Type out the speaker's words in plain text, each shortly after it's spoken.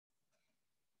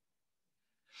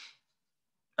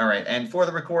All right, and for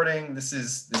the recording, this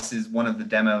is one of the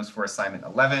demos for assignment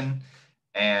 11,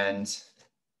 and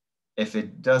if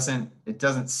it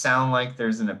doesn't sound like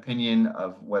there's an opinion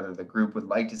of whether the group would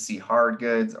like to see hard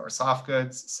goods or soft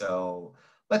goods, so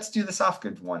let's do the soft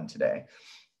goods one today.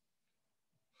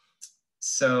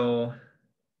 So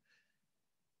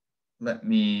let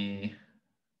me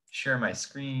share my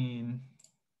screen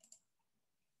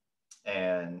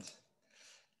and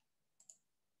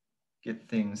get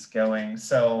things going.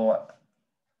 So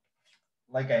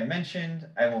like I mentioned,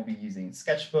 I will be using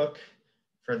Sketchbook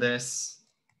for this.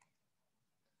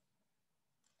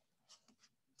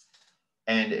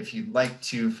 And if you'd like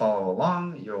to follow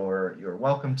along, you're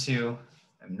welcome to.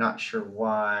 I'm not sure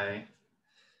why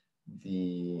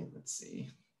let's see.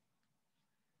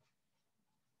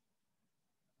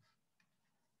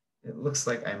 It looks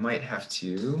like I might have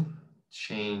to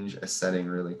change a setting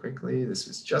really quickly. This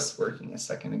was just working a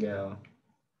second ago.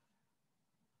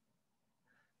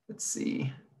 Let's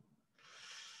see.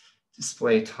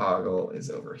 Display toggle is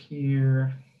over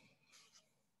here.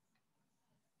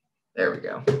 There we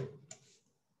go.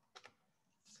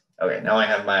 Okay, now I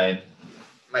have my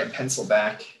pencil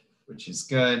back, which is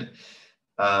good.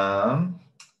 And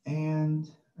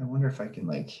I wonder if I can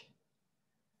like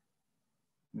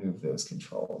move those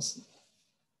controls.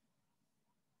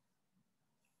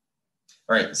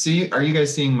 All right, so are you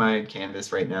guys seeing my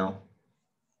canvas right now?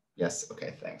 Yes,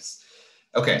 okay, thanks.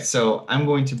 Okay, so I'm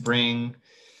going to bring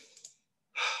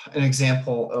an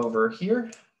example over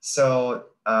here. So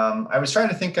I was trying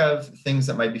to think of things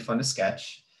that might be fun to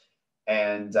sketch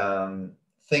and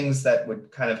things that would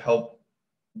kind of help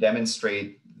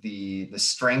demonstrate the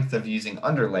strength of using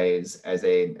underlays as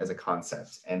a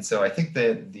concept. And so I think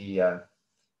that the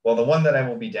one that I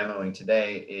will be demoing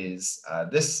today is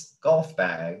this golf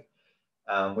bag,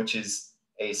 which is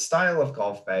a style of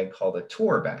golf bag called a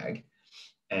tour bag.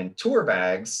 And tour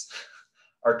bags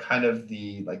are kind of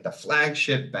the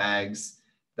flagship bags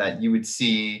that you would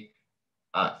see.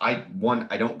 I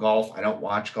don't golf, I don't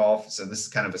watch golf, so this is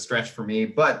kind of a stretch for me,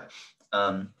 but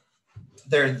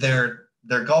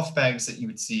they're golf bags that you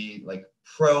would see like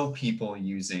pro people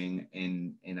using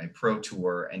in a pro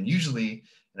tour. And usually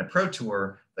in a pro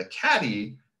tour, the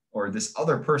caddy or this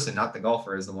other person, not the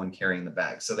golfer, is the one carrying the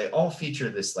bag. So they all feature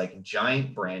this like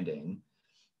giant branding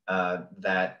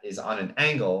that is on an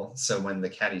angle. So when the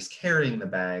caddy's carrying the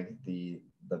bag, the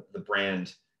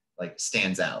brand like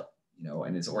stands out, you know,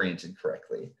 and is oriented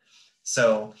correctly.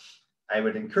 So I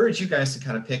would encourage you guys to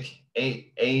kind of pick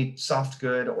a soft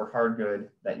good or hard good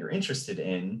that you're interested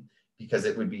in, because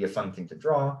it would be a fun thing to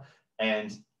draw,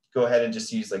 and go ahead and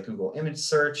just use like Google image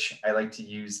search. I like to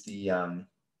use the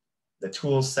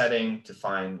tools setting to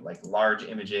find like large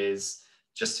images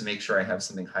just to make sure I have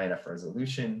something high enough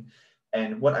resolution.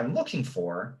 And what I'm looking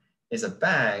for is a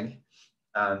bag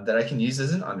that I can use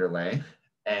as an underlay.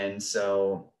 And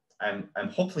so I'm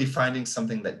hopefully finding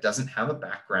something that doesn't have a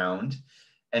background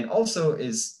and also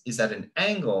is at an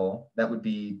angle that would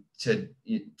be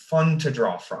fun to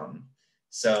draw from.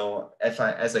 So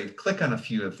as I click on a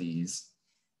few of these,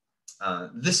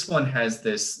 this one has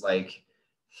this like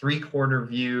 3/4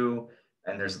 view,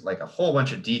 and there's like a whole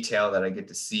bunch of detail that I get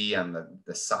to see on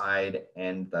the side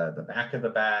and the back of the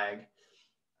bag.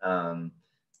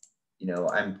 You know,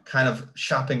 I'm kind of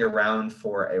shopping around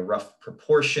for a rough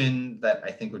proportion that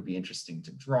I think would be interesting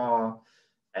to draw.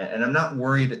 And I'm not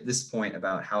worried at this point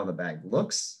about how the bag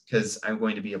looks, because I'm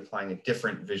going to be applying a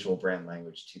different visual brand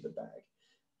language to the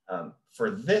bag.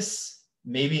 For this,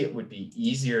 maybe it would be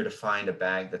easier to find a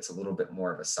bag that's a little bit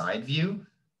more of a side view.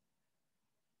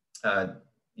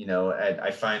 You know,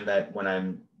 I find that when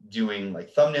I'm doing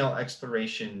like thumbnail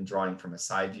exploration, drawing from a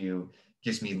side view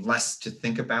gives me less to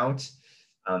think about,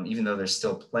 even though there's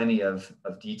still plenty of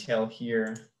detail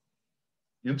here.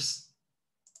 Oops.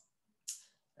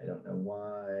 I don't know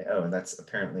why. Oh, that's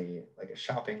apparently like a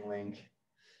shopping link.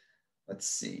 Let's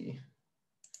see.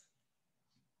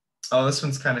 Oh, this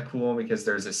one's kind of cool because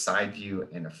there's a side view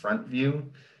and a front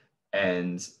view.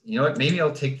 And you know what? Maybe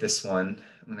I'll take this one.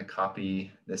 I'm going to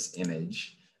copy this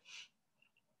image.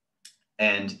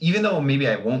 And even though maybe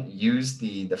I won't use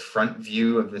the front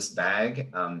view of this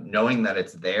bag, knowing that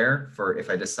it's there for if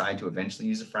I decide to eventually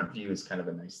use a front view is kind of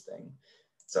a nice thing.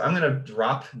 So I'm going to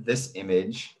drop this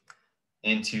image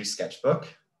into Sketchbook,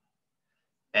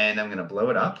 and I'm going to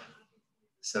blow it up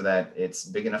so that it's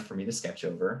big enough for me to sketch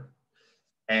over.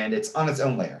 And it's on its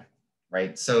own layer,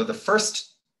 right? So the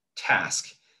first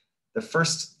task, the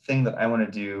first thing that I want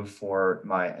to do for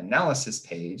my analysis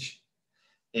page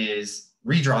is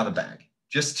redraw the bag,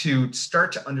 just to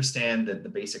start to understand the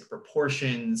basic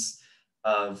proportions,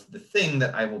 of the thing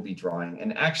that I will be drawing.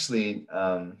 And actually,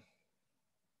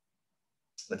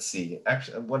 let's see,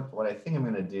 actually, what I think I'm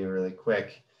going to do really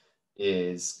quick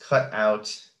is cut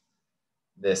out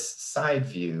this side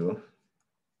view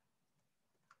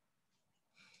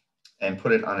and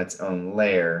put it on its own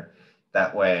layer.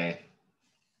 That way,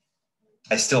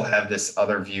 I still have this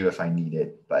other view if I need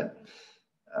it, but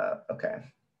okay.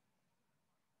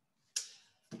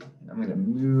 I'm going to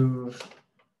move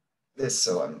this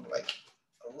so I'm like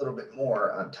a little bit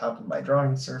more on top of my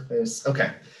drawing surface.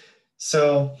 Okay,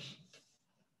 so,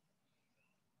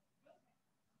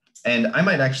 and I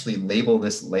might actually label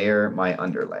this layer my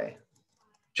underlay,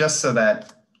 just so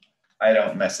that I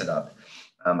don't mess it up.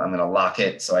 I'm going to lock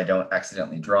it so I don't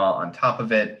accidentally draw on top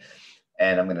of it.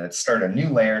 And I'm going to start a new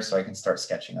layer so I can start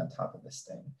sketching on top of this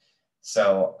thing.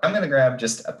 So I'm going to grab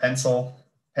just a pencil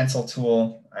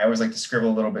tool. I always like to scribble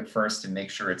a little bit first and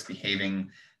make sure it's behaving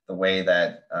the way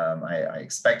that I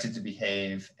expect it to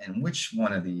behave. And which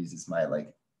one of these is my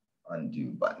like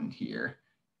undo button here?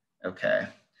 Okay.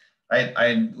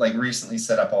 I like recently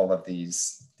set up all of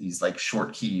these like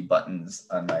short key buttons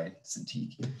on my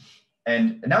Cintiq.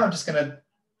 And now I'm just going to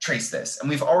trace this. And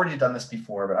we've already done this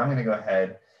before, but I'm going to go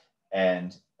ahead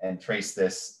and trace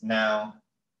this now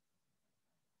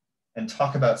and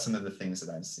talk about some of the things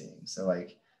that I'm seeing. So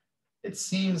like, it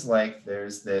seems like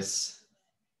there's this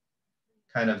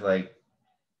kind of like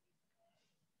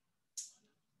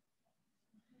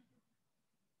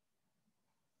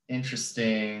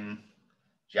interesting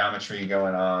geometry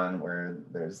going on where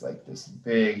there's like this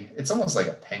big, it's almost like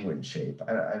a penguin shape.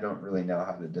 I don't really know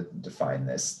how to define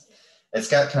this. It's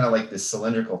got kind of like this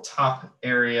cylindrical top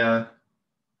area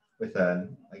with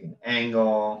like an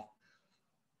angle.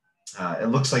 It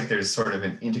looks like there's sort of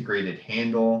an integrated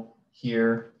handle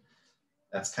here.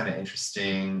 That's kind of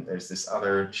interesting. There's this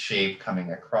other shape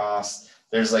coming across.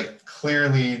 There's like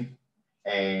clearly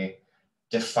a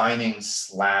defining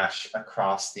slash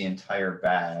across the entire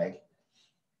bag.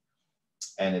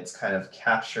 And it's kind of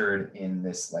captured in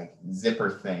this like zipper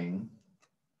thing,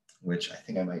 which I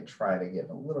think I might try to get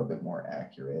a little bit more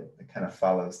accurate. It kind of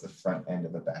follows the front end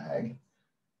of the bag.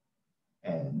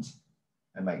 And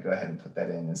I might go ahead and put that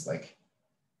in as like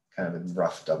kind of a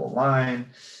rough double line.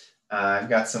 I've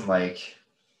got some like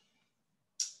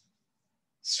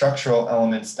structural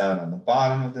elements down on the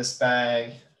bottom of this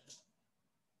bag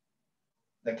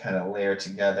that kind of layer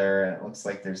together. And it looks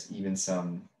like there's even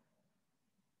some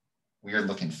weird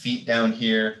looking feet down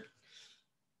here.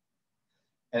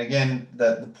 And again,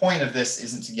 the point of this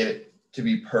isn't to get it to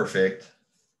be perfect.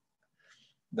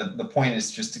 The point is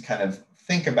just to kind of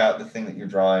think about the thing that you're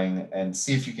drawing and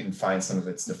see if you can find some of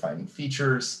its defining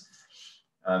features.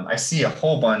 I see a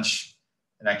whole bunch,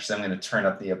 and actually I'm going to turn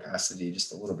up the opacity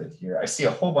just a little bit here. I see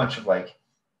a whole bunch of like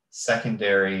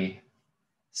secondary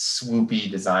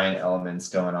swoopy design elements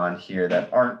going on here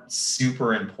that aren't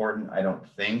super important, I don't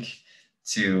think,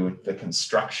 to the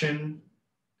construction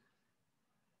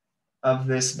of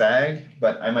this bag,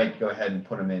 but I might go ahead and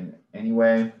put them in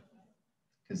anyway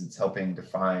because it's helping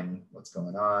define what's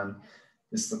going on.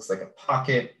 This looks like a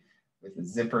pocket with a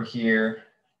zipper here.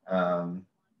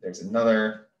 There's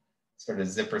another sort of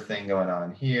zipper thing going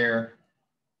on here.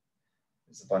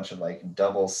 There's a bunch of like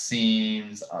double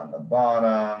seams on the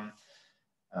bottom.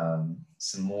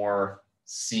 Some more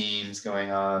seams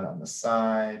going on the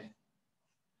side.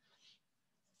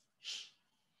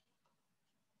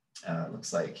 It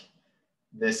looks like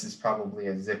this is probably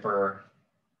a zipper.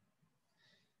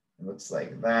 It looks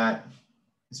like that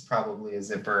is probably a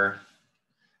zipper.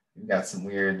 We've got some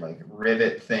weird like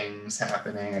rivet things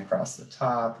happening across the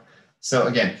top. So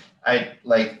again,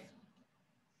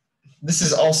 this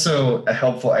is also a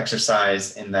helpful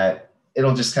exercise in that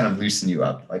it'll just kind of loosen you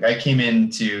up. Like I came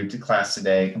into class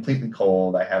today completely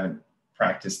cold. I haven't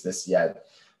practiced this yet.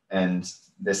 And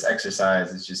this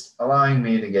exercise is just allowing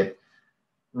me to get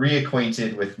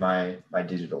reacquainted with my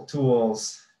digital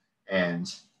tools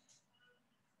and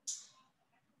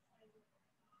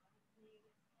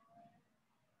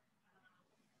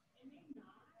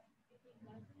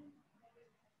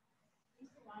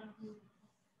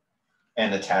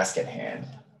the task at hand.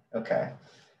 Okay.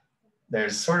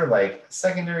 There's sort of like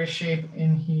secondary shape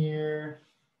in here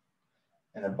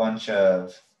and a bunch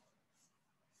of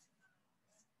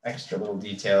extra little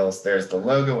details. There's the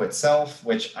logo itself,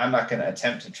 which I'm not going to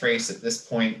attempt to trace at this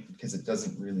point because it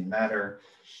doesn't really matter.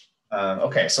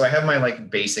 Okay, so I have my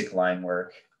like basic line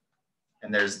work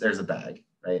and there's a bag,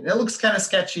 right? And it looks kind of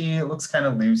sketchy. It looks kind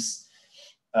of loose.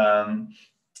 The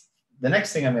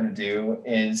next thing I'm going to do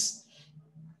is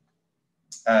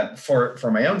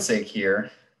for my own sake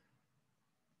here,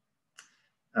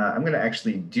 I'm going to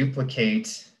actually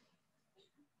duplicate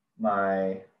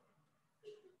my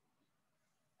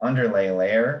underlay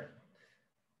layer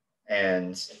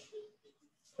and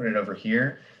put it over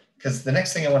here, because the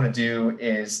next thing I want to do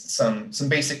is some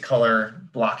basic color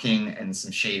blocking and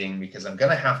some shading, because I'm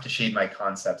going to have to shade my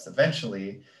concepts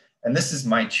eventually. And this is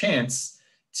my chance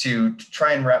to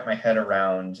try and wrap my head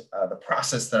around the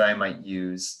process that I might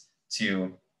use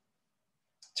to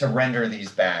render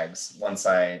these bags once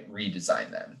I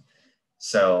redesign them.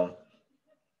 So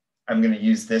I'm going to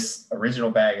use this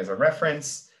original bag as a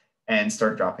reference and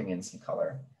start dropping in some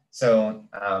color. So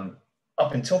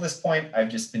up until this point, I've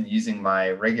just been using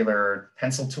my regular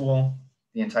pencil tool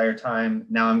the entire time.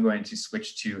 Now I'm going to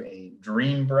switch to a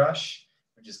dream brush,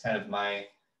 which is kind of my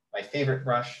favorite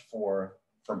brush for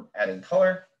adding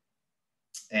color.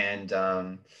 And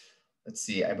let's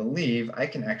see, I believe I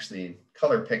can actually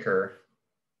color picker.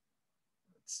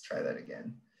 Let's try that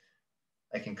again.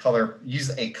 I can use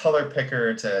a color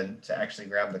picker to actually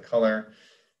grab the color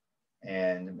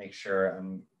and make sure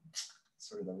I'm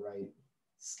sort of the right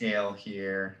scale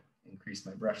here, increase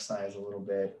my brush size a little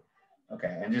bit.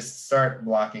 Okay, and just start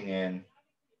blocking in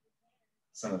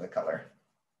some of the color.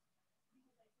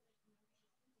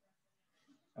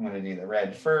 I'm going to do the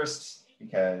red first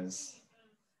because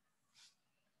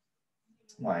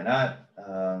why not?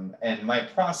 And my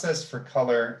process for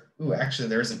color, ooh, actually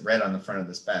there isn't red on the front of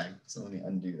this bag, so let me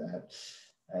undo that.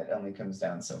 It only comes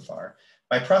down so far.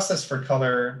 My process for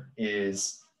color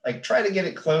is like try to get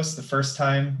it close the first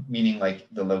time, meaning like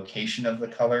the location of the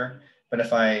color. But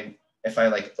if I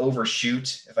like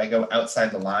overshoot, if I go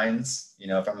outside the lines, you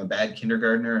know, if I'm a bad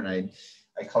kindergartner and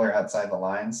I color outside the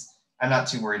lines, I'm not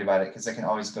too worried about it because I can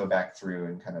always go back through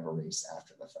and kind of erase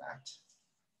after the fact.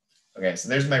 Okay, so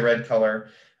there's my red color.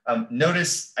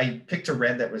 Notice I picked a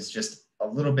red that was just a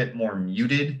little bit more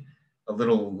muted, a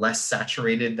little less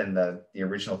saturated than the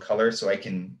original color. So I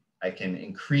can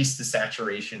increase the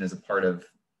saturation as a part of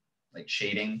like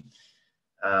shading.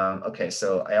 Okay,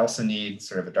 so I also need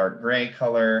sort of a dark gray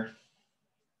color.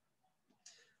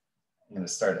 I'm going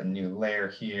to start a new layer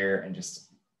here and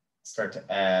just start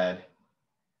to add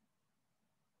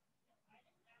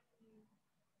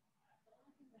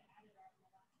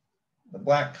the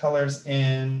black colors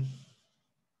in.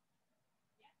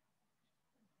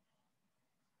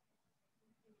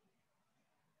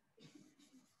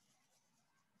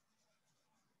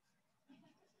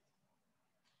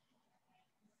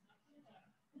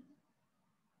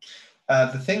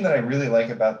 The thing that I really like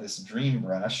about this dream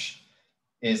brush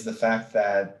is the fact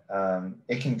that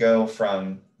it can go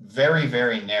from very,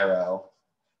 very narrow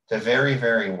to very,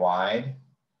 very wide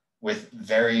with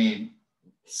very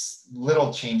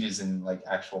little changes in like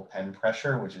actual pen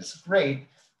pressure, which is great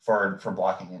for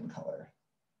blocking in color.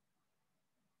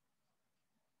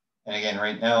 And again,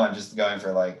 right now I'm just going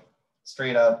for like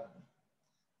straight up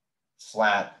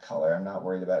flat color. I'm not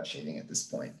worried about shading at this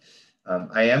point.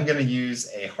 I am going to use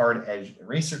a hard edge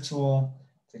eraser tool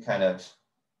to kind of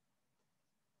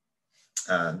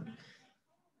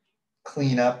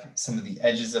clean up some of the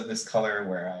edges of this color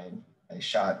where I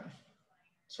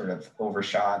sort of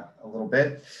overshot a little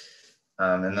bit.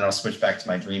 And then I'll switch back to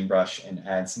my dream brush and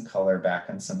add some color back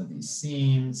on some of these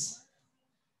seams.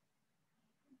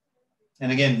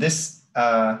 And again, this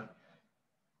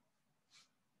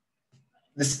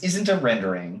isn't a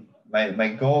rendering. My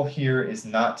goal here is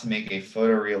not to make a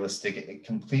photorealistic, a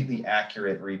completely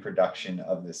accurate reproduction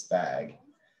of this bag.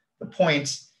 The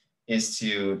point is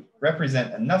to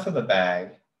represent enough of the bag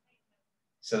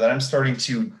so that I'm starting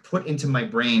to put into my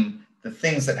brain the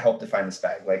things that help define this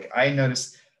bag. Like I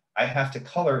noticed I have to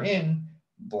color in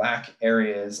black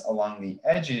areas along the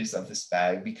edges of this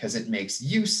bag because it makes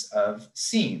use of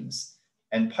seams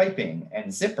and piping and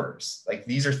zippers. Like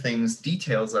these are things,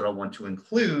 details that I'll want to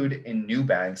include in new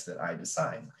bags that I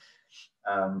design.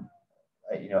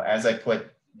 You know, as I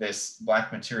put this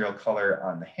black material color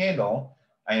on the handle,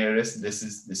 I noticed this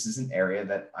is an area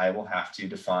that I will have to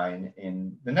define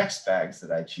in the next bags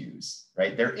that I choose,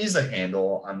 right? There is a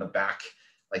handle on the back,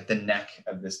 like the neck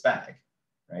of this bag,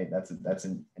 right? That's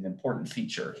an important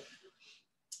feature.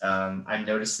 I'm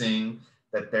noticing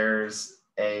that there's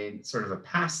a sort of a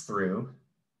pass through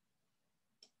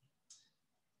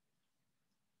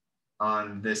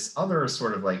on this other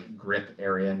sort of like grip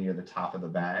area near the top of the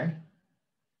bag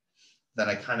that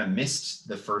I kind of missed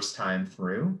the first time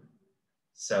through.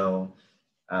 So,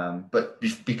 but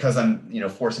because I'm, you know,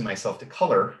 forcing myself to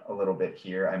color a little bit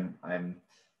here, I'm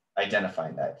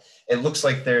identifying that. It looks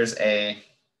like there's a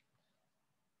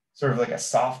sort of like a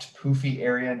soft poofy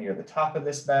area near the top of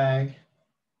this bag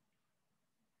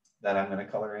that I'm going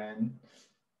to color in,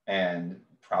 and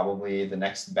probably the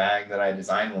next bag that I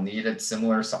design will need a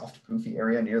similar soft poofy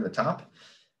area near the top.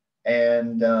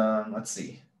 And let's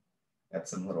see, got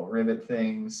some little rivet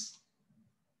things.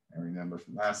 I remember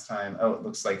from last time. Oh, it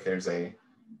looks like there's a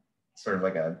sort of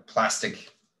like a plastic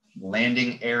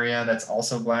landing area that's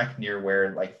also black near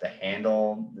where like the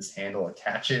handle, this handle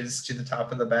attaches to the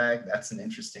top of the bag. That's an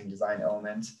interesting design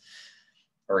element,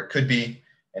 or it could be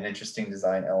an interesting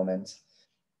design element.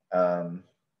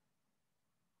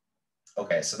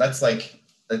 Okay, so that's like,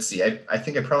 let's see, I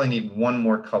think I probably need one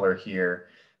more color here.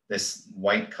 This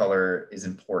white color is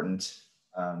important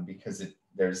because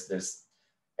there's,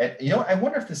 you know, I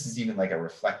wonder if this is even like a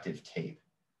reflective tape.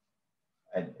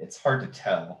 It's hard to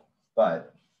tell,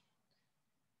 but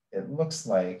it looks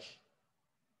like,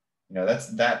 you know,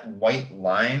 that white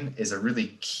line is a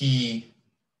really key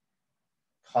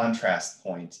contrast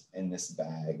point in this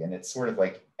bag. And it's sort of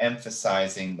like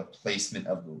emphasizing the placement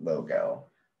of the logo.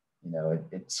 You know,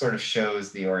 it sort of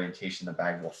shows the orientation the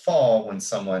bag will fall when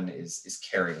someone is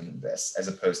carrying this, as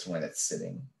opposed to when it's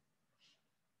sitting.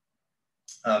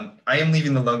 I am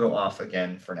leaving the logo off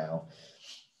again for now.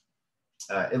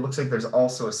 It looks like there's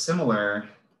also a similar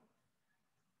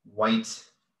white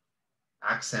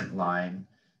accent line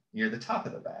near the top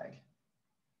of the bag.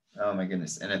 Oh my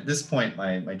goodness. And at this point,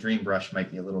 my dream brush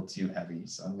might be a little too heavy.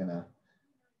 So I'm gonna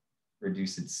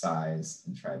reduce its size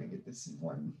and try to get this in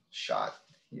one shot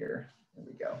here. There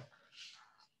we go.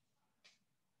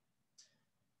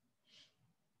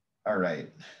 All right.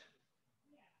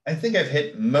 I think I've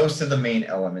hit most of the main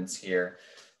elements here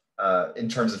in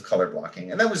terms of color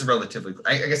blocking. And that was relatively,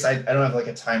 I guess I don't have like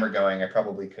a timer going. I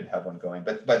probably could have one going,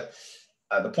 but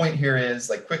the point here is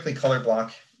like quickly color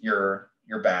block your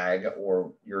bag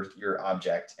or your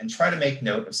object and try to make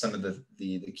note of some of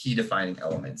the key defining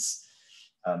elements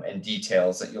and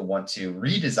details that you'll want to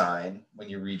redesign when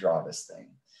you redraw this thing.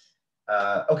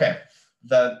 Okay,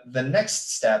 the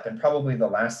next step, and probably the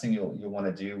last thing you'll want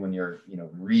to do when you're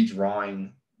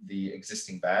redrawing the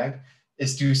existing bag,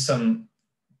 is do some,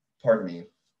 pardon me,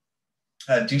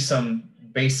 do some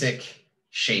basic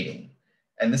shading.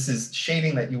 And this is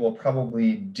shading that you will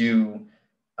probably do.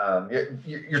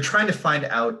 You're trying to find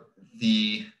out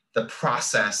the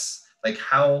process, like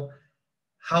how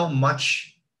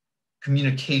much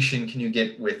communication can you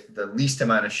get with the least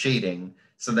amount of shading,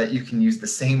 so that you can use the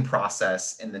same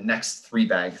process in the next 3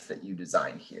 bags that you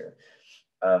design here.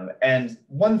 And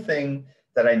one thing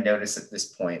that I notice at this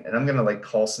point, and I'm gonna like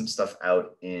call some stuff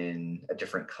out in a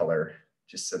different color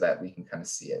just so that we can kind of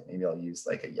see it. Maybe I'll use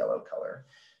like a yellow color.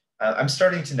 I'm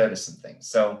starting to notice some things.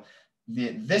 So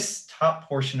this top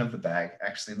portion of the bag,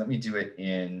 actually, let me do it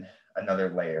in another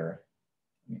layer.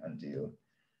 Let me undo.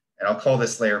 And I'll call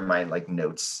this layer my like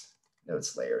notes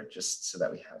layer, just so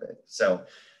that we have it. So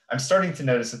I'm starting to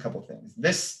notice a couple things.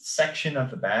 This section of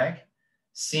the bag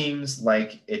seems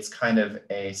like it's kind of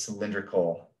a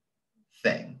cylindrical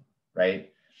thing,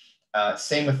 right?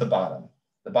 Same with the bottom.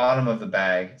 The bottom of the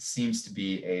bag seems to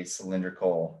be a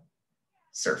cylindrical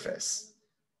surface.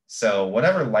 So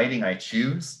whatever lighting I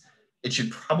choose, it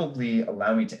should probably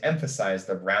allow me to emphasize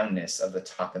the roundness of the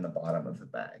top and the bottom of the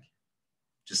bag.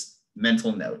 Just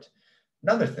mental note.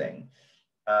 Another thing,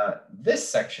 this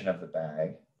section of the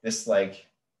bag, this like,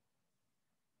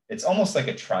 it's almost like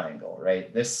a triangle,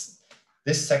 right? This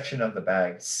section of the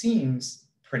bag seems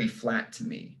pretty flat to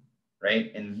me, right?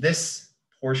 In this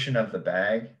portion of the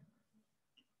bag,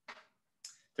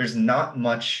 there's not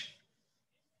much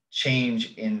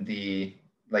change in the,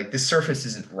 like this surface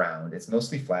isn't round, it's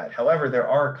mostly flat. However, there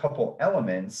are a couple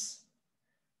elements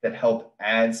that help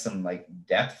add some like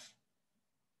depth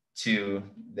to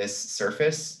this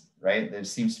surface, right? There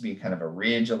seems to be kind of a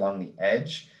ridge along the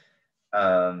edge.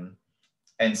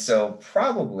 And so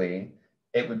probably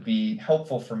it would be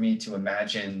helpful for me to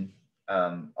imagine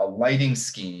a lighting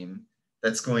scheme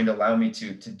that's going to allow me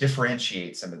to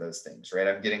differentiate some of those things, right?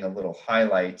 I'm getting a little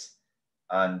highlight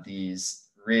on these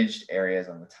ridged areas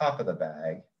on the top of the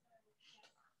bag.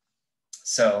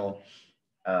 So,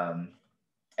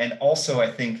 and also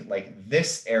I think like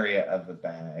this area of the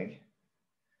bag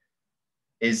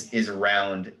is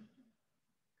round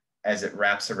as it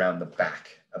wraps around the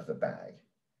back of the bag.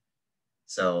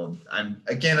 So I'm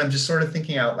just sort of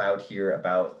thinking out loud here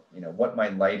about, you know, what my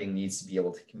lighting needs to be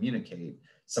able to communicate.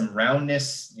 Some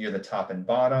roundness near the top and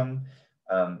bottom,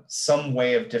 some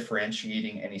way of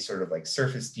differentiating any sort of like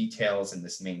surface details in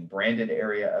this main branded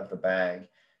area of the bag,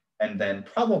 and then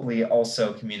probably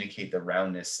also communicate the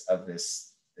roundness of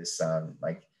this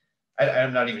like,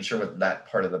 I'm not even sure what that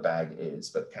part of the bag is,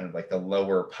 but kind of like the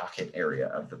lower pocket area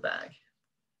of the bag.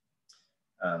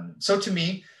 So to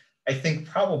me, I think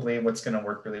probably what's going to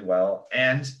work really well,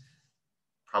 and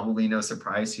probably no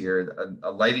surprise here, a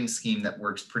lighting scheme that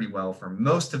works pretty well for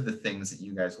most of the things that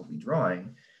you guys will be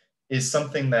drawing is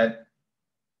something that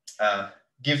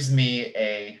gives me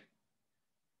a,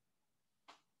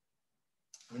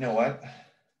 you know what?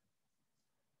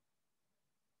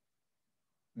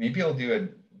 Maybe I'll do a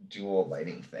dual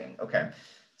lighting thing. Okay.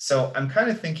 So I'm kind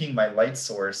of thinking my light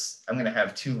source, I'm going to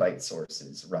have two light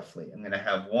sources roughly. I'm going to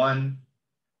have one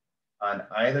on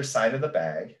either side of the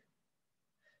bag,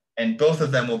 and both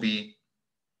of them will be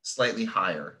slightly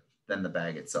higher than the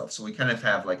bag itself. So we kind of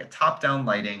have like a top-down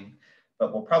lighting,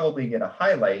 but we'll probably get a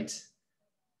highlight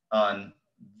on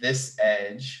this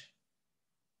edge.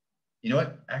 You know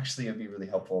what? Actually, it'd be really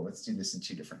helpful. Let's do this in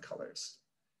two different colors.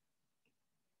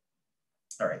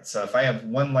 All right, so if I have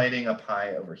one lighting up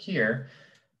high over here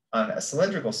on a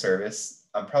cylindrical surface,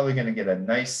 I'm probably going to get a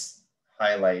nice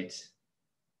highlight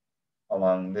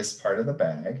along this part of the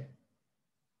bag,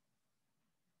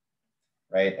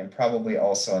 right? And probably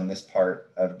also on this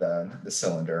part of the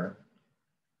cylinder.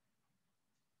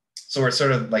 So we're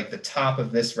sort of like the top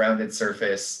of this rounded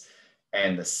surface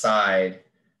and the side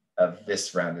of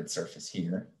this rounded surface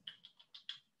here.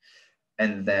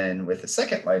 And then with the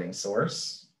second lighting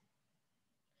source,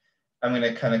 I'm going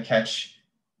to kind of catch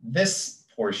this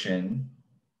portion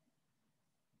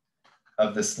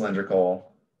of the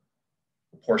cylindrical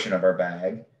portion of our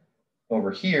bag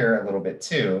over here a little bit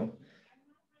too.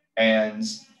 And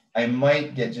I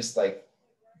might get just like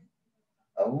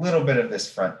a little bit of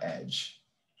this front edge.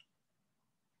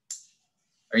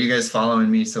 Are you guys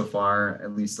following me so far?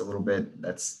 At least a little bit.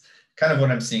 That's kind of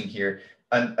what I'm seeing here.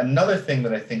 Another thing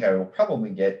that I think I will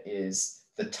probably get is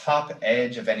the top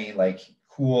edge of any like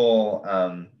cool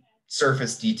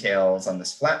surface details on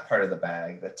this flat part of the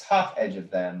bag. The top edge of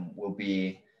them will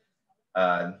be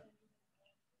kind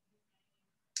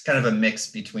of a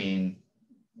mix between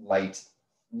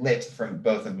lit from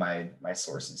both of my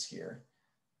sources here.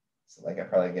 So like I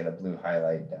probably get a blue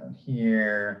highlight down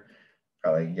here,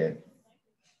 probably get,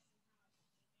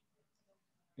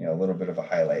 you know, a little bit of a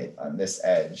highlight on this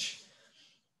edge.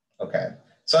 Okay,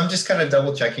 so I'm just kind of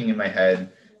double checking in my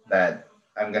head that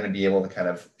I'm going to be able to kind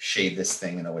of shade this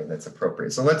thing in a way that's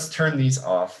appropriate. So let's turn these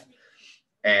off,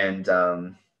 and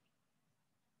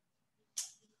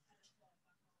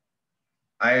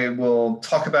I will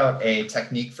talk about a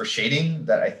technique for shading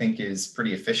that I think is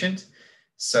pretty efficient.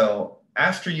 So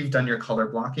after you've done your color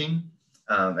blocking,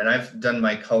 and I've done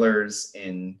my colors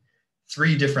in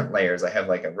 3 different layers. I have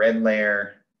like a red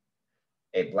layer,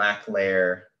 a black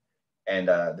layer, and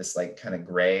this like kind of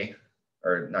gray,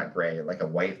 or not gray, like a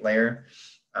white layer.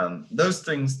 Those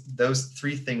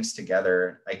 3 things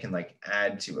together, I can like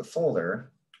add to a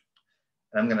folder.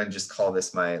 And I'm gonna just call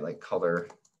this my like color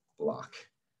blocking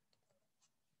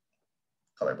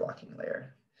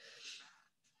layer.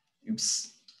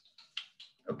 Oops.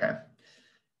 Okay.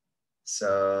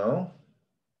 So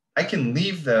I can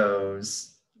leave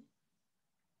those.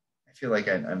 I feel like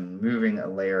I'm moving a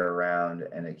layer around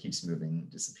and it keeps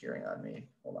disappearing on me.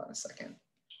 Hold on a second.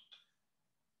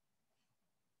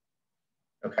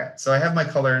 Okay, so I have my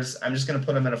colors. I'm just gonna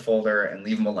put them in a folder and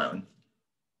leave them alone.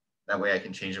 That way I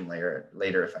can change them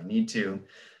later if I need to.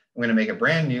 I'm gonna make a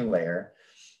brand new layer,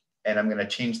 and I'm gonna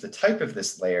change the type of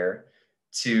this layer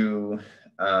to,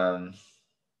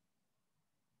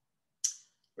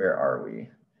 where are we?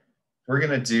 We're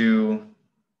gonna do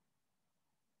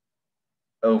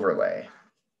overlay.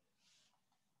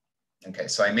 Okay,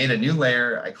 so I made a new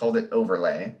layer, I called it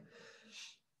overlay.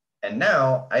 And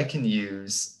now I can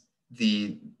use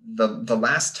the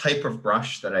last type of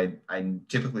brush that I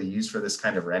typically use for this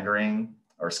kind of rendering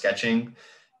or sketching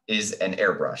is an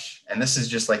airbrush. And this is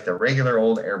just like the regular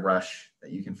old airbrush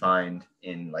that you can find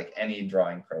in like any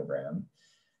drawing program.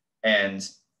 And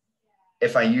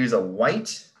if I use a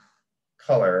white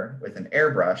color with an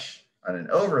airbrush on an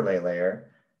overlay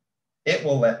layer, it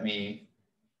will let me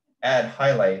add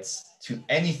highlights to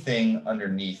anything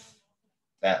underneath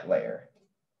that layer.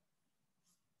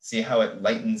 See how it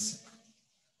lightens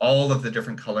all of the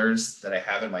different colors that I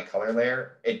have in my color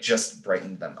layer? It just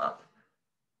brightened them up,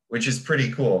 which is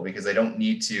pretty cool because I don't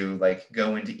need to like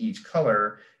go into each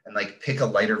color and like pick a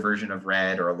lighter version of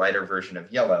red or a lighter version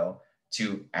of yellow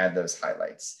to add those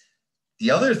highlights.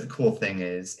 The other cool thing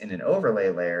is in an overlay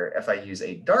layer, if I use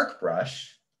a dark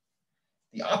brush,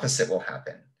 the opposite will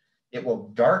happen. It will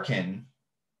darken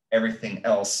everything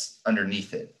else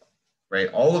underneath it,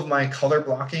 right? All of my color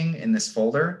blocking in this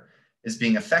folder is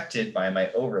being affected by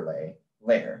my overlay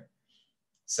layer.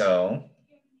 So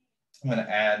I'm going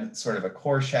to add sort of a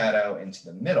core shadow into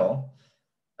the middle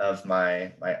of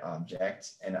my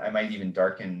object. And I might even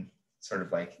darken sort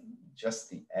of like just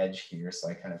the edge here. So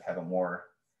I kind of have a more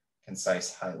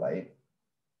concise highlight.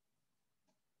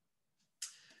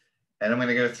 And I'm going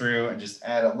to go through and just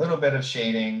add a little bit of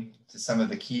shading to some of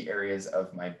the key areas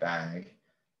of my bag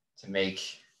to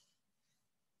make,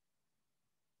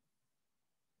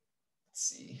 let's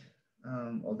see,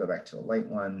 we'll go back to a light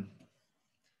one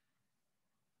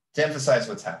to emphasize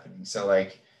what's happening. So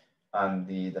like on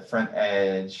the front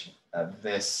edge of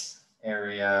this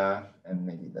area and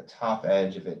maybe the top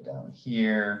edge of it down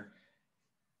here,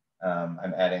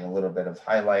 I'm adding a little bit of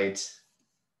highlight.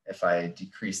 If I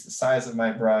decrease the size of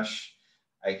my brush,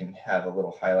 I can have a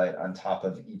little highlight on top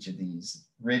of each of these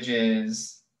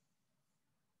ridges.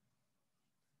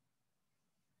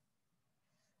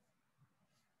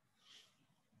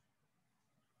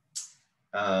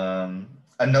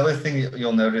 Another thing that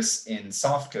you'll notice in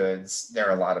soft goods, there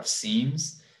are a lot of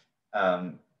seams.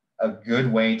 A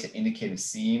good way to indicate a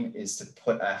seam is to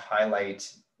put a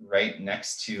highlight right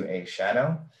next to a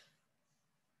shadow.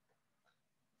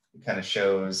 It kind of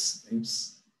shows,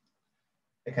 oops,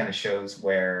 it kind of shows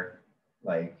where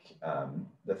like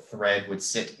the thread would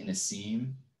sit in a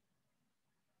seam.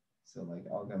 So like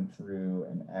I'll come through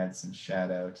and add some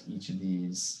shadow to each of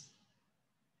these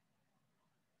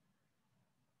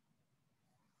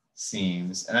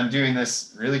seams. And I'm doing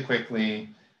this really quickly.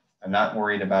 I'm not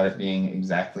worried about it being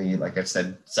exactly, like I've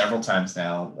said several times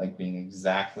now, like being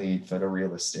exactly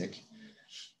photorealistic.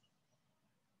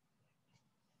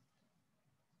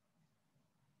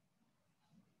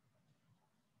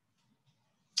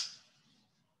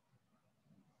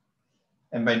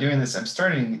 And by doing this, I'm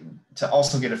starting to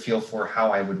also get a feel for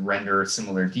how I would render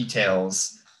similar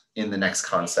details in the next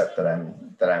concept that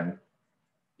I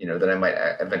might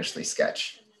eventually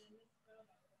sketch.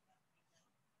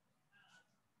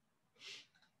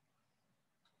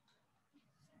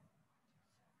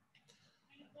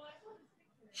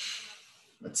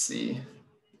 Let's see.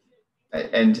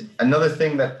 And another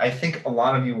thing that I think a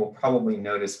lot of you will probably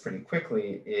notice pretty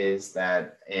quickly is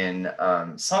that in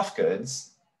soft goods,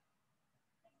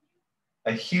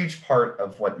 a huge part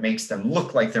of what makes them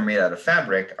look like they're made out of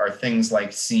fabric are things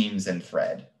like seams and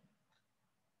thread.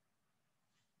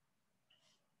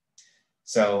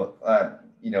 So,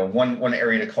 one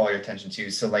area to call your attention to,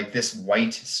 so like this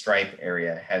white stripe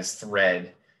area has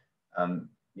thread,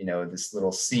 this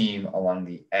little seam along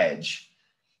the edge.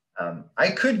 I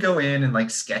could go in and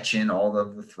like sketch in all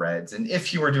of the threads. And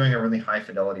if you were doing a really high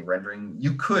fidelity rendering,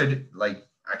 you could like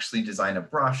actually design a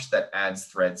brush that adds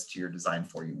threads to your design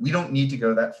for you. We don't need to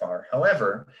go that far.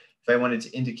 However, if I wanted to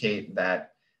indicate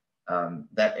that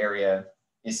that area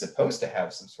is supposed to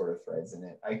have some sort of threads in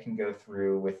it, I can go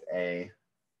through with a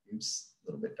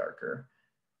little bit darker.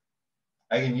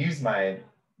 I can use my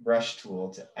brush tool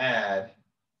to add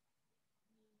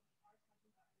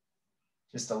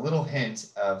just a little hint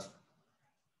of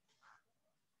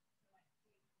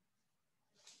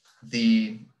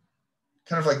the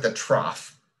kind of like the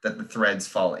trough that the threads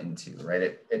fall into, right?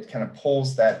 It kind of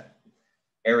pulls that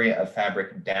area of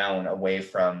fabric down away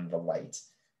from the light,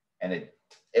 and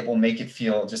it will make it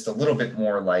feel just a little bit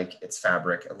more like it's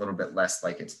fabric, a little bit less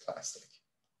like it's plastic.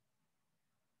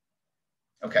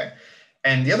 Okay,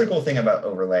 and the other cool thing about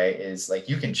overlay is like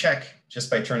you can check just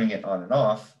by turning it on and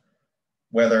off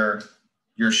whether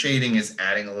your shading is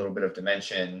adding a little bit of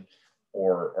dimension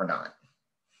or not.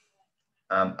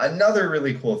 Another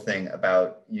really cool thing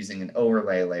about using an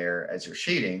overlay layer as your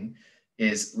shading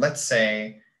is, let's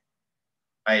say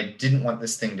I didn't want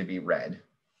this thing to be red.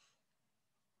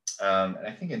 And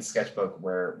I think in Sketchbook,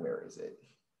 where is it?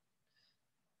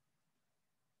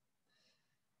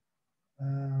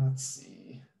 Let's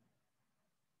see.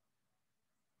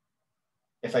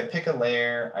 If I pick a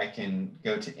layer, I can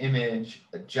go to image,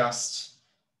 adjust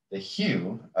the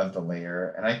hue of the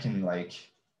layer, and I can like,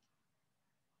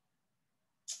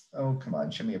 oh, come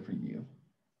on, show me a preview.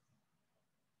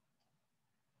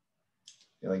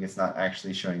 I feel like it's not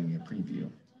actually showing me a preview.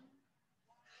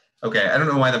 Okay, I don't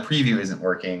know why the preview isn't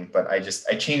working, but I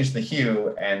changed the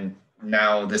hue, and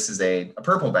now this is a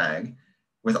purple bag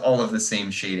with all of the same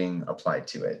shading applied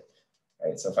to it.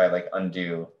 Right, so if I like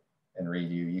undo and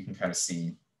redo, you can kind of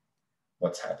see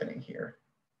what's happening here.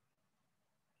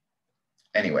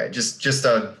 Anyway, just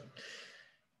an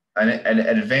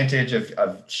advantage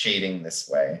of shading this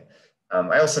way.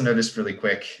 I also noticed really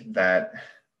quick that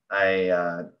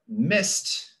I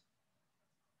missed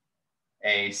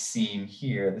a seam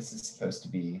here. This is supposed to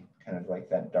be kind of like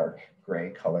that dark gray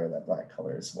color, that black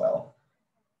color as well.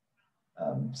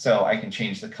 So I can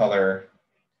change the color,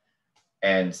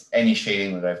 and any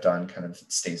shading that I've done kind of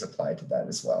stays applied to that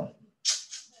as well.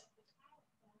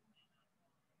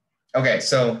 Okay,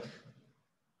 so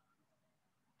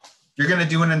you're going to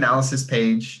do an analysis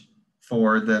page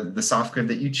for the soft grid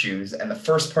that you choose. And the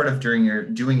first part of doing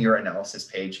your analysis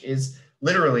page is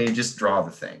literally just draw the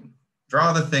thing.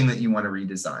 Draw the thing that you want to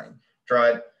redesign. Draw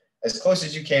it as close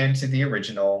as you can to the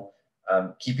original,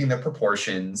 keeping the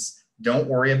proportions. Don't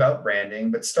worry about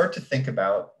branding, but start to think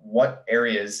about what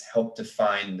areas help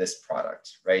define this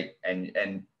product, right? And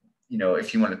you know,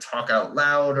 if you want to talk out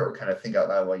loud or kind of think out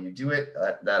loud while you do it,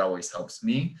 that always helps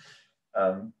me.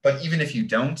 But even if you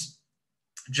don't,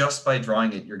 just by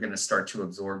drawing it, you're going to start to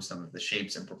absorb some of the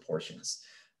shapes and proportions.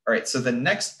 All right, so the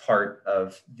next part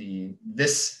of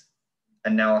this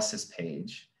analysis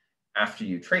page, after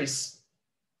you trace,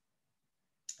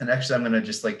 and actually I'm going to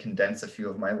just like condense a few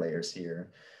of my layers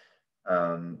here.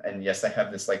 And yes, I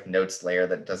have this like notes layer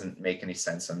that doesn't make any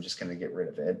sense, so I'm just going to get rid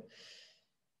of it.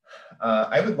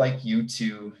 I would like you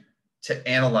to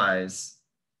analyze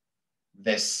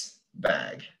this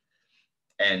bag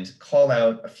and call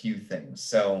out a few things.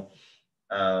 So,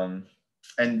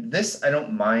 and this, I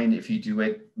don't mind if you do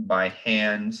it by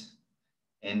hand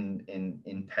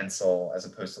in pencil as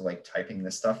opposed to like typing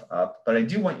this stuff up, but I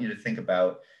do want you to think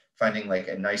about finding like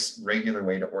a nice regular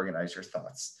way to organize your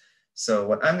thoughts. So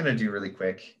what I'm gonna do really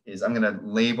quick is I'm gonna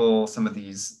label some of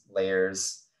these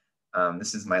layers.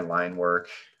 This is my line work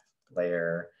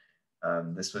layer.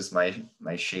 This was my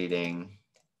shading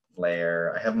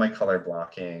layer. I have my color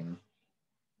blocking.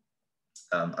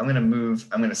 I'm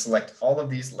gonna select all of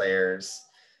these layers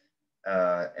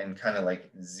and kind of like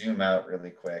zoom out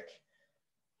really quick.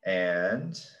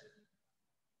 And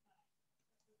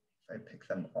if I pick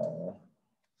them all,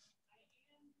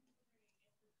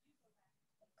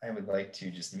 I would like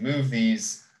to just move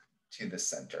these to the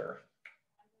center.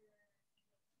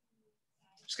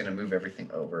 I'm just gonna move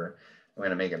everything over. I'm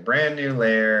gonna make a brand new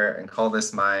layer and call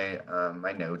this my,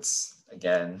 my notes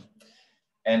again.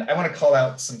 And I want to call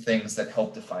out some things that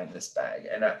help define this bag.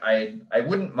 And I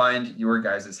wouldn't mind your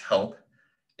guys' help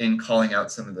in calling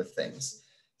out some of the things.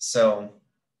 So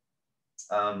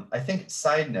I think,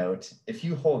 side note, if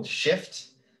you hold Shift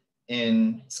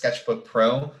in Sketchbook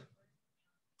Pro,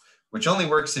 which only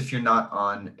works if you're not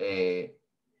on an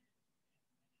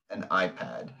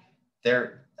iPad,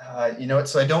 you know what,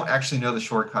 so I don't actually know the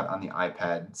shortcut on the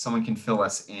iPad. Someone can fill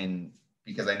us in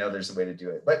because I know there's a way to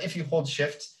do it. But if you hold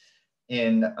Shift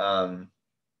in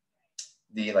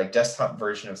the like desktop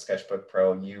version of Sketchbook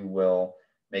Pro, you will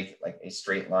make like a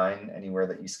straight line anywhere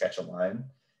that you sketch a line.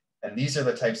 And these are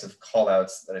the types of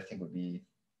callouts that I think would be,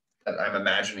 that I'm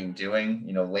imagining doing,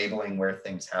 you know, labeling where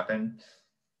things happen.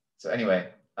 So anyway,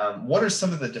 what are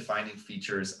some of the defining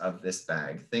features of this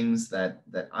bag? Things that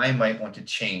I might want to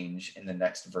change in the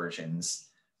next versions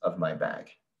of my bag.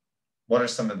 What are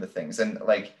some of the things? And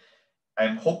like,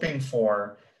 I'm hoping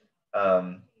for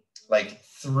like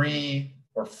 3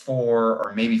 or 4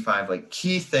 or maybe 5 like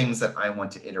key things that I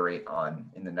want to iterate on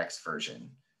in the next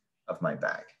version of my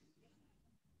bag.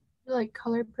 Like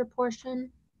color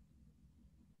proportion.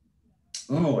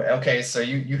 Ooh, okay, so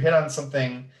you hit on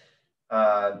something.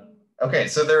 Okay,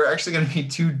 so there are actually going to be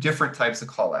 2 different types of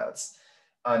callouts.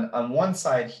 On one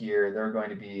side here, there are going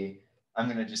to be, I'm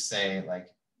going to just say like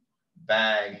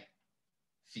bag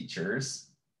features.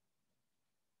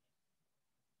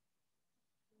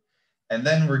 And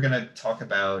then we're going to talk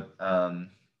about,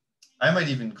 I might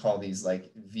even call these like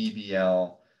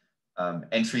VBL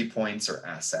entry points or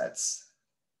assets.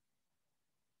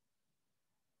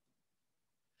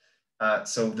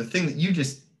 So the thing that you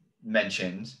just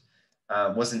mentioned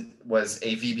was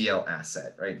a VBL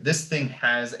asset, right? This thing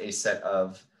has a set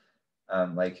of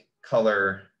like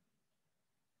color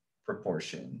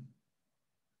proportion.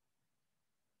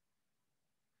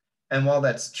 And while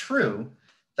that's true,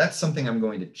 that's something I'm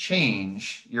going to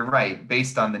change, you're right,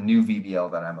 based on the new VBL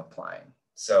that I'm applying.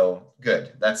 So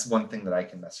good, that's one thing that I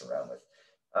can mess around with.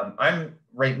 I'm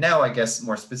right now, I guess,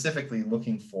 more specifically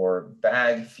looking for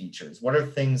bag features. What are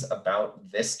things about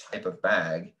this type of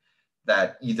bag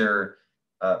that either,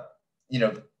 you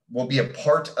know, will be a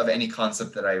part of any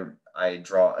concept that I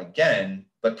draw again,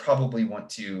 but probably want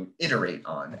to iterate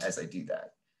on as I do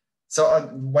that. So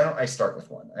why don't I start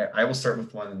with one? I will start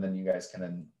with one and then you guys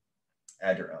can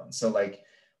add your own. So like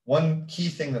one key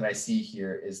thing that I see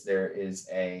here is there is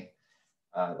a,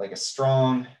 like a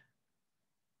strong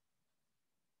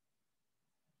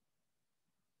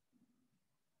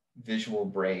visual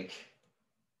break.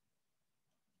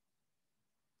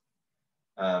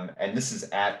 And this is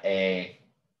at a,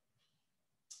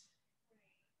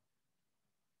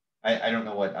 I don't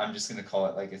know what, I'm just gonna call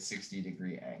it like a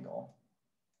 60-degree angle.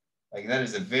 Like that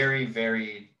is a very,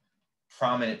 very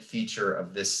prominent feature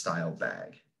of this style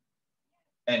bag.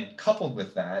 And coupled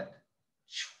with that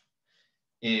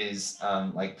is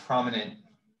like prominent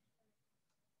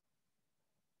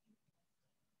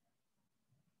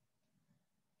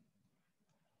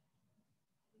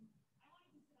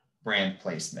brand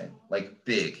placement, like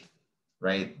big,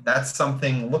 right? That's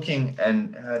something looking,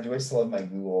 and do I still have my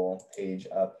Google page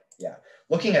up? Yeah.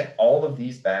 Looking at all of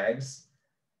these bags,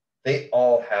 they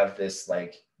all have this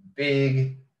like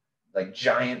big, like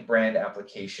giant brand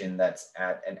application that's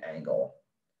at an angle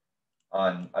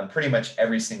on pretty much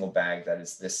every single bag that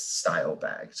is this style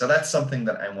bag. So that's something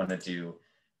that I want to do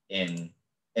in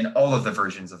all of the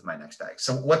versions of my next bag.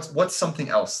 So what's something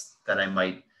else that I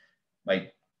might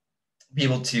be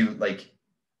able to like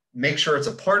make sure it's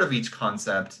a part of each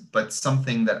concept, but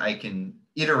something that I can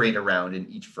iterate around in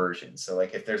each version. So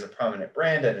like if there's a prominent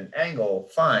brand at an angle,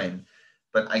 fine,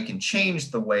 but I can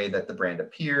change the way that the brand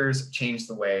appears, change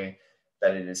the way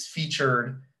that it is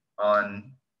featured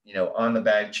on, you know, on the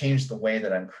bag, change the way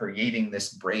that I'm creating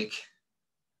this break.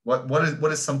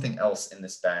 What is something else in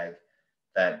this bag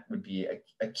that would be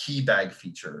a key bag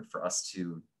feature for us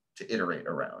to iterate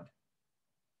around?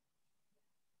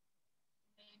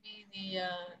 Maybe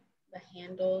the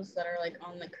handles that are like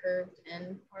on the curved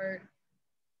end part.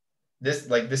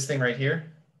 This thing right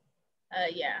here?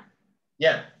 Yeah.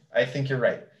 Yeah, I think you're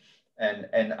right.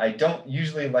 And I don't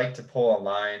usually like to pull a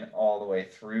line all the way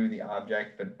through the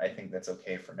object, but I think that's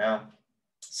okay for now.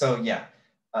 So yeah,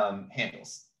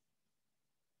 handles.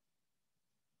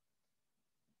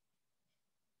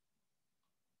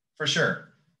 For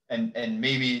sure. And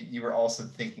maybe you were also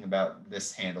thinking about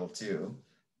this handle too,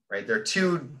 right? There are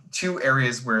two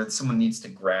areas where someone needs to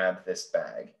grab this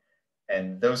bag.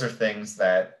 And those are things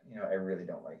that, you know, I really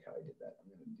don't like how I did that. I'm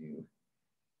going to do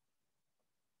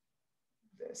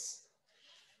this.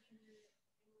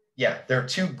 Yeah, there are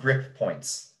two grip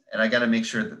points, and I got to make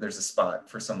sure that there's a spot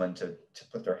for someone to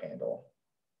put their handle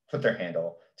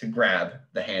to grab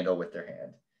the handle with their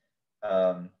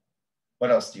hand.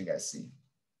 What else do you guys see?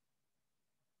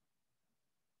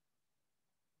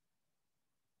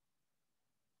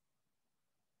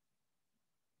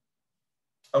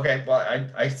 Okay, well,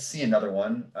 I see another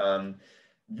one.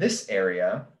 This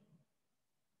area,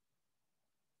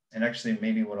 and actually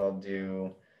maybe what I'll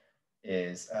do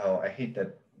is, oh, I hate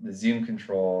that the zoom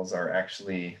controls are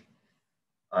actually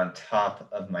on top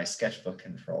of my sketchbook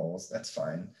controls. That's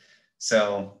fine.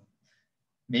 So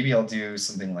maybe I'll do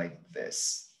something like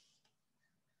this.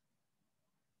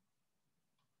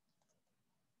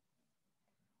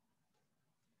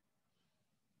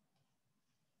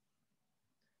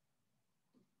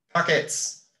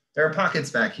 Pockets. There are pockets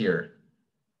back here,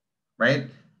 right?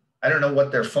 I don't know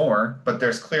what they're for, but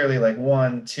there's clearly like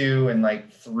 1, 2, and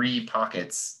like 3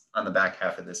 pockets on the back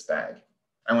half of this bag.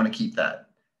 I want to keep that.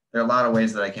 There are a lot of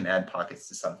ways that I can add pockets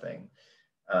to something,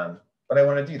 but I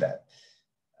want to do that.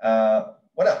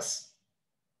 What else?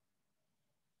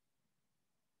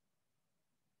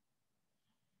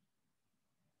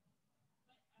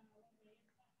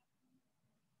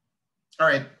 All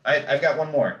right, I've got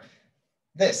one more.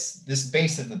 This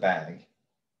base of the bag.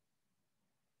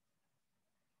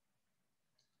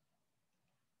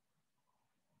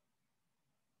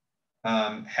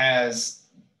 Has,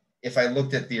 if I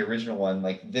looked at the original one,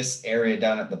 like this area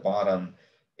down at the bottom,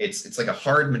 it's like a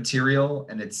hard material,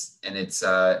 and it's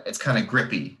kind of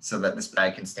grippy so that this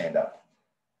bag can stand up.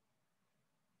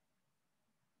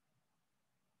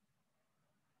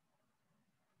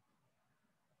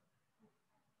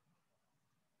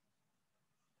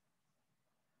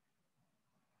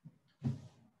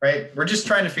 Right? We're just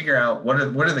trying to figure out what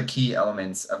are the key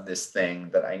elements of this thing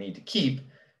that I need to keep.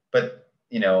 But,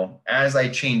 you know, as I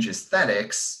change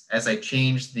aesthetics, as I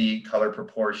change the color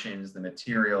proportions, the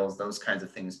materials, those kinds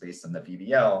of things based on the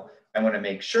VBL, I want to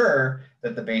make sure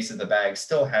that the base of the bag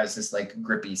still has this like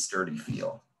grippy, sturdy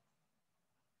feel.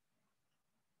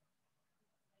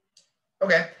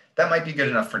 Okay, that might be good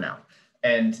enough for now.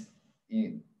 And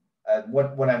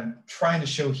what I'm trying to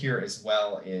show here as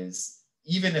well is,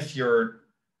 even if you're,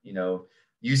 you know,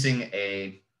 using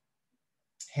a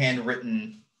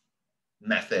handwritten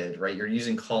method, right? You're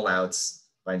using call outs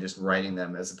by just writing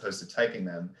them as opposed to typing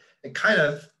them. It kind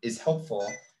of is helpful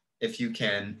if you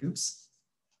can,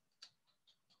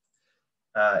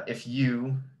 if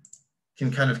you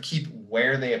can kind of keep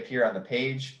where they appear on the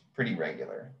page pretty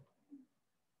regular.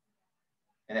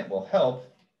 And it will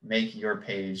help make your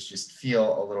page just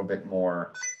feel a little bit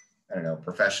more, I don't know,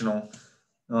 professional.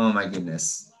 Oh my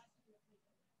goodness.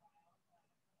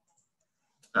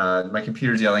 My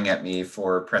computer's yelling at me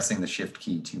for pressing the shift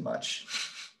key too much.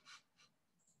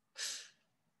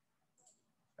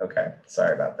 Okay,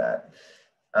 sorry about that.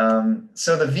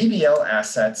 So the VBL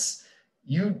assets,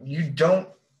 you don't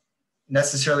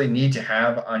necessarily need to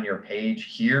have on your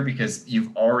page here because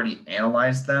you've already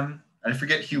analyzed them. And I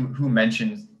forget who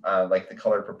mentioned like the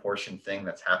color proportion thing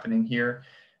that's happening here.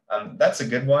 That's a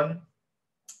good one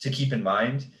to keep in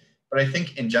mind. But I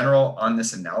think in general on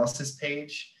this analysis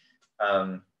page,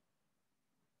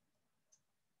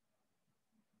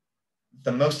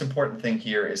 the most important thing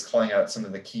here is calling out some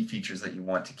of the key features that you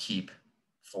want to keep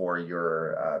for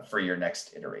your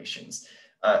next iterations.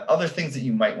 Other things that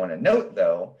you might want to note,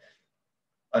 though,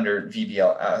 under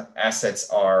VBL assets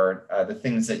are the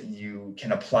things that you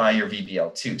can apply your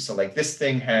VBL to. So like this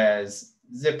thing has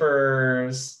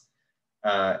zippers,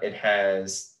 it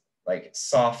has like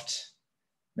soft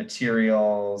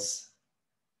materials,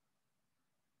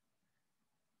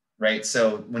 right?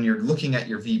 So when you're looking at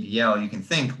your VBL, you can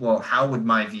think, well, how would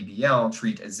my VBL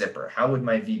treat a zipper? How would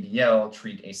my VBL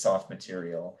treat a soft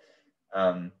material?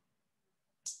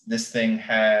 This thing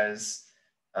has,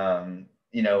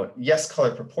 you know, yes,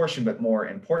 color proportion, but more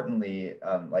importantly,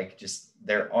 like just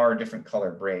there are different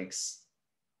color breaks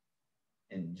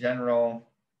in general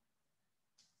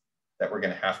that we're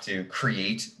going to have to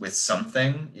create with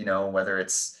something, you know, whether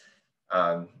it's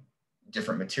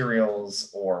different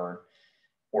materials or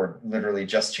literally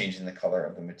just changing the color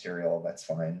of the material, that's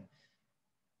fine.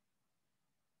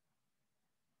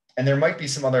 And there might be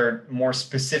some other more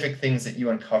specific things that you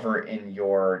uncover in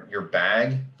your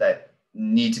bag that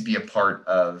need to be a part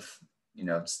of, you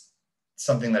know,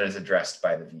 something that is addressed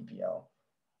by the VBL.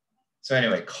 So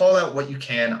anyway, call out what you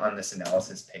can on this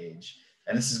analysis page.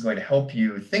 And this is going to help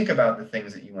you think about the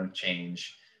things that you want to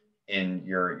change in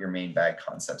your main bag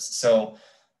concepts. So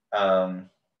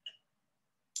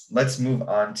let's move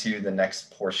on to the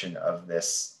next portion of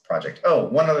this project. Oh,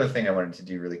 one other thing I wanted to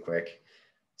do really quick.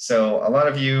 So a lot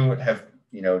of you have,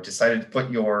 you know, decided to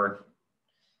put your,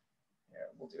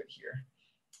 we'll do it here,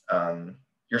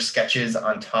 your sketches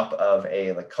on top of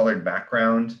a like colored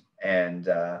background. And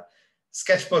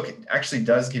Sketchbook actually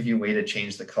does give you a way to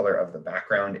change the color of the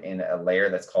background in a layer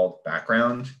that's called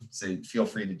background. So feel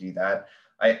free to do that.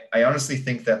 I honestly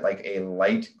think that like a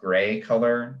light gray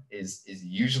color is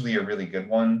usually a really good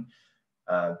one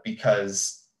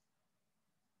because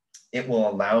it will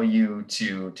allow you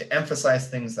to emphasize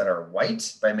things that are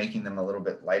white by making them a little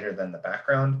bit lighter than the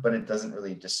background, but it doesn't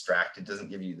really distract. It doesn't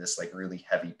give you this like really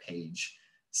heavy page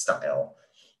style.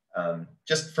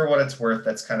 Just for what it's worth,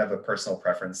 that's kind of a personal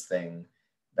preference thing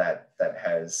that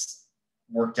has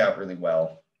worked out really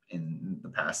well in the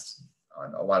past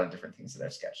on a lot of different things that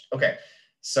I've sketched. Okay,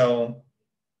 so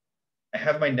I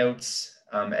have my notes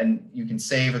and you can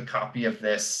save a copy of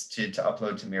this to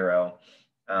upload to Miro.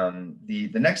 The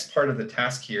next part of the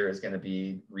task here is going to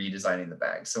be redesigning the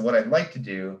bag. So what I'd like to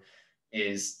do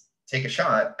is take a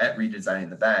shot at redesigning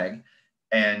the bag.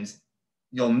 And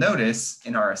you'll notice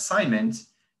in our assignment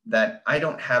that I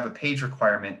don't have a page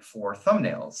requirement for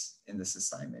thumbnails in this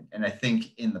assignment. And I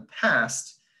think in the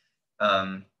past,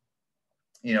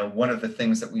 you know, one of the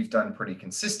things that we've done pretty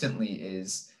consistently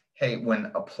is, hey,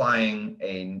 when applying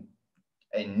a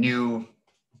new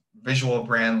visual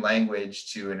brand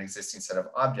language to an existing set of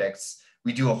objects,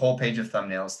 we do a whole page of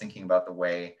thumbnails thinking about the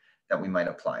way that we might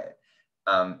apply it.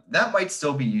 That might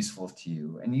still be useful to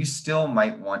you, and you still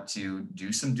might want to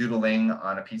do some doodling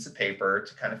on a piece of paper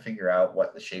to kind of figure out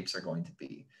what the shapes are going to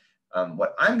be.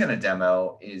 What I'm going to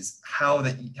demo is how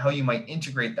you might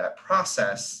integrate that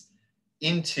process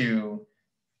into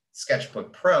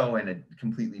Sketchbook Pro in a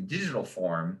completely digital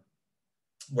form,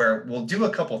 where we'll do a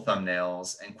couple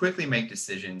thumbnails and quickly make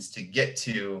decisions to get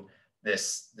to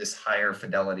this higher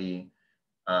fidelity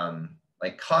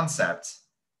like concept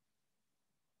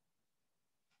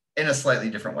in a slightly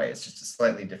different way. It's just a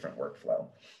slightly different workflow.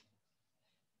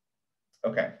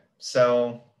 Okay,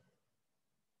 so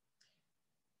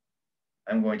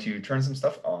I'm going to turn some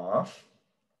stuff off.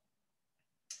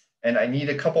 And I need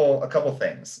a couple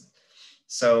things.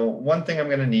 So one thing I'm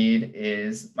going to need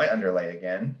is my underlay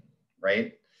again,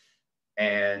 right?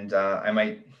 And I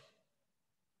might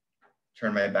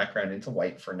turn my background into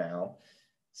white for now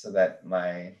so that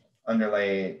my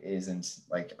underlay isn't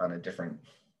like on a different,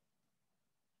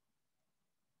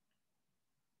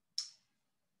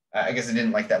 I guess I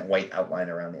didn't like that white outline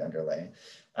around the underlay.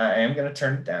 I am going to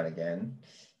turn it down again,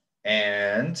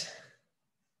 and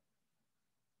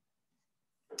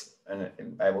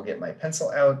I will get my pencil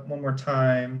out one more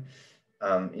time.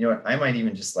 You know what, I might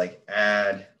even just like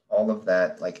add all of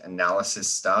that like analysis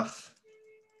stuff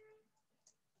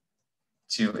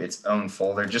to its own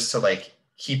folder just to like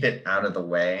keep it out of the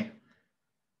way.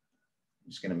 I'm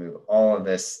just going to move all of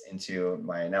this into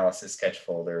my analysis sketch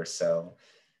folder so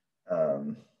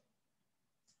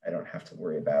I don't have to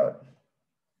worry about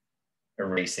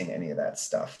erasing any of that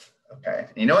stuff. Okay,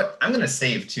 you know what? I'm going to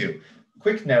save too.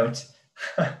 Quick note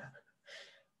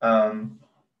on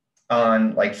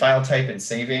like file type and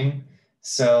saving.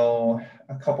 So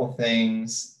a couple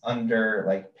things under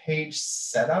like page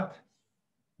setup.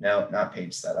 No, not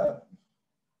page setup.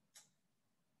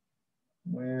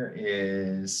 Where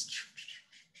is,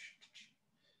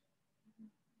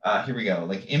 here we go,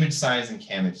 like image size and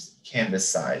canvas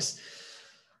size.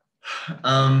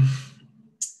 I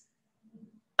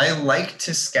like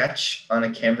to sketch on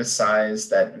a canvas size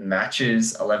that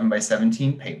matches 11 by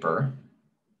 17 paper.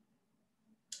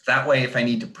 That way, if I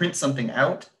need to print something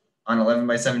out on 11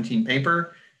 by 17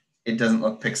 paper, it doesn't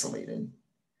look pixelated.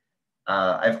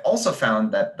 I've also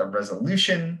found that the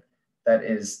resolution that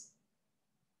is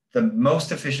the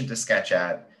most efficient to sketch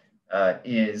at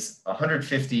is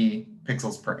 150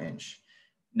 pixels per inch.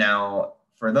 Now,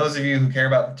 for those of you who care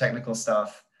about the technical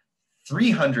stuff,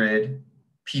 300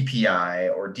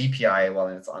 PPI or DPI while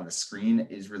it's on the screen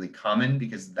is really common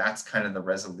because that's kind of the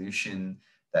resolution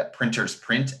that printers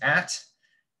print at.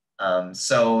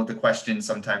 So the question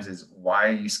sometimes is, why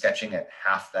are you sketching at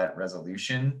half that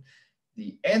resolution?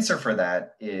 The answer for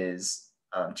that is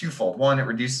twofold. One, it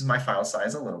reduces my file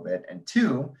size a little bit. And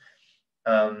two,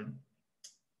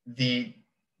 the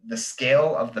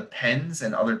scale of the pens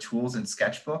and other tools in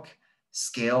Sketchbook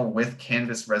scale with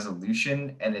canvas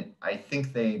resolution. And I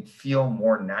think they feel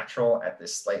more natural at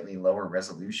this slightly lower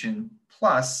resolution.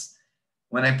 Plus,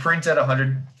 when I print at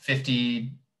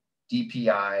 150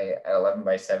 DPI at 11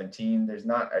 by 17, there's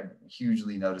not a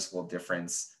hugely noticeable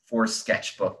difference for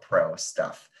Sketchbook Pro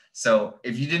stuff. So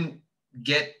if you didn't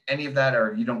get any of that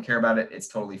or you don't care about it, it's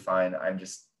totally fine.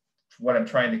 What I'm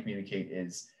trying to communicate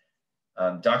is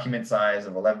document size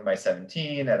of 11 by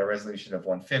 17 at a resolution of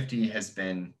 150 has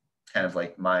been kind of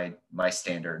like my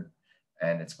standard,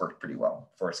 and it's worked pretty well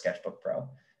for Sketchbook Pro.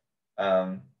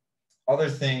 Other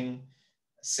thing,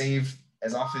 save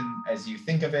as often as you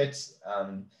think of it.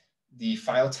 The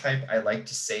file type I like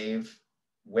to save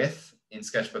with in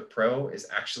Sketchbook Pro is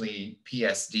actually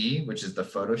PSD, which is the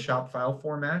Photoshop file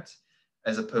format,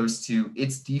 as opposed to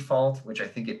its default, which I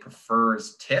think it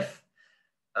prefers TIFF.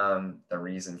 The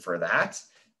reason for that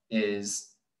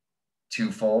is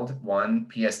twofold. One,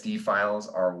 PSD files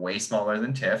are way smaller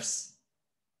than TIFFs.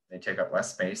 They take up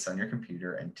less space on your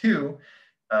computer. And two,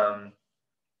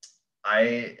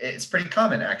 it's pretty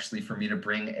common actually for me to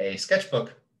bring a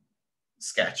Sketchbook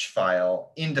sketch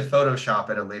file into Photoshop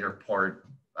at a later part,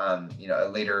 a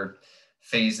later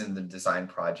phase in the design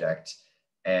project.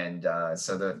 And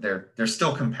so they're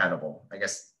still compatible. I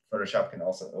guess Photoshop can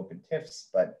also open TIFFs,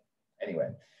 but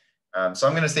anyway. So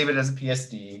I'm going to save it as a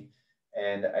PSD.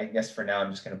 And I guess for now,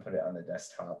 I'm just going to put it on the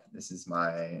desktop. This is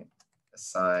my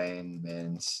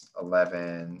assignment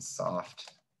 11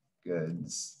 soft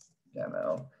goods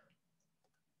demo.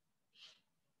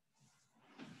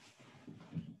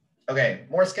 Okay,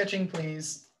 more sketching,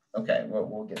 please. Okay,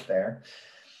 we'll get there.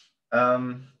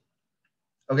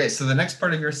 Okay, so the next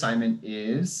part of your assignment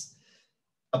is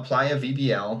apply a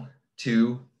VBL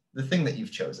to the thing that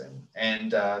you've chosen.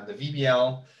 And the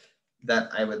VBL that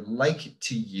I would like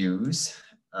to use,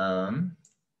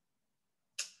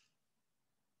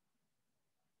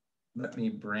 let me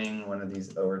bring one of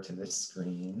these over to this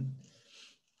screen.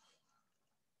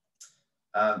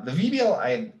 The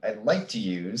VBL I'd like to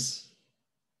use,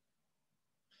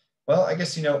 well, I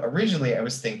guess, originally I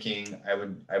was thinking I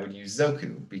would use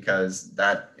Zoku because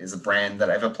that is a brand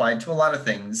that I've applied to a lot of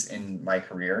things in my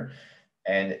career.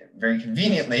 And very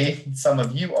conveniently, some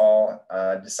of you all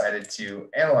decided to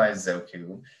analyze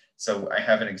Zoku. So I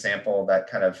have an example that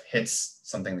kind of hits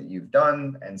something that you've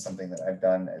done and something that I've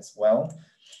done as well.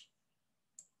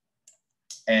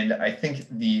 And I think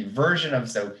the version of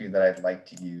Zoku that I'd like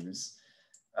to use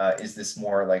is this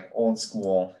more like old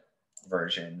school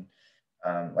version.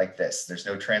 Like this. There's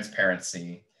no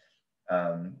transparency.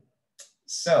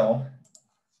 So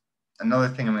another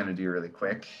thing I'm going to do really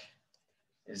quick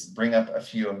is bring up a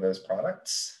few of those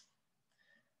products.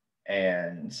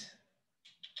 And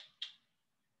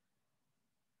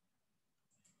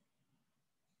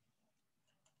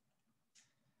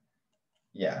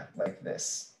yeah, like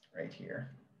this right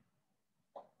here.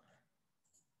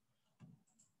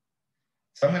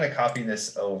 So I'm going to copy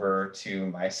this over to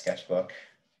my sketchbook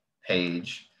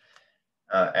page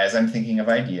as I'm thinking of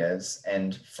ideas.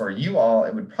 And for you all,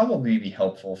 it would probably be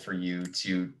helpful for you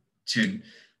to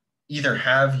either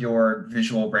have your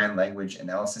visual brand language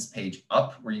analysis page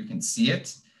up where you can see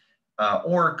it,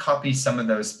 or copy some of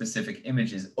those specific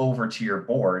images over to your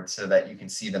board so that you can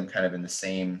see them kind of in the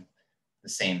same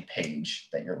page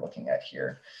that you're looking at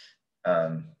here.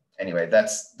 Anyway,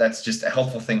 that's just a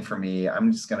helpful thing for me.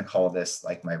 I'm just going to call this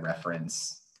like my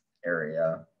reference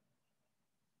area.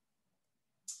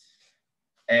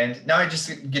 And now I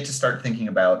just get to start thinking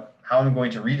about how I'm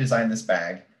going to redesign this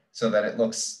bag so that it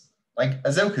looks like a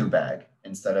Zoku bag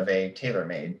instead of a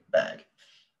tailor-made bag.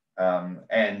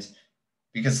 And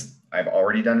because I've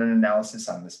already done an analysis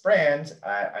on this brand,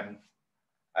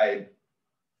 I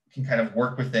can kind of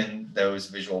work within those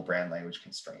visual brand language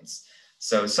constraints.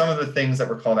 So some of the things that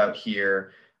were called out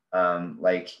here,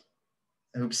 like,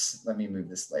 oops, let me move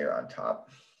this layer on top.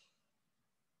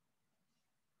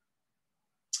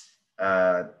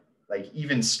 Like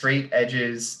even straight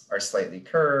edges are slightly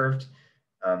curved.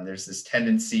 There's this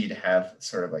tendency to have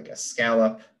sort of like a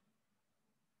scallop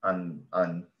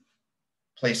on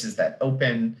places that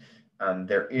open.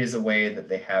 There is a way that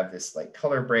they have this like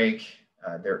color break.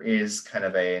 There is kind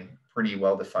of a pretty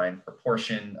well-defined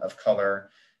proportion of color,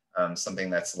 something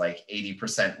that's like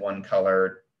 80% one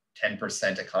color,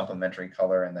 10% a complementary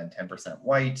color, and then 10%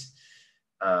 white.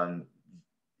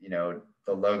 You know,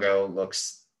 the logo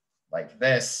looks like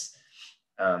this.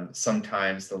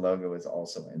 Sometimes the logo is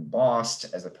also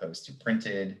embossed as opposed to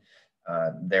printed.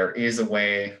 There is a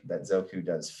way that Zoku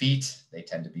does feet. They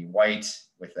tend to be white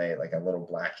with a like a little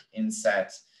black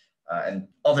inset and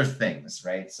other things,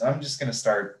 right? So I'm just going to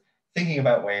start thinking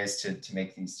about ways to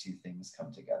make these two things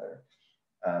come together.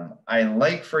 I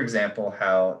like, for example,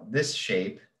 how this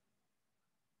shape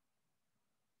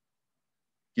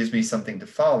gives me something to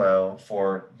follow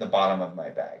for the bottom of my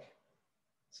bag.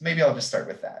 So maybe I'll just start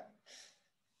with that.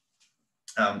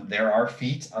 There are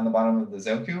feet on the bottom of the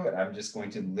Zoku, and I'm just going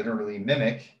to literally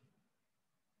mimic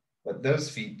what those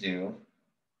feet do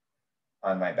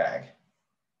on my bag.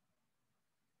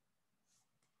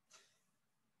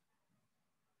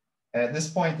 And at this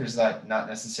point, there's not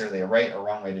necessarily a right or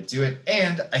wrong way to do it.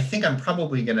 And I think I'm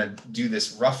probably going to do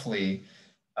this roughly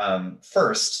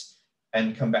first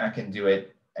and come back and do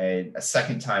it a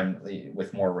second time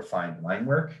with more refined line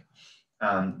work.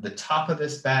 The top of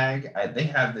this bag, they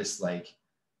have this like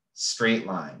straight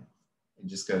line. It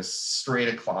just goes straight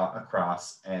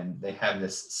across, and they have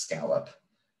this scallop.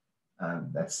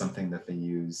 That's something that they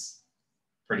use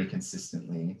pretty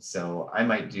consistently. So I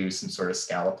might do some sort of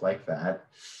scallop like that.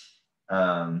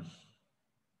 And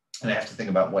I have to think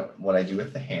about what I do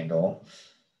with the handle.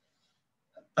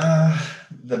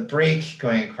 The break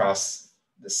going across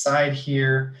the side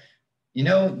here, you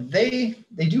know, they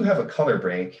do have a color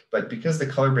break, but because the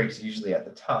color break is usually at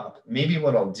the top, maybe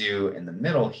what I'll do in the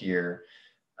middle here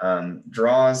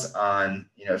draws on,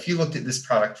 you know, if you looked at this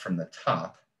product from the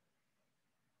top,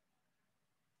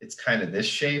 it's kind of this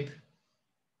shape.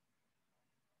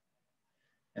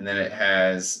 And then it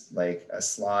has like a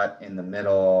slot in the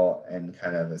middle and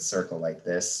kind of a circle like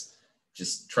this.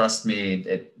 Just trust me,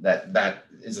 that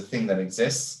is a thing that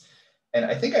exists. And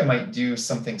I think I might do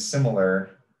something similar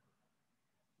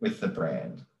with the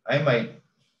brand. I might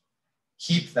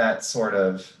keep that sort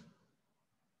of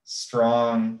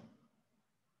strong,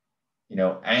 you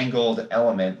know, angled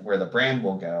element where the brand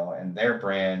will go, and their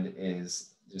brand is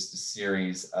just a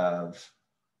series of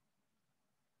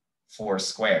 4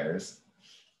 squares.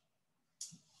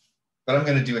 But I'm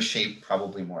going to do a shape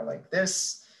probably more like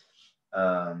this.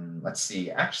 Let's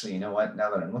see. Actually, you know what? Now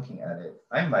that I'm looking at it,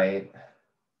 I might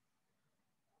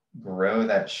grow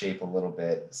that shape a little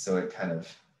bit so it kind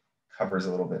of covers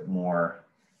a little bit more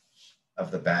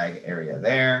of the bag area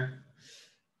there.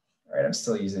 All right, I'm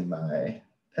still using my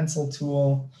pencil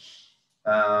tool.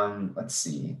 Let's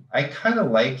see. I kind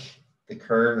of like the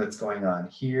curve that's going on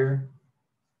here.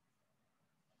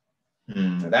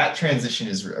 That transition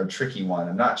is a tricky one.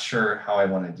 I'm not sure how I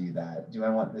want to do that. Do I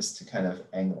want this to kind of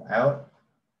angle out?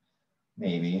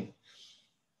 Maybe.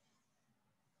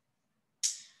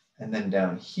 And then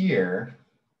down here,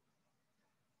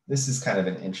 this is kind of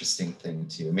an interesting thing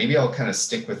too. Maybe I'll kind of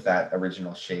stick with that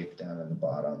original shape down at the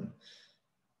bottom.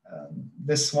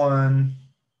 This one,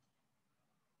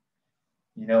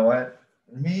 you know what?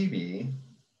 Maybe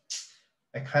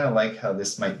I kind of like how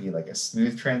this might be like a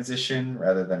smooth transition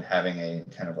rather than having a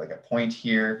kind of like a point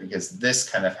here, because this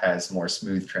kind of has more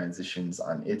smooth transitions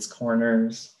on its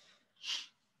corners.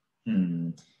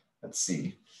 Let's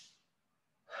see.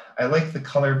 I like the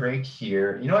color break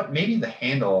here. You know what? Maybe the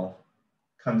handle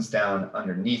comes down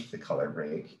underneath the color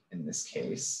break in this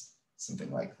case,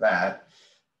 something like that.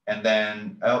 And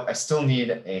then, oh, I still need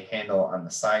a handle on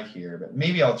the side here, but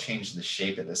maybe I'll change the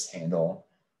shape of this handle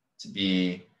to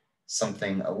be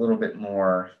something a little bit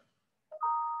more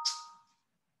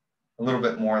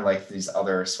like these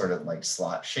other sort of like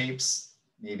slot shapes.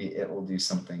 Maybe it will do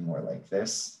something more like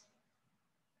this.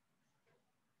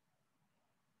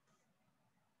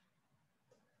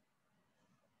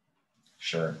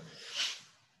 Sure.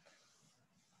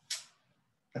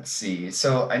 Let's see.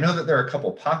 So I know that there are a couple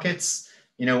pockets.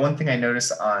 You know, one thing I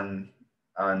notice on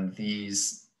on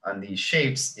these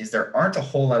shapes is there aren't a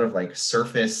whole lot of like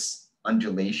surface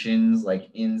undulations, like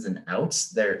ins and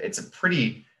outs. It's a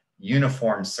pretty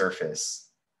uniform surface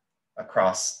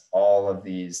across all of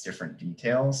these different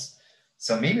details.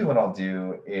 So maybe what I'll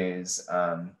do is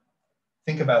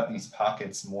think about these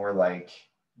pockets more like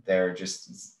they're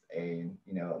just a,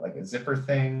 you know, like a zipper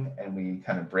thing, and we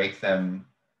kind of break them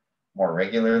more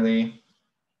regularly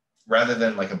rather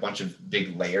than like a bunch of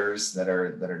big layers that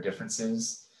are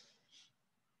differences.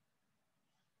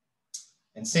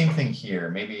 And same thing here.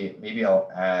 Maybe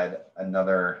I'll add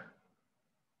another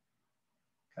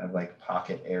kind of like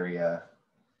pocket area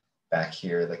back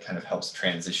here that kind of helps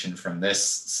transition from this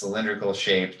cylindrical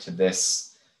shape to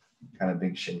this kind of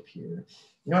big shape here.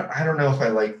 You know what? I don't know if I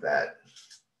like that,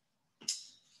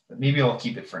 but maybe I'll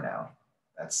keep it for now.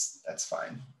 That's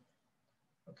fine.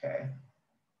 Okay.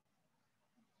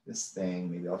 This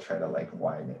thing, maybe I'll try to like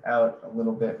widen it out a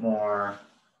little bit more.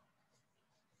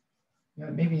 You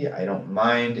know, maybe I don't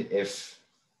mind if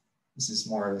this is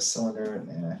more of a cylinder.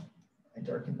 Nah, I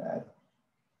darken that.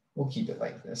 We'll keep it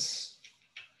like this.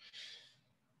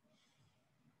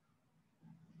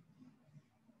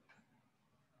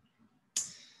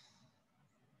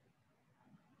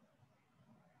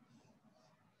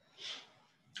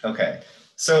 Okay,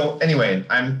 so anyway,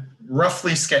 I'm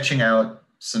roughly sketching out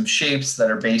some shapes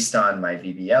that are based on my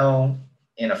VBL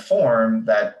in a form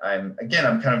that I'm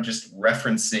kind of just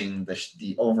referencing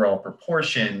the overall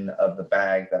proportion of the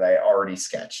bag that I already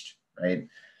sketched, right?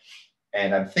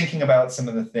 And I'm thinking about some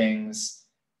of the things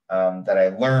that I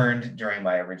learned during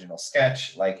my original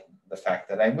sketch, like the fact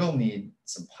that I will need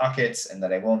some pockets and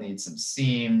that I will need some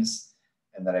seams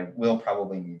and that I will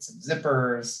probably need some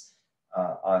zippers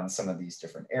on some of these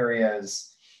different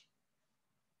areas.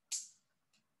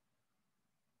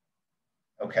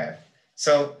 Okay,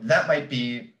 so that might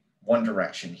be one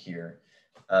direction here.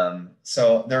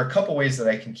 So there are a couple ways that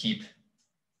I can keep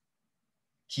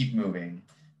moving.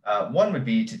 One would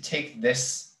be to take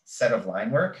this set of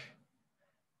line work,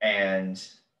 and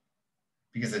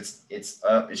because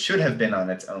it should have been on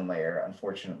its own layer.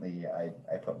 Unfortunately,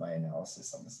 I put my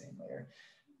analysis on the same layer.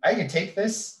 I can take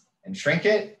this and shrink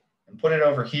it and put it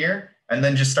over here, and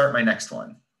then just start my next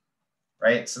one,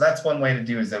 right? So that's one way to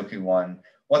do a Zoku one.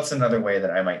 What's another way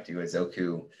that I might do a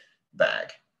Zoku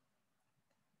bag?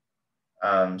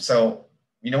 So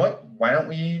you know what? Why don't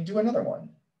we do another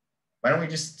one? Why don't we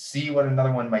just see what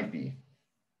another one might be?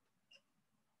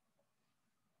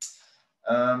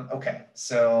 Okay,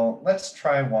 so let's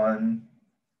try one.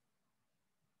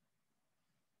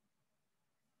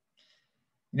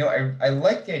 You know, I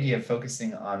like the idea of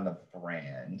focusing on the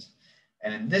brand.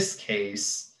 And in this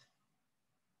case,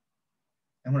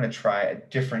 I'm going to try a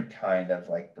different kind of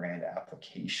like brand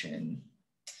application.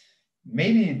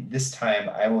 Maybe this time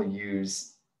I will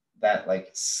use that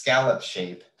like scallop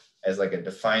shape as like a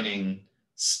defining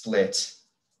split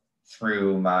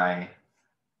through my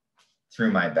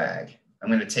bag. I'm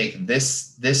going to take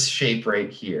this shape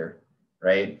right here,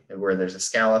 right, where there's a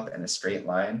scallop and a straight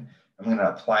line. I'm going to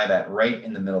apply that right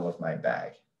in the middle of my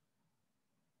bag.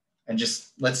 And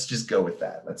let's just go with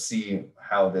that. Let's see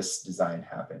how this design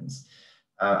happens.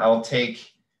 I'll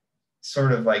take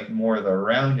sort of like more of the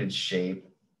rounded shape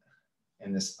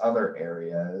in this other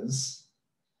areas,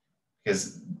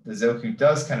 because the Zoku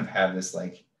does kind of have this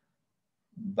like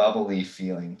bubbly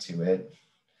feeling to it.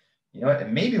 You know what,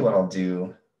 and maybe what I'll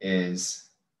do is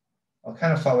I'll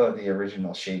kind of follow the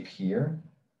original shape here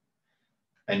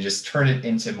and just turn it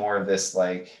into more of this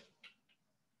like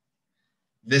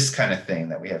this kind of thing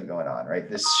that we have going on, right?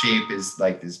 This shape is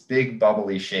like this big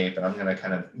bubbly shape, and I'm going to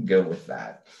kind of go with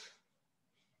that.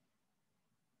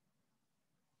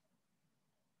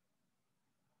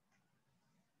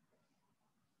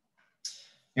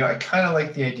 You know, I kind of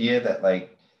like the idea that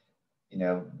like, you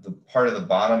know, the part of the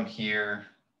bottom here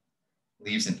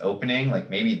leaves an opening, like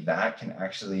maybe that can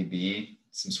actually be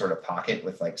some sort of pocket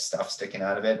with like stuff sticking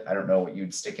out of it. I don't know what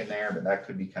you'd stick in there, but that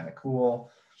could be kind of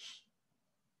cool.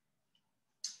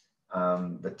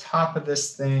 The top of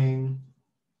this thing,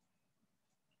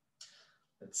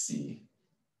 let's see,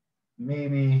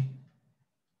 maybe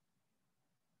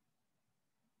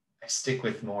I stick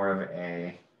with more of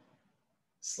a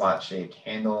slot-shaped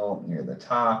handle near the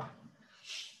top.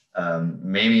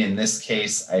 Maybe in this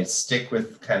case, I stick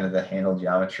with kind of the handle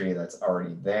geometry that's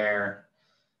already there.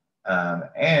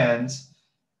 And,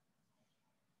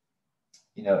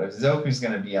 you know, if Zoku's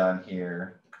going to be on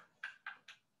here,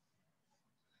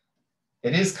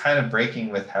 it is kind of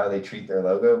breaking with how they treat their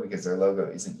logo, because their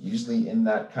logo isn't usually in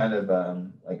that kind of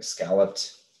like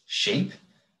scalloped shape.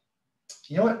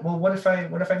 You know what? Well, what if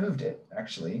I moved it,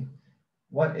 actually?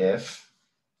 What if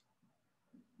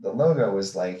the logo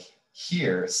was like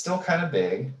here, still kind of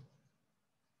big.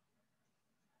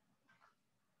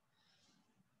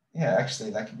 Yeah,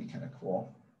 actually that could be kind of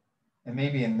cool. And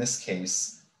maybe in this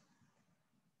case,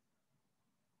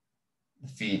 the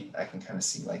feet I can kind of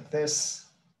see like this.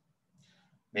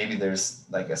 Maybe there's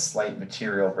like a slight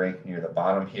material break near the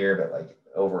bottom here, but like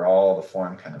overall the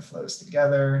form kind of flows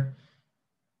together.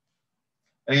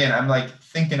 And again, I'm like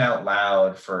thinking out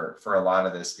loud for a lot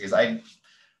of this because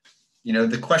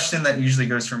the question that usually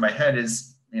goes through my head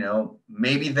is,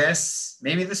 maybe this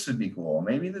would be cool.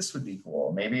 Maybe this would be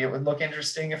cool. Maybe it would look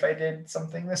interesting if I did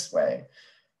something this way.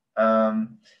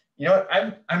 I'm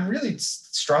really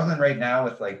struggling right now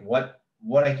with like what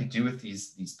I could do with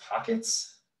these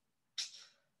pockets.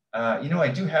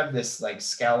 I do have this like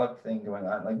scallop thing going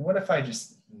on. Like, what if I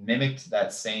just mimicked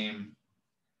that same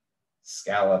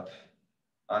scallop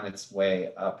on its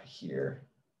way up here,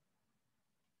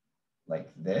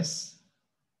 like this?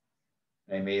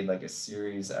 And I made like a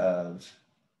series of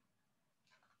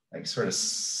like sort of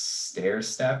stair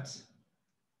stepped.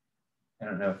 I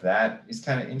don't know if that is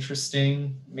kind of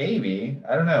interesting. Maybe,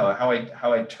 I don't know,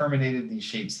 how I terminated these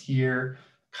shapes here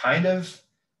kind of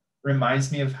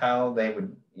reminds me of how they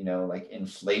would, like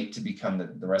inflate to become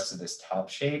the rest of this top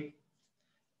shape.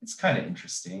 It's kind of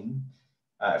interesting.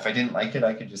 If I didn't like it,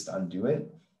 I could just undo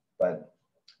it, but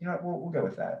we'll go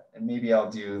with that. And maybe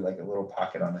I'll do like a little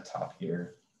pocket on the top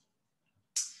here.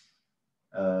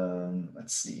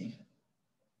 Let's see.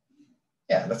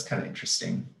 Yeah, that's kind of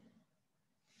interesting.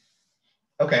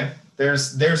 Okay,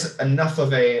 there's enough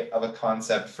of a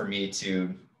concept for me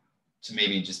to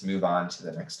maybe just move on to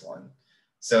the next one.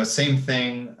 So same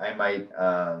thing, I might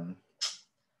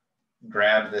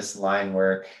grab this line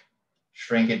work,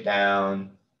 shrink it down,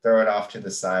 throw it off to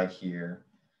the side here,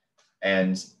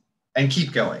 and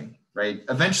keep going, right?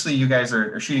 Eventually you guys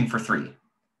are shooting for 3.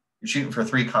 You're shooting for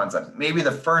 3 concepts. Maybe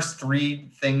the first 3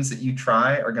 things that you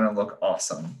try are gonna look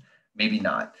awesome, maybe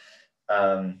not.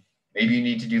 Maybe you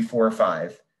need to do 4 or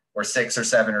 5 or 6 or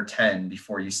 7 or 10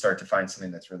 before you start to find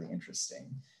something that's really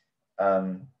interesting.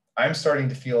 I'm starting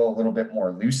to feel a little bit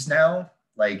more loose now.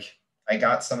 Like I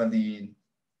got some of the,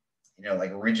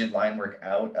 like rigid line work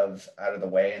out of the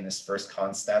way in this first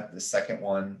concept. The second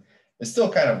one is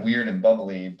still kind of weird and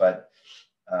bubbly, but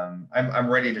I'm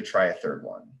ready to try a third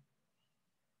one.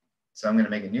 So I'm going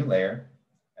to make a new layer.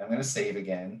 I'm going to save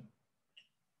again.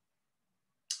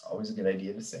 Always a good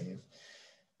idea to save.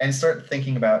 And start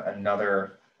thinking about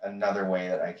another way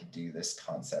that I could do this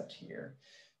concept here.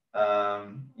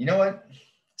 You know what?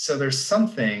 So there's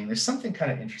something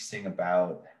kind of interesting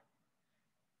about,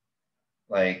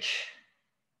 like,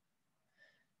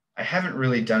 I haven't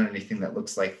really done anything that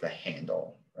looks like the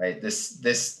handle, right?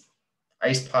 This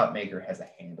ice pop maker has a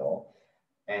handle,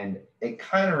 and it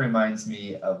kind of reminds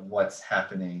me of what's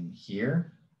happening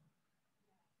here.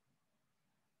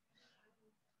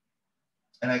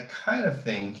 And I kind of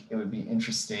think it would be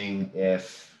interesting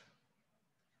if,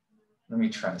 let me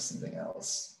try something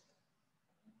else.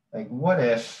 Like, what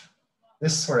if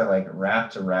this sort of like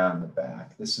wrapped around the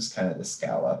back? This was kind of the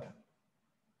scallop,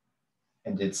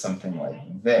 and did something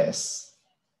like this.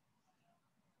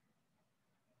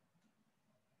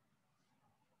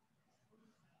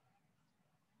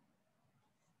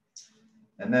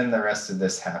 And then the rest of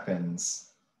this happens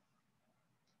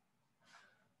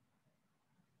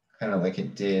kind of like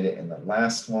it did in the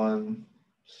last one.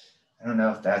 I don't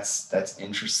know if that's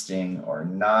interesting or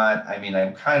not. I mean,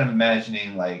 I'm kind of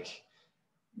imagining like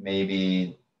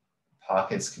maybe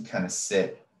pockets could kind of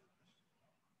sit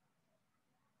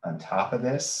on top of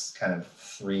this, kind of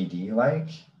 3D like.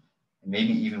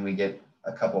 Maybe even we get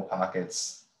a couple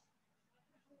pockets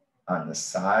on the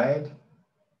side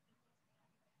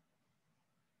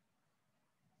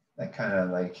that kind of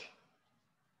like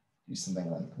do something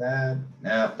like that.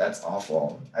 No, that's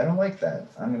awful. I don't like that.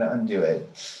 I'm gonna undo it.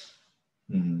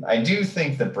 I do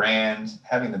think the brand,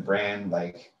 having the brand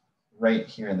like right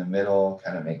here in the middle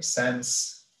kind of makes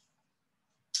sense.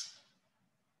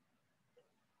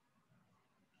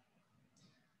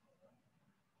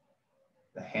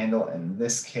 The handle in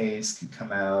this case could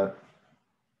come out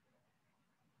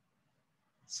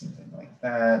something like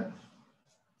that.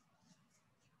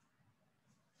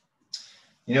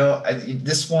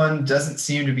 This one doesn't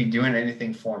seem to be doing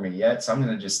anything for me yet, so I'm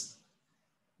going to just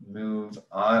move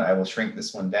on. I will shrink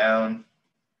this one down,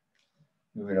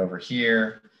 move it over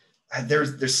here.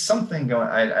 There's something going,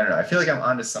 I don't know, I feel like I'm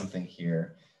onto something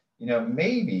here.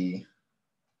 Maybe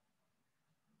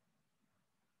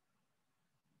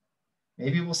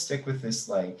we'll stick with this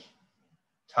like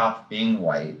top being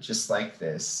white, just like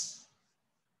this.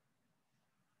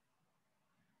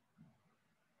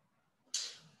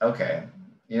 Okay,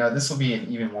 you know, this will be an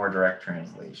even more direct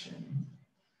translation.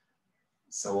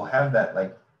 So we'll have that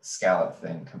like scallop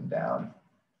thing come down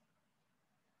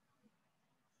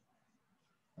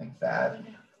like that.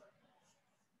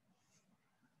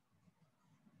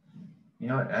 You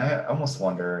know what, I almost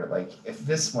wonder like if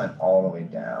this went all the way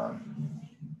down.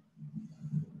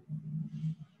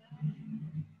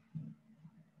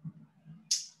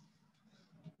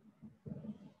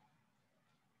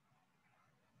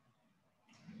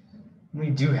 We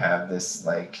do have this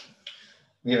like,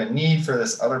 we have a need for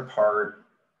this other part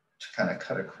to kind of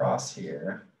cut across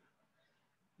here.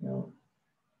 You know,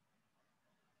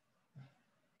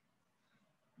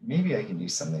 maybe I can do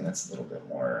something that's a little bit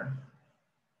more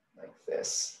like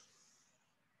this.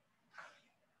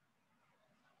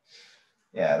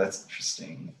 Yeah, that's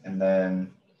interesting. And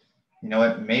then, you know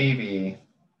what, maybe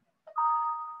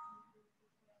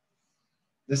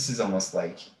this is almost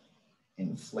like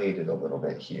inflated a little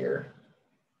bit here.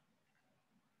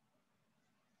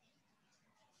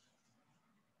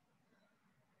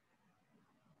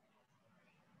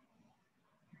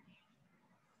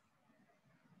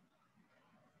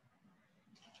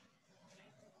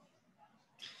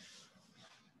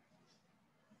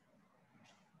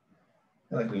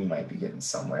 I feel like we might be getting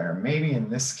somewhere. Maybe in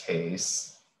this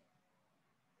case,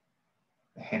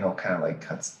 the handle kind of like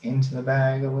cuts into the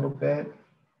bag a little bit,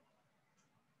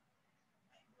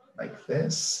 like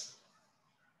this.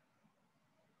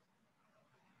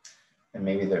 And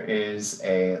maybe there is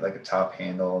a like a top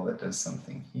handle that does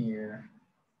something here.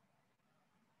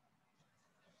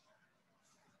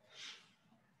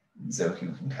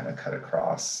 Zoku can kind of cut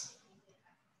across.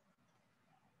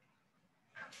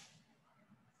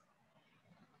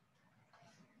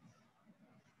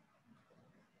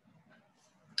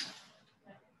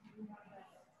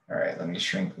 All right, let me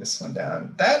shrink this one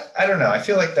down. That, I don't know, I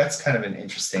feel like that's kind of an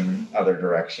interesting other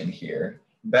direction here.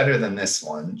 Better than this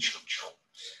one.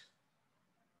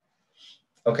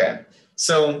 Okay,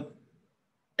 so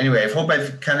anyway, I hope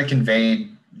I've kind of conveyed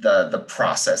the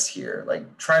process here.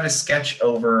 Like try to sketch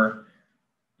over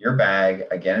your bag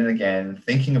again and again,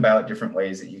 thinking about different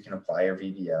ways that you can apply your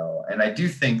VBO. And I do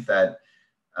think that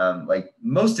like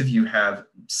most of you have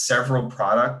several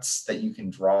products that you can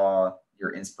draw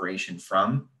your inspiration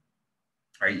from.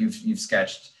 Right, you've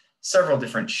sketched several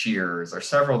different shears or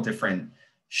several different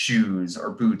shoes or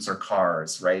boots or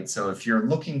cars, right? So if you're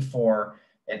looking for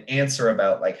an answer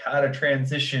about like how to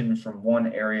transition from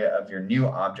one area of your new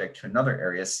object to another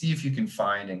area, see if you can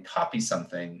find and copy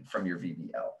something from your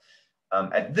VBO.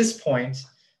 At this point,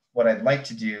 what I'd like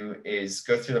to do is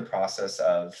go through the process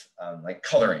of like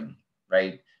coloring,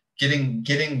 right?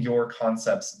 Getting your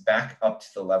concepts back up to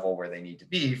the level where they need to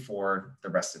be for the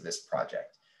rest of this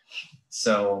project.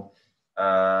 So,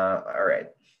 all right,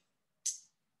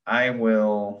 I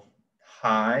will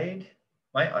hide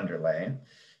my underlay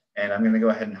and I'm going to go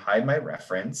ahead and hide my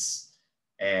reference.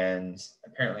 And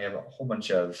apparently I have a whole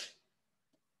bunch of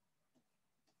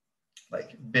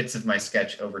like bits of my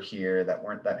sketch over here that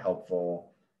weren't that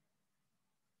helpful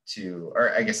to,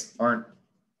 or I guess aren't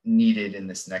needed in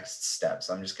this next step.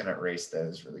 So I'm just going to erase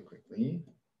those really quickly.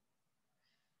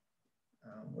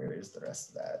 Where is the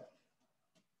rest of that?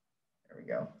 There we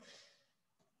go.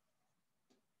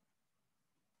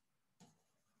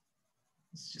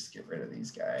 Let's just get rid of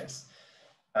these guys.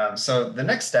 So the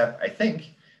next step, I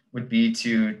think, would be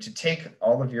to take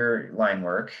all of your line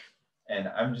work, and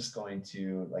I'm just going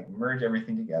to like merge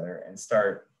everything together and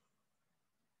start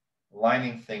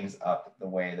lining things up the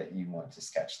way that you want to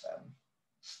sketch them.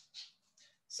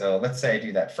 So let's say I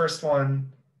do that first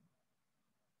one.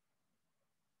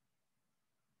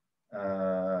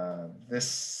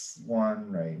 This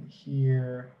one right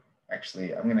here.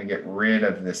 Actually, I'm going to get rid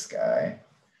of this guy.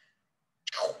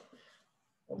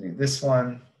 We'll do this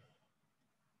one.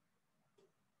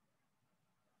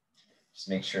 Just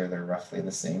make sure they're roughly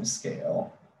the same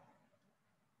scale.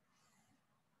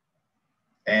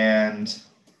 And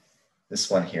this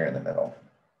one here in the middle.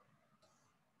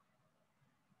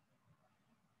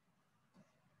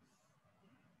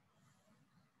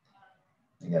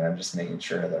 Again, I'm just making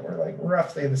sure that we're like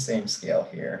roughly the same scale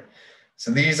here.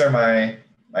 So these are my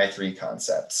three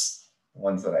concepts, the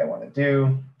ones that I want to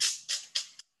do.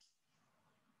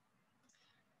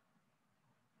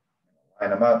 Line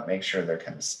them up, make sure they're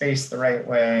kind of spaced the right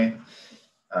way.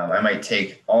 I might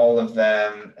take all of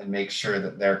them and make sure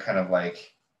that they're kind of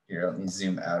like, here, let me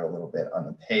zoom out a little bit on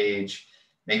the page.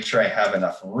 Make sure I have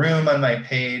enough room on my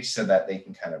page so that they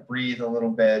can kind of breathe a little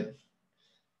bit.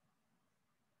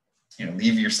 You know,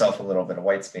 leave yourself a little bit of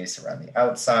white space around the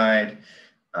outside.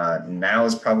 Now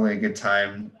is probably a good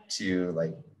time to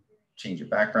like change your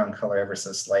background color ever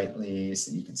so slightly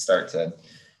so you can start to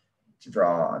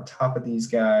draw on top of these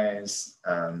guys.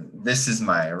 This is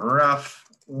my rough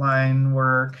line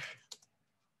work,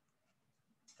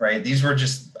 right? These were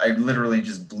just, I literally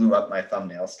just blew up my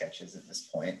thumbnail sketches at this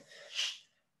point.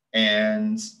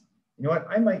 And you know what?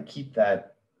 I might keep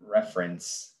that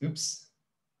reference, oops.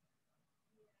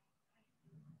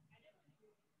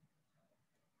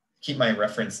 Keep my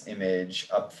reference image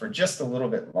up for just a little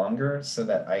bit longer so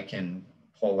that I can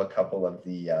pull a couple of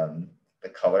the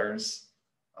colors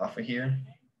off of here.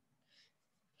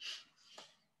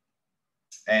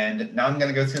 And now I'm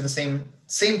going to go through the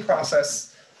same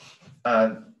process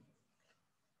that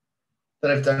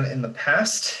I've done in the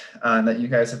past, that you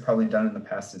guys have probably done in the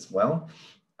past as well.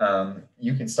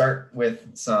 You can start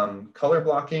with some color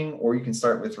blocking, or you can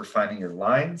start with refining your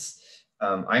lines.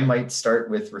 I might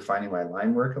start with refining my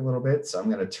line work a little bit. So I'm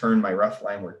going to turn my rough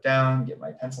line work down, get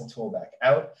my pencil tool back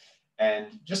out,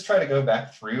 and just try to go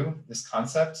back through this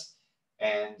concept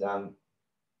and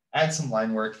add some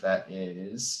line work that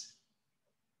is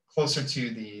closer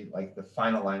to the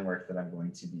final line work that I'm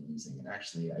going to be using. And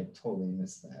actually, I totally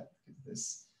missed that because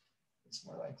this is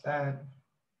more like that.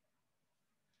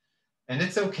 And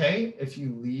it's okay if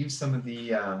you leave some of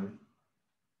the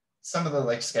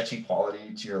like sketchy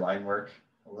quality to your line work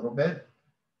a little bit.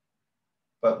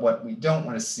 But what we don't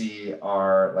want to see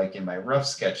are, like in my rough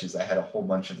sketches, I had a whole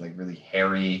bunch of like really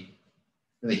hairy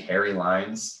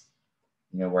lines,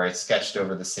 you know, where I sketched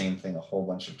over the same thing a whole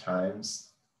bunch of times.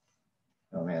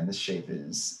 Oh man, this shape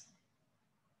is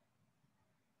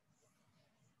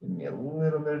giving me a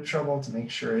little bit of trouble to make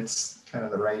sure it's kind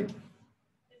of the right.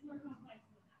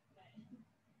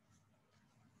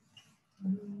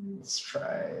 Let's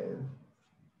try.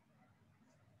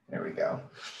 There we go.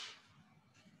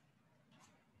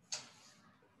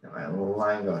 Got my little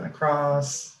line going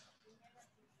across.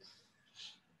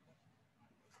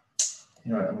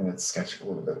 You know what, I'm going to sketch a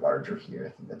little bit larger here. I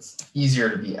think that's easier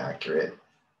to be accurate.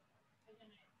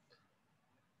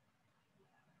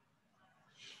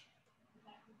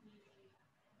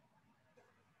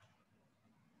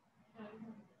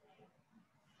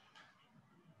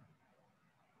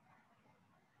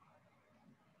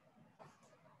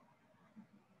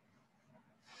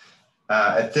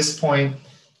 At this point,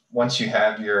 once you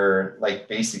have your like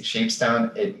basic shapes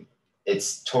down,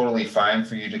 it's totally fine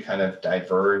for you to kind of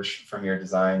diverge from your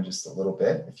design just a little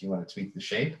bit if you want to tweak the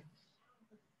shape.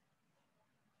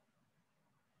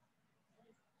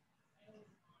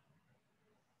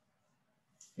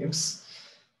 Oops.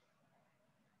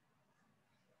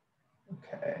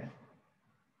 Okay.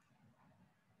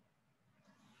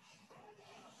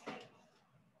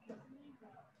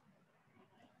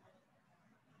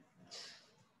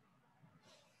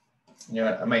 You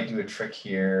know what, I might do a trick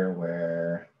here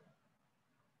where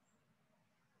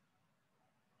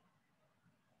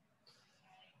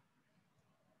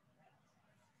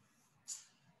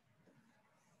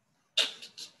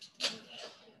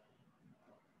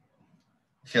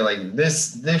I feel like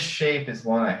this shape is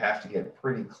one I have to get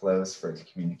pretty close for it to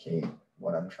communicate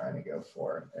what I'm trying to go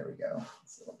for. There we go,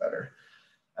 it's a little better.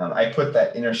 I put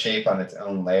that inner shape on its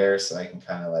own layer so I can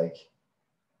kind of like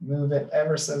move it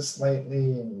ever so slightly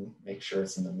and make sure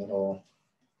it's in the middle.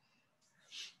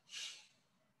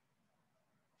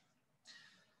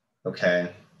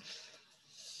 Okay.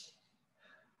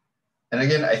 And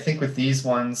again, I think with these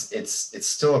ones, it's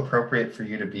still appropriate for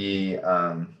you to be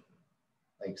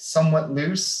like somewhat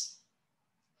loose,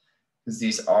 because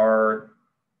these are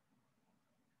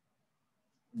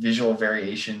visual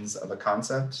variations of a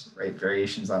concept, right?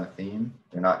 Variations on a theme.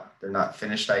 They're not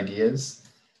finished ideas.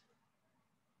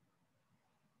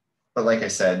 But like I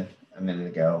said a minute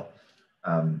ago,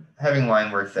 having line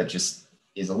work that just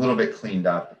is a little bit cleaned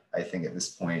up, I think at this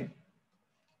point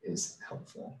is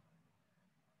helpful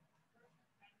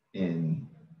in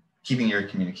keeping your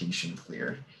communication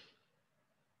clear.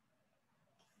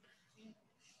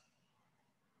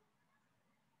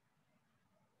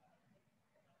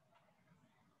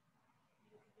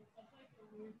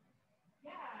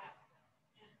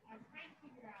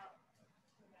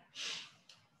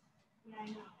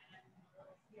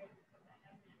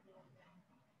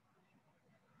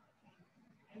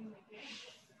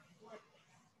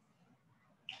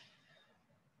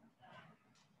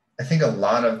 I think a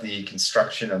lot of the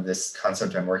construction of this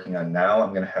concept I'm working on now,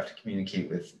 I'm going to have to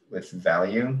communicate with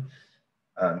value,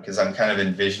 because I'm kind of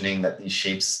envisioning that these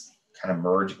shapes kind of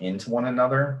merge into one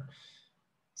another.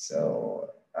 So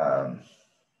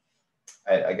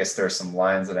I guess there are some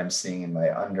lines that I'm seeing in my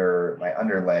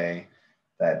underlay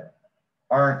that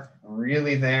aren't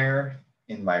really there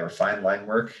in my refined line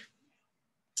work.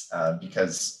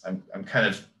 because I'm kind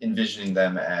of envisioning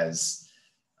them as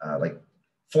like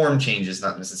form changes,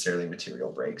 not necessarily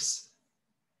material breaks.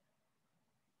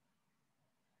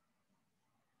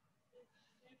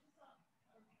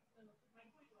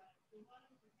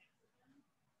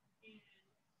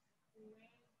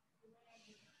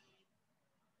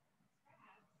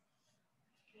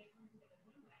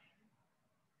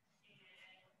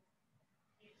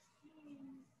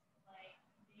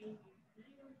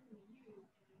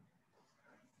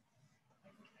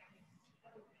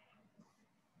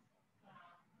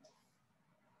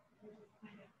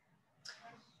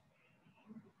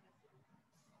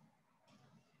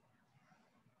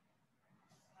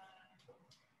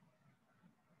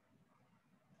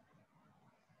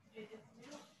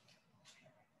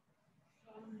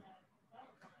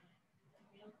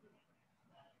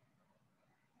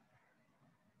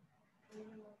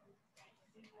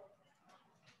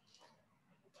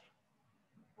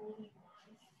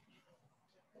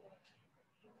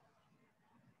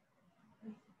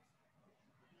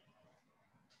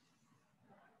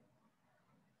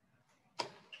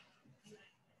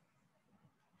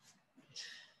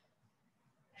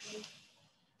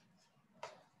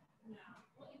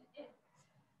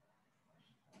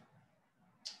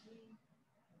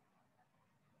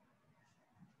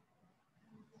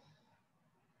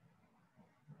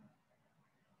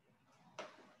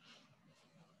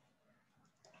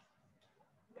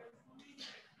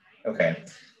 Okay,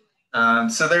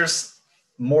 so there's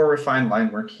more refined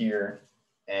line work here.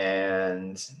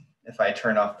 And if I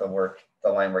turn off the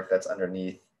line work that's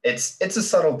underneath, it's a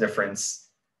subtle difference,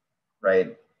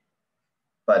 right?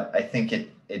 But I think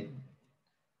it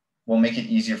will make it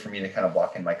easier for me to kind of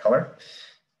block in my color.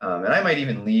 And I might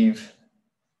even leave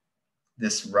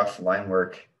this rough line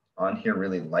work on here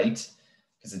really light,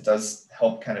 because it does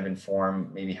help kind of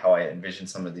inform maybe how I envision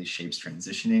some of these shapes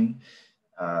transitioning.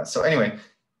 So anyway,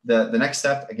 the next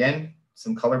step, again,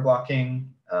 some color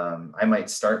blocking. I might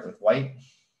start with white,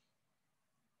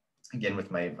 again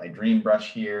with my dream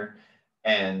brush here.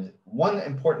 And one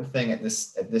important thing at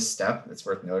this step that's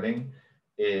worth noting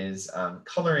is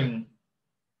coloring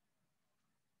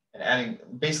and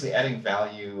basically adding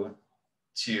value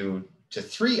to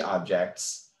 3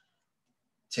 objects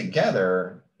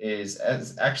together is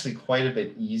actually quite a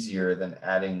bit easier than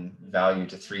adding value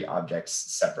to 3 objects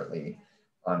separately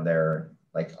on their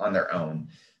own.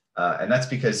 And that's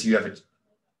because you have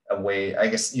a way, I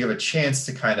guess you have a chance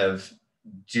to kind of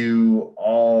do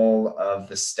all of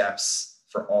the steps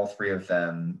for all 3 of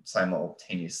them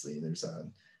simultaneously. There's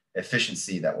an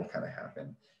efficiency that will kind of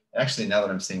happen. Actually, now that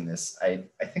I'm seeing this, I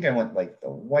think I want like the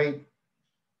white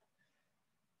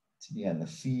to be on the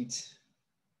feet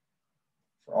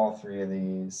for all 3 of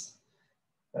these,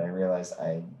 but I realize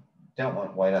I don't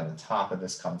want white on the top of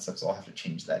this concept, so I'll have to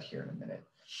change that here in a minute.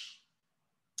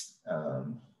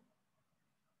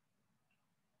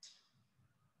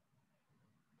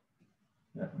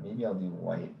 Maybe I'll do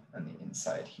white on the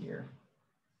inside here.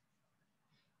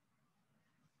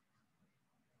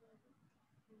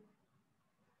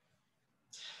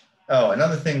 Oh,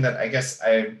 another thing that I guess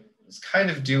I was kind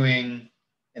of doing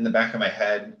in the back of my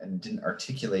head and didn't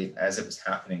articulate as it was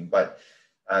happening, but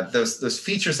those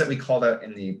features that we called out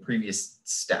in the previous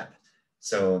step.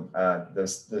 So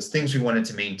those things we wanted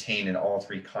to maintain in all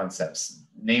 3 concepts,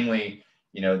 namely,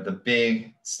 the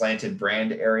big slanted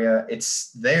brand area,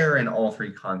 it's there in all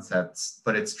 3 concepts,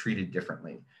 but it's treated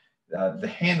differently. The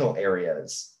handle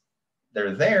areas,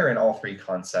 they're there in all 3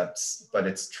 concepts, but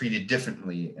it's treated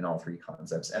differently in all 3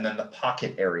 concepts. And then the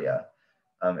pocket area,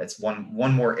 it's one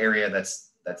more area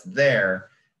that's there,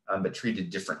 but treated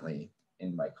differently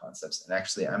in my concepts. And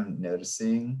actually, I'm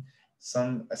noticing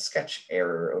a sketch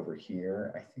error over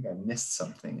here. I think I missed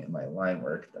something in my line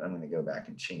work that I'm going to go back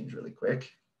and change really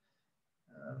quick.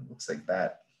 Looks like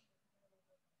that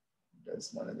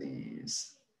does one of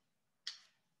these.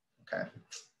 Okay.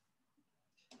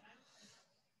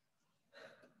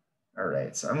 All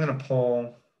right, so I'm going to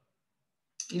pull,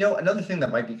 another thing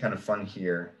that might be kind of fun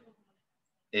here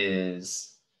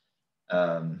is,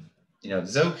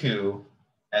 Zoku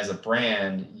as a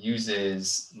brand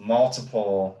uses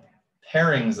multiple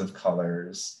pairings of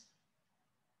colors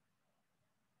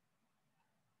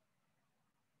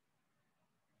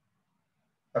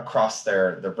across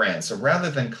their brand. So rather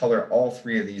than color all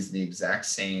 3 of these the exact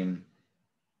same,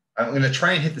 I'm going to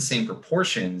try and hit the same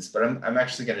proportions, but I'm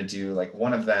actually going to do like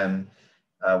one of them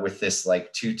with this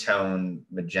like 2-tone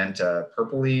magenta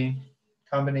purpley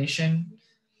combination.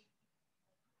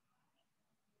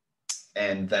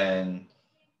 And then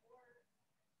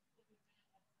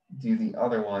do the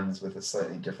other ones with a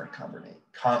slightly different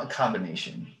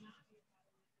combination.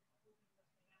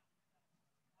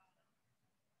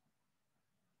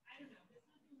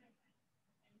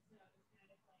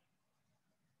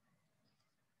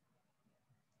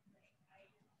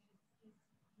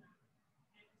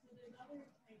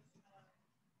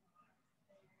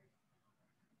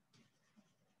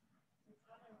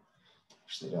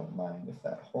 Actually don't mind if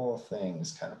that whole thing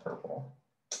is kind of purple.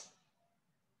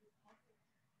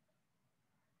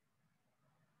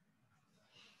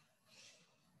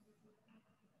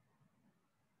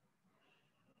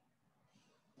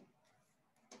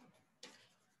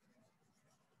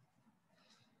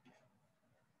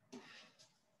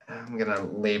 I'm gonna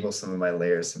label some of my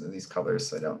layers, some of these colors,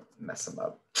 so I don't mess them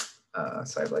up.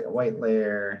 So I have like a white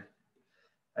layer.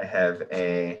 I have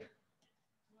a,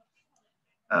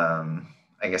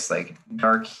 I guess like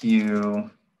dark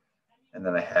hue, and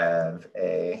then I have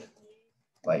a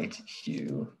light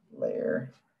hue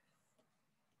layer.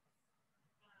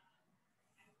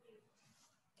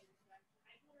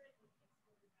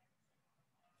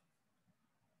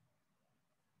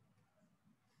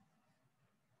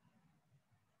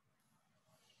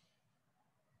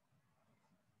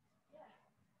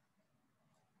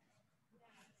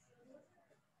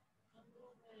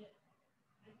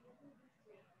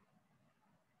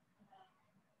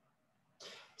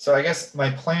 So I guess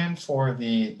my plan for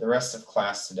the rest of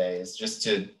class today is just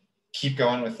to keep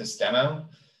going with this demo.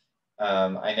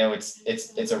 I know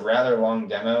it's a rather long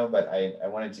demo, but I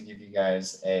wanted to give you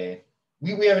guys a,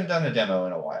 we haven't done a demo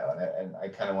in a while, and I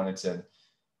kind of wanted to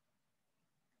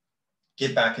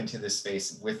get back into this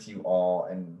space with you all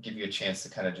and give you a chance to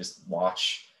kind of just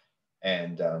watch.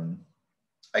 And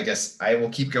I guess I will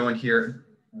keep going here.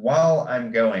 While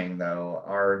I'm going though,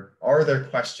 are there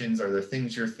questions? Are there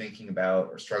things you're thinking about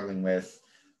or struggling with,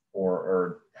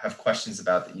 or have questions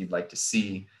about that you'd like to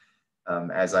see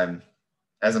as I'm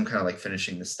kind of like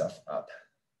finishing this stuff up?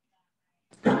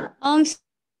 I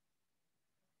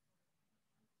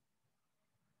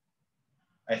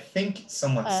think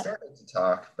someone started to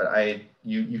talk, but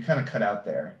you kind of cut out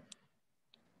there.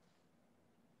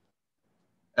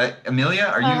 Amelia,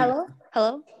 are you? Hello?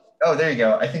 Hello? Oh, there you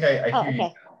go. I think I hear you.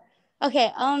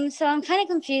 Okay, so I'm kind of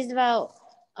confused about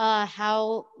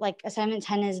how like assignment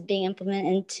 10 is being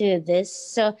implemented into this.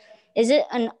 So is it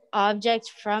an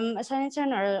object from assignment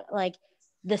 10 or like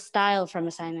the style from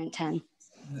assignment 10?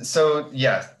 So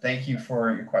yeah, thank you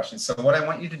for your question. So what I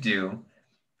want you to do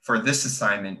for this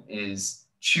assignment is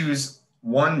choose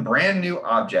one brand new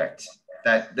object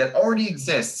that already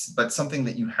exists, but something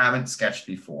that you haven't sketched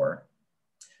before.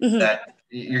 That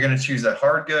you're going to choose a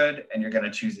hard good and you're going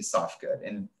to choose a soft good.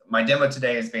 And my demo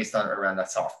today is based on around that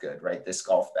soft good, right? This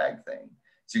golf bag thing.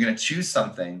 So you're going to choose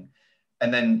something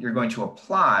and then you're going to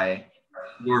apply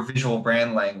your visual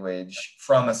brand language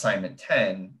from assignment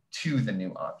 10 to the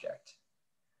new object.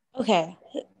 Okay,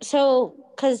 so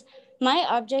because my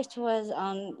object was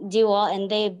dual and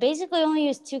they basically only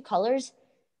use two colors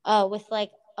with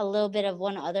like a little bit of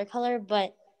one other color,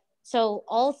 but so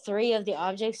all three of the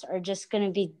objects are just going to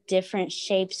be different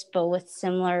shapes but with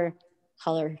similar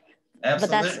color.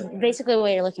 Absolutely. But that's basically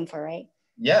what you're looking for, right?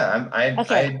 Yeah,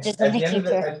 just at the end of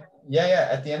the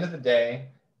at the end of the day,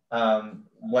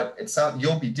 what it sounds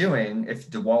you'll be doing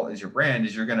if DeWalt is your brand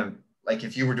is you're gonna, like,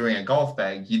 if you were doing a golf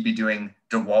bag, you'd be doing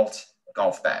DeWalt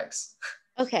golf bags.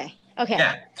 Okay.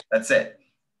 Yeah, that's it.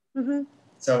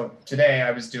 So today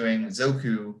I was doing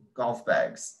Zoku golf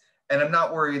bags, and I'm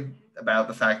not worried about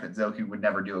the fact that Zoku would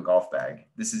never do a golf bag.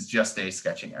 This is just a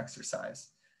sketching exercise.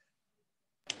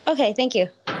 Okay, thank you.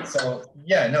 So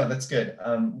yeah, no, that's good.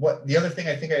 What the other thing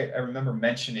I think I remember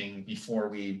mentioning before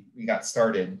we got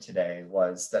started today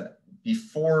was that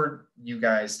before you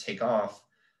guys take off,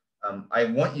 I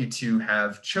want you to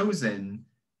have chosen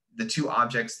the two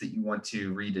objects that you want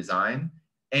to redesign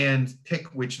and pick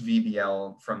which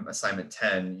VBL from assignment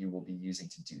 10 you will be using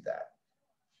to do that.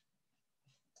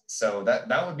 So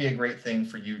that would be a great thing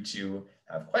for you to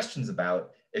have questions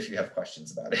about if you have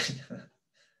questions about it.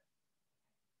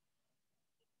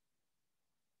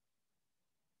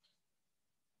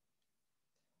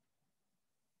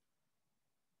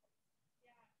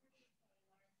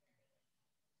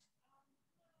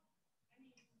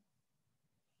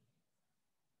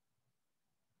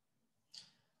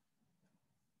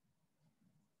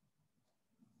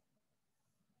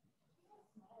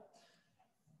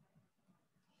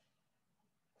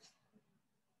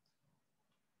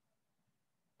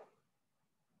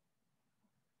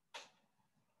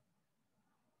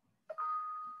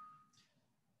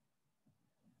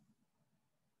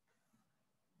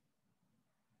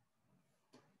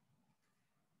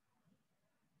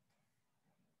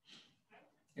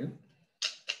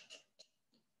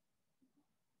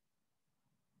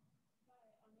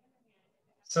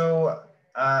 So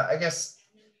I guess,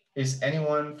 is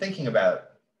anyone thinking about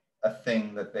a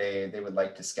thing that they would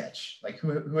like to sketch? Like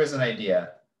who has an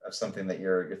idea of something that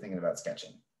you're thinking about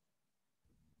sketching?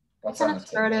 What's I kind of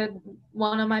started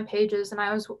one of my pages and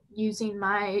I was using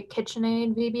my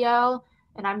KitchenAid VBL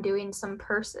and I'm doing some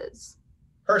purses.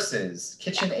 Purses,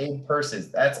 KitchenAid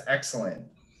purses. That's excellent.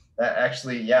 That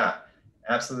actually, yeah,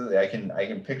 absolutely. I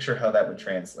can picture how that would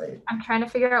translate. I'm trying to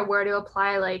figure out where to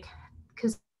apply, like,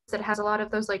 because it has a lot of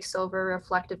those like silver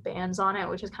reflective bands on it,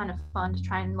 which is kind of fun to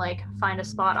try and like find a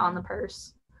spot on the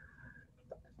purse.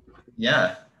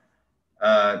 Yeah,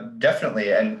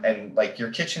 definitely. And like your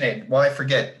KitchenAid, well, I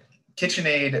forget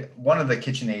KitchenAid, one of the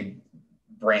KitchenAid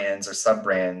brands or sub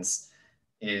brands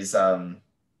is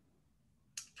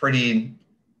pretty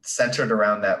centered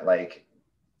around that, like,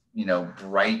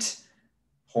 bright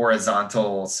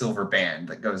horizontal silver band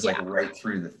that goes like right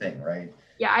through the thing, right?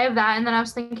 Yeah, I have that. And then I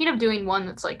was thinking of doing one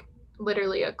that's like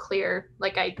literally a clear,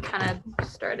 like I kind of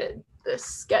started this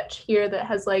sketch here that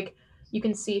has like, you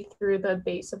can see through the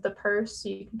base of the purse. So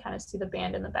you can kind of see the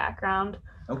band in the background.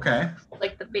 Okay.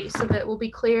 Like the base of it will be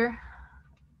clear,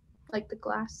 like the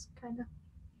glass kind of.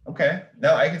 Okay.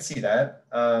 No, I can see that.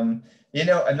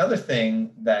 Another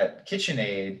thing that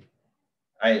KitchenAid,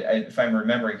 if I'm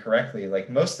remembering correctly, like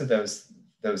most of those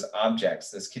objects,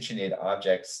 those KitchenAid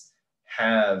objects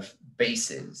have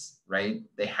bases, right?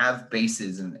 They have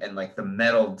bases, and like the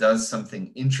metal does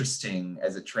something interesting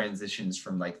as it transitions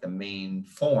from like the main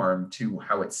form to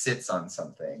how it sits on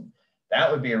something.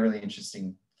 That would be a really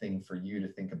interesting thing for you to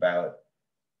think about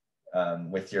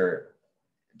with your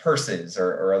purses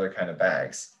or other kind of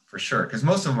bags, for sure. Because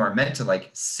most of them are meant to like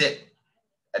sit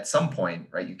at some point,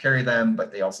 right? You carry them,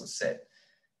 but they also sit.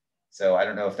 So I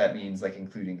don't know if that means like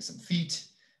including some feet,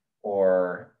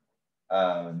 or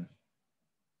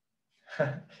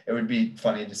it would be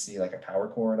funny to see like a power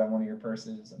cord on one of your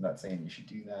purses. I'm not saying you should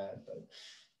do that, but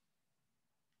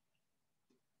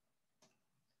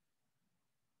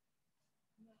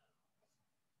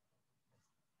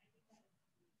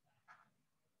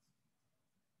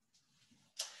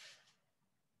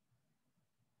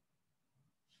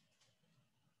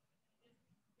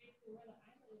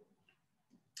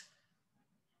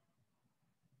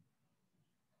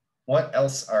what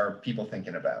else are people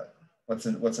thinking about? What's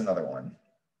another one?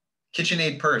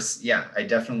 KitchenAid purse. Yeah, I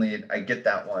get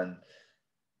that one.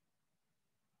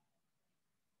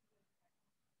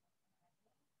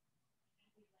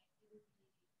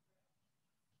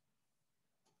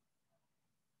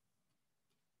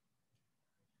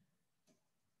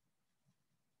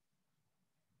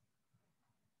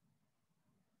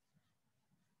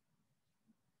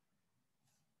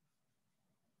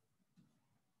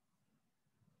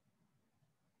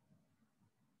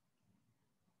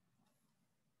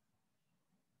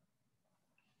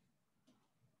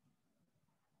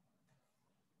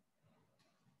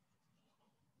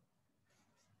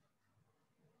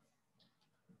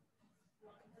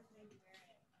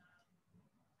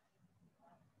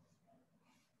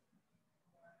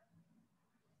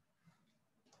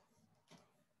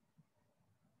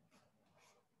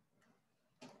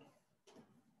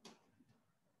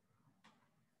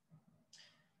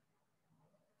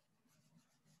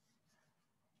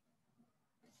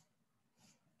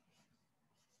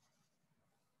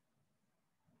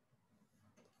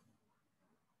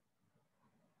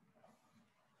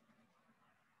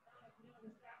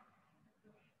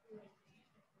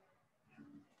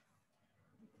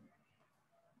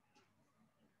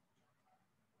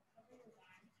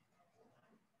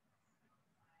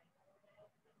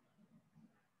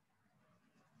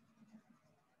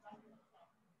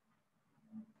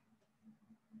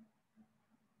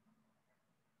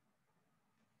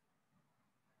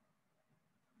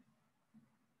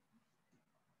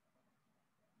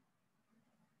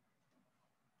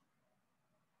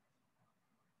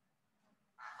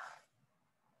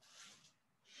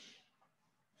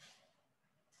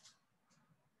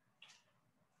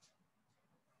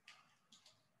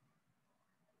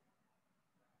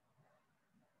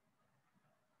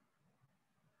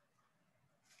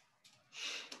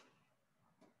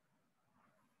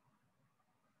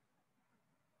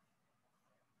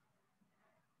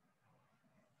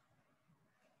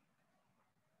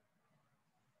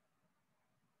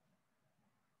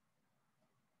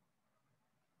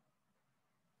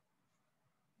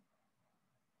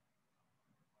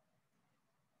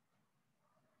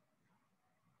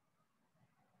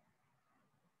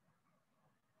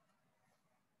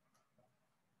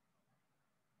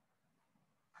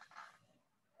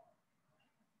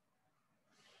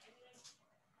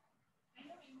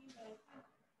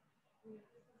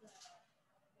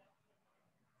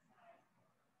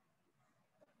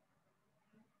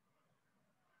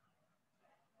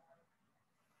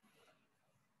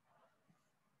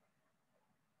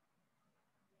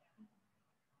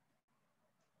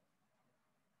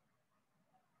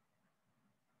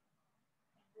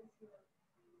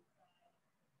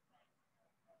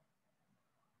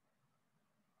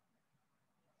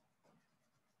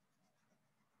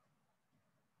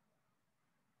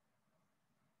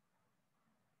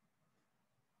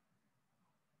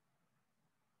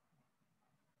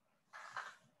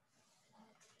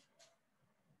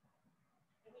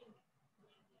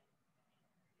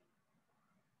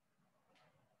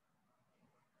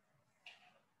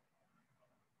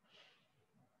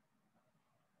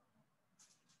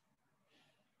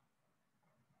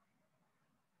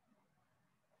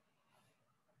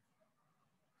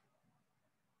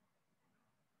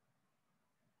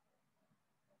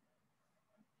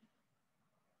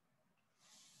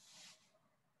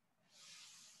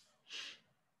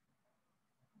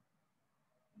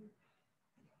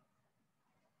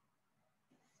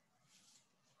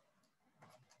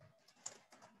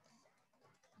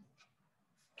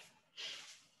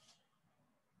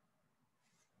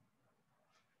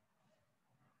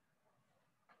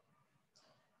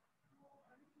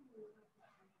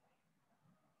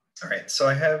 All right, so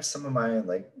I have some of my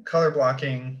like color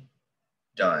blocking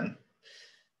done.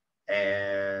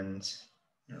 And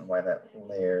I don't know why that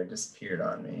layer disappeared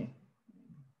on me.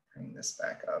 Bring this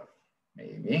back up,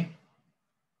 maybe.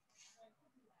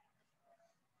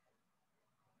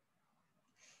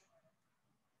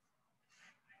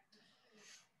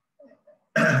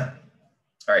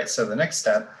 All right, so the next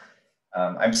step,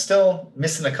 I'm still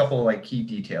missing a couple like key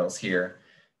details here,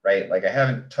 right? Like I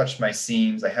haven't touched my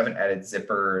seams, I haven't added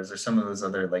zippers or some of those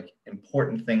other like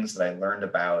important things that I learned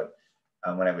about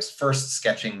when I was first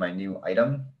sketching my new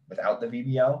item without the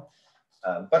VBL.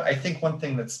 But I think one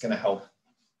thing that's gonna help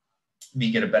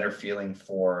me get a better feeling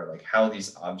for like how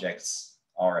these objects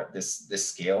are at this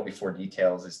scale before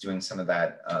details is doing some of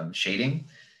that shading.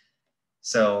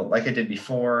 So like I did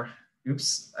before,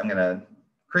 oops, I'm gonna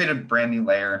create a brand new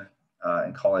layer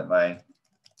and call it my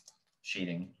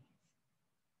shading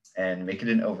and make it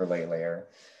an overlay layer.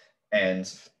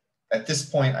 And at this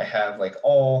point, I have like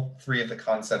all three of the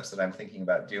concepts that I'm thinking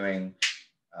about doing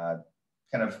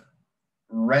kind of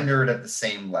rendered at the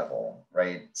same level,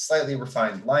 right? Slightly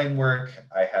refined line work.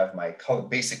 I have my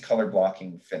basic color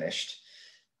blocking finished.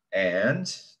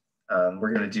 And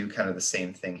we're gonna do kind of the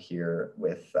same thing here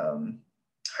with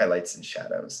highlights and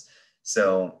shadows.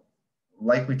 So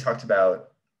like we talked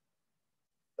about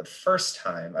the first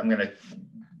time, I'm gonna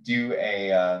do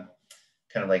a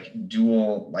kind of like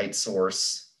dual light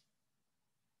source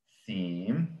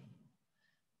theme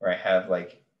where I have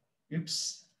like,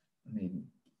 oops, let me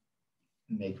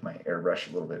make my airbrush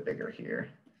a little bit bigger here.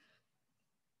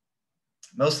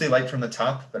 Mostly light from the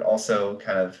top, but also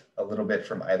kind of a little bit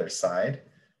from either side.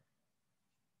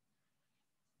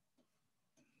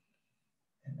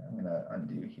 And I'm gonna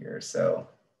undo here. So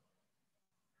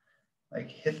like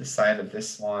hit the side of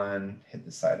this one, hit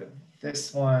the side of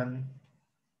this one,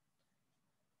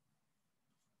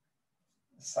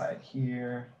 side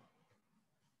here.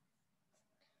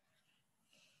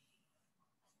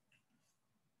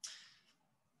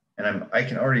 And I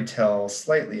can already tell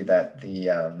slightly that the,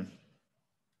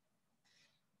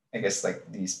 I guess like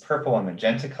these purple and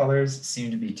magenta colors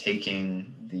seem to be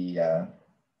taking the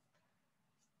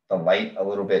light a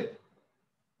little bit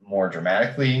more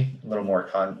dramatically, a little more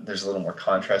there's a little more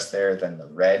contrast there than the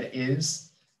red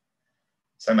is.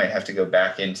 So I might have to go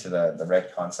back into the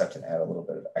red concept and add a little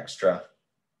bit of extra.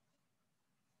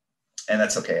 And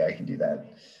that's okay, I can do that.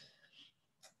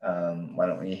 Why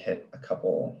don't we hit a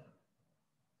couple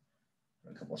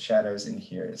shadows in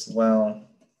here as well.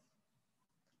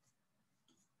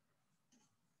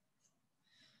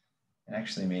 And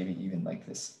actually maybe even like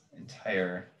this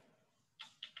entire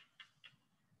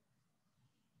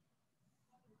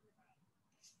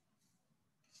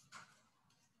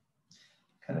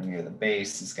kind of near the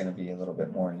base is going to be a little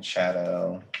bit more in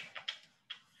shadow.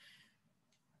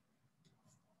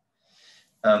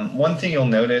 One thing you'll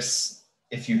notice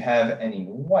if you have any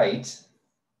white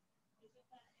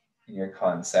in your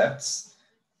concepts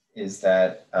is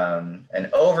that an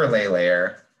overlay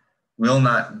layer will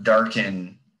not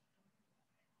darken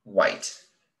white.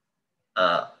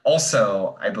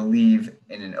 Also, I believe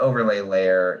in an overlay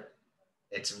layer,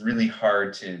 it's really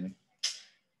hard to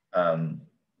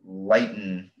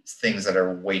lighten things that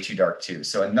are way too dark too.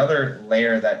 So another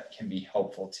layer that can be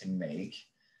helpful to make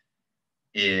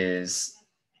is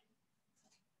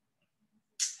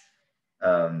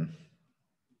oh,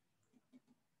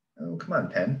 come on,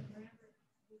 pen.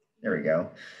 There we go.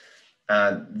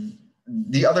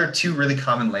 The other two really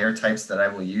common layer types that I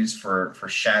will use for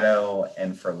shadow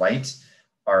and for light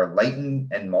are lighten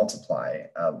and multiply.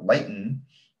 Lighten,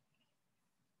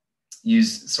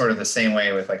 use sort of the same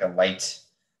way with like a white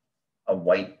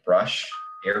brush,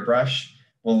 airbrush,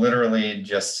 will literally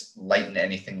just lighten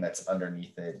anything that's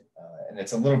underneath it. And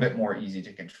it's a little bit more easy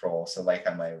to control. So like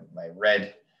on my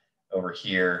red over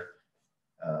here,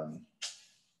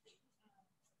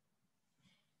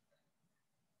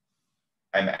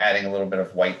 I'm adding a little bit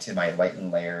of white to my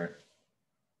lighten layer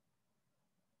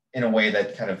in a way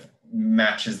that kind of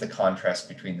matches the contrast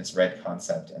between this red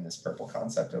concept and this purple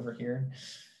concept over here.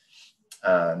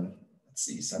 Let's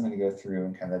see, so I'm going to go through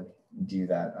and kind of do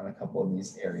that on a couple of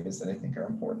these areas that I think are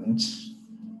important.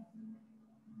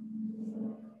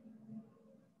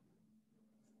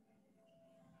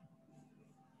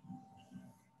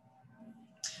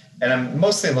 And I'm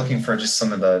mostly looking for just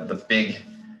some of the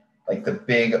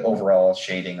big overall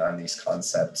shading on these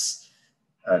concepts,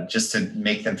 just to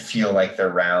make them feel like they're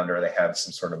round or they have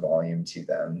some sort of volume to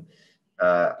them.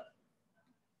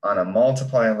 On a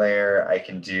multiply layer, I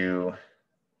can do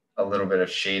a little bit of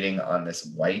shading on this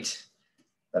white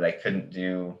that I couldn't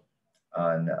do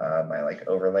on my like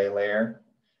overlay layer.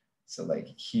 So like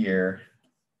here,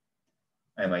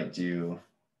 I might do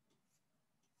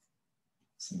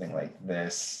something like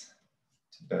this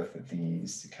to both of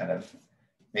these to kind of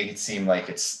make it seem like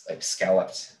it's like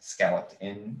scalloped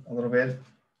in a little bit.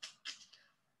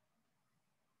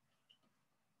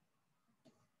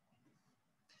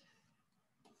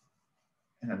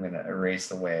 And I'm going to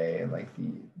erase away like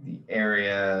the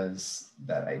areas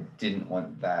that I didn't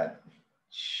want that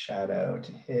shadow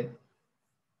to hit.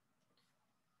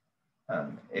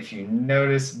 If you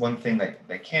notice, one thing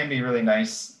that can be really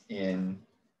nice in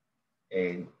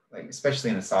a, like especially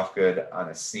in a soft good on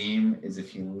a seam, is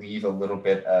if you leave a little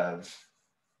bit of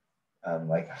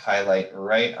like highlight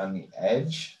right on the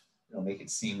edge, it'll make it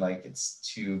seem like it's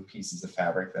two pieces of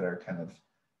fabric that are kind of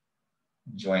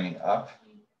joining up.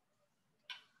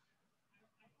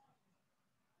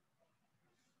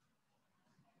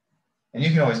 And you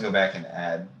can always go back and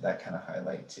add that kind of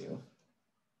highlight too.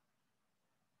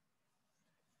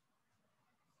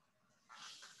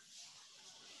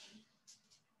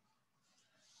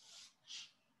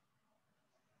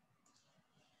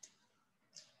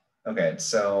 Okay,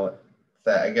 so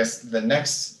I guess the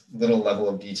next little level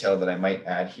of detail that I might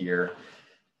add here,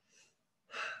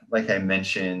 like I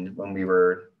mentioned when we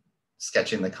were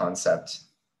sketching the concept,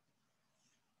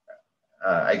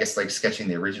 I guess like sketching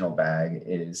the original bag,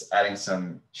 is adding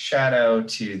some shadow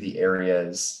to the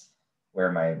areas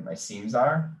where my seams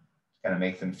are, to kind of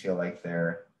make them feel like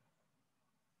they're,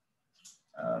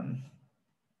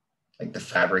 like the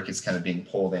fabric is kind of being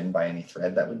pulled in by any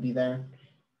thread that would be there.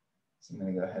 So I'm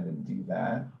going to go ahead and do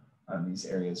that on these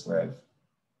areas where I've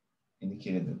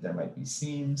indicated that there might be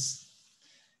seams.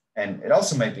 And it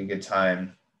also might be a good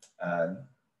time,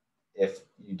 if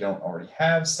you don't already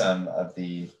have some of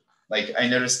the, like I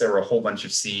noticed there were a whole bunch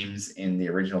of seams in the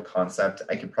original concept.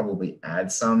 I could probably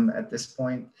add some at this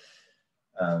point,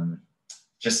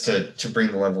 just to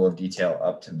bring the level of detail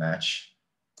up to match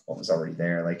what was already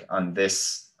there. Like on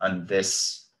this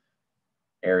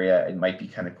area, it might be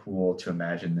kind of cool to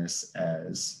imagine this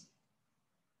as,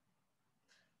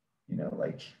 you know,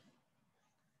 like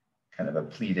kind of a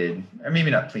pleated, or maybe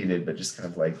not pleated, but just kind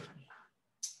of like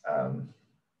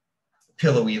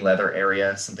pillowy leather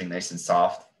area, something nice and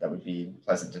soft that would be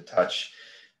pleasant to touch.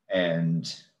 And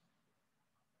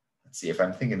let's see, if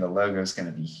I'm thinking the logo is going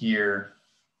to be here,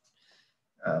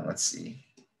 let's see,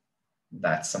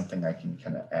 that's something I can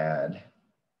kind of add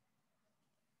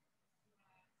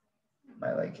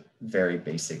my like very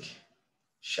basic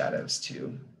shadows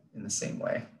to in the same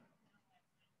way.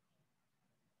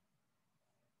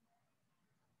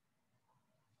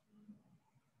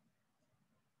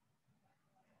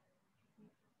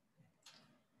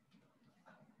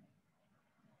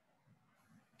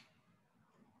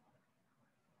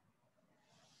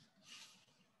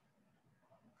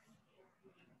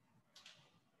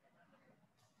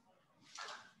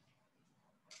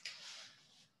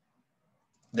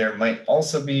 There might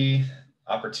also be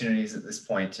opportunities at this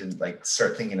point to like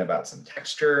start thinking about some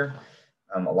texture.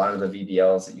 A lot of the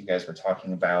VBLs that you guys were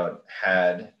talking about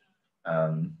had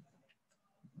a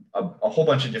whole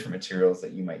bunch of different materials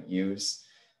that you might use.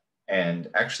 And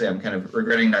actually, I'm kind of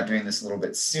regretting not doing this a little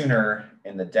bit sooner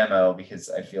in the demo, because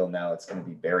I feel now it's going to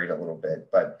be buried a little bit.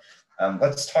 But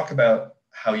let's talk about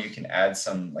how you can add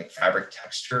some like fabric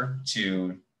texture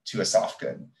to a soft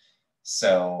good.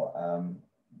 So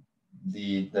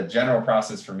the general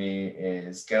process for me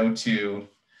is go to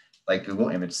like Google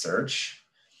image search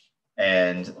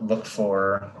and look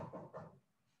for,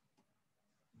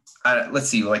 let's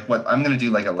see, like what I'm going to do,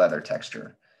 like a leather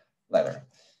texture, leather.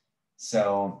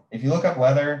 So if you look up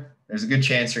leather, there's a good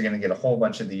chance you're going to get a whole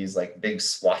bunch of these like big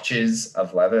swatches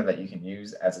of leather that you can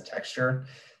use as a texture.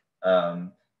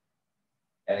 And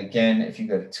again, if you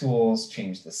go to tools,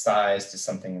 change the size to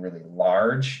something really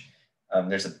large,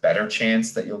 there's a better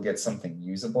chance that you'll get something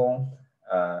usable,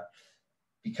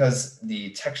 because the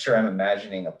texture I'm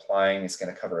imagining applying is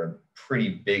going to cover a pretty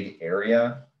big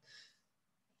area.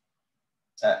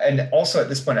 And also at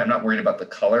this point, I'm not worried about the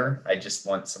color. I just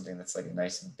want something that's like a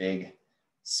nice big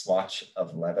swatch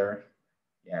of leather.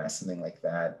 Yeah, something like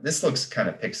that. This looks kind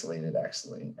of pixelated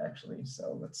actually.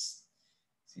 So let's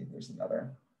see if there's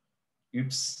another.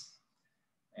 Oops.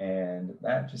 And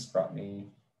that just brought me,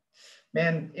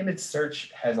 man, image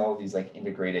search has all these like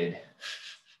integrated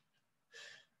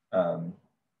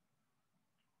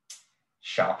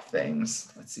shop things.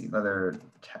 Let's see, leather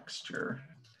texture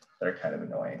that are kind of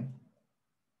annoying.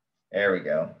 There we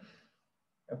go.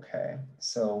 Okay,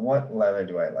 so what leather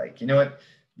do I like? You know what?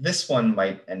 This one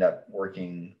might end up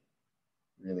working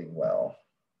really well.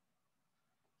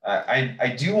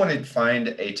 I do want to find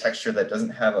a texture that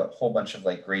doesn't have a whole bunch of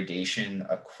like gradation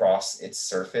across its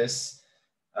surface,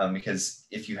 because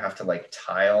if you have to like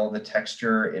tile the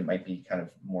texture, it might be kind of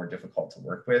more difficult to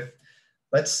work with.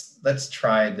 Let's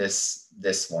try this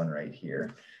one right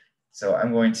here. So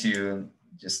I'm going to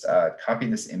just copy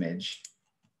this image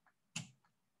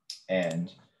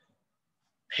and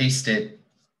paste it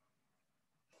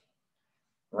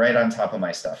right on top of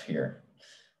my stuff here.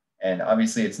 And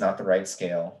obviously it's not the right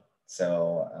scale.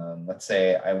 So let's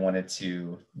say I wanted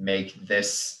to make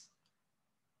this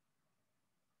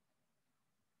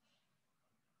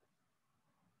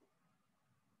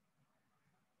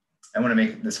I want to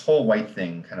make this whole white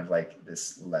thing kind of like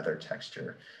this leather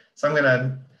texture. So I'm going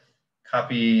to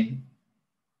copy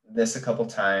this a couple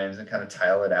times and kind of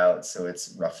tile it out so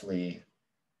it's roughly,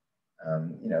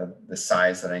 you know, the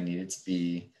size that I need it to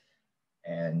be.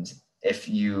 And if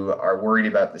you are worried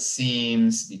about the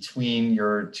seams between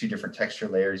your two different texture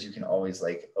layers, you can always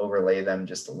like overlay them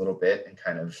just a little bit and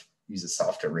kind of use a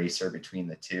soft eraser between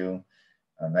the two.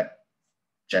 That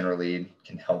generally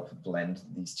can help blend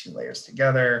these two layers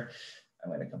together. I'm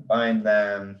going to combine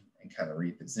them and kind of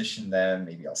reposition them.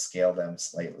 Maybe I'll scale them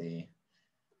slightly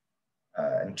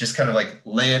and just kind of like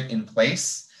lay it in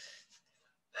place.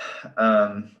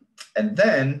 And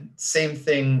then same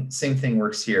thing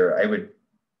works here. I would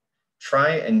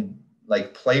try and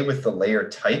like play with the layer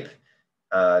type.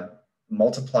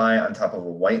 Multiply on top of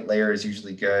a white layer is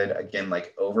usually good. Again,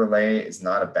 like overlay is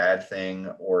not a bad thing,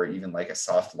 or even like a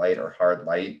soft light or hard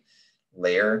light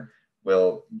layer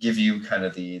will give you kind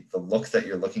of the look that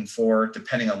you're looking for,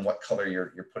 depending on what color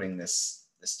you're putting this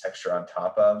texture on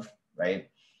top of, right?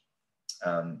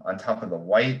 On top of the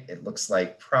white, it looks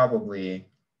like probably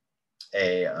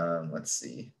a, let's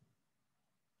see,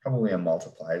 probably a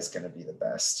multiply is going to be the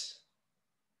best.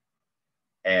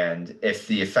 And if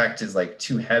the effect is like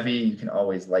too heavy, you can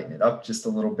always lighten it up just a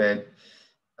little bit.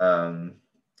 And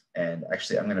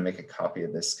actually, I'm going to make a copy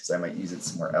of this because I might use it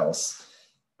somewhere else.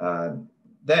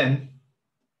 Then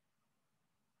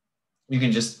you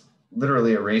can just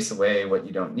literally erase away what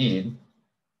you don't need.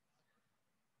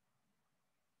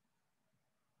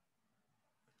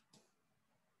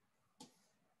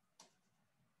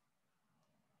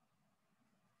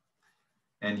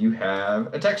 And you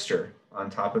have a texture on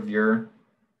top of your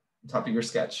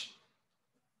sketch.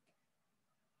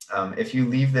 If you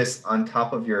leave this on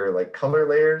top of your like color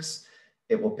layers,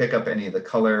 it will pick up any of the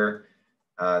color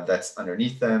that's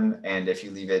underneath them. And if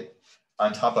you leave it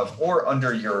on top of or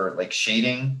under your like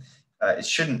shading, it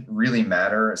shouldn't really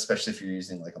matter, especially if you're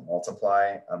using like a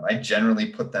multiply. I generally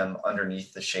put them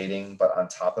underneath the shading, but on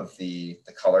top of the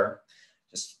color,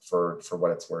 just for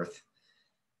what it's worth.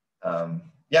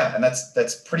 Yeah, and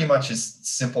that's pretty much as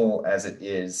simple as it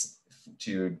is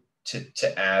to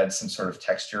add some sort of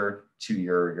texture to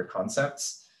your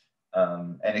concepts.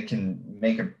 And it can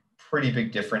make a pretty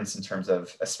big difference in terms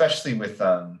of, especially with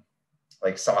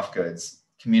like soft goods,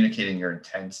 communicating your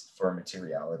intent for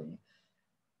materiality.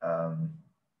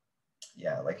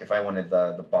 Yeah, like if I wanted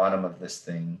the bottom of this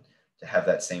thing to have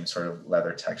that same sort of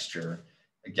leather texture,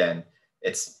 again,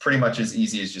 it's pretty much as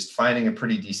easy as just finding a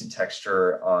pretty decent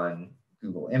texture on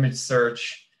Google image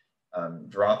search,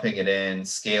 dropping it in,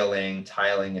 scaling,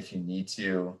 tiling if you need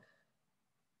to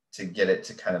get it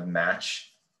to kind of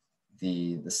match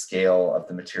the scale of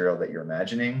the material that you're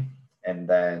imagining, and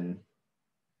then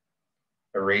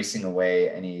erasing away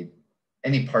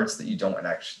any parts that you don't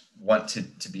actually want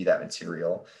to be that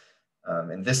material.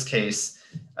 In this case,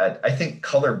 I think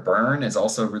color burn is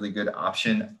also a really good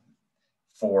option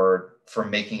for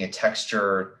making a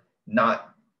texture not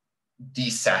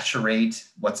desaturate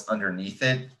what's underneath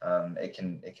it. It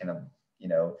can you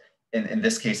know, in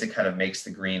this case, it kind of makes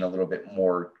the green a little bit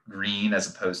more green as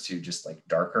opposed to just like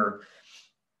darker,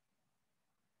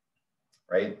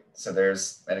 right? So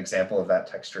there's an example of that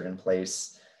texture in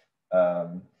place.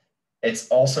 It's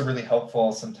also really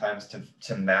helpful sometimes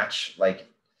to match like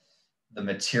the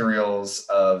materials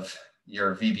of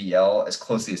your VBL as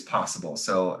closely as possible.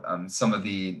 So some of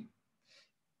the,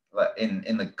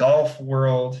 in the golf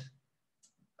world,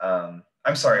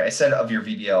 I'm sorry, I said of your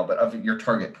VBL, but of your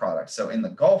target product. So in the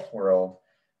golf world,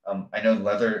 I know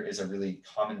leather is a really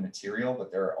common material,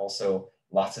 but there are also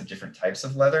lots of different types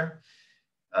of leather.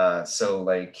 So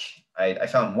like I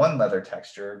found one leather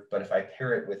texture, but if I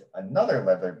pair it with another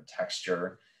leather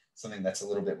texture, something that's a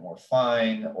little bit more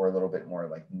fine or a little bit more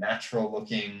like natural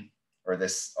looking, or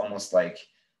this almost like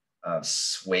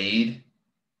suede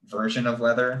version of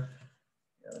leather.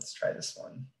 Yeah, let's try this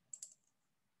one.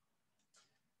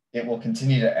 It will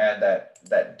continue to add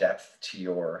that depth to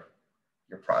your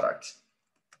product.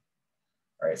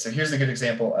 All right, so here's a good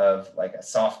example of like a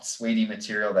soft suede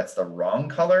material that's the wrong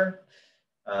color.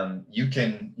 You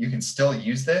can still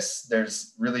use this.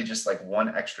 There's really just like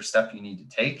one extra step you need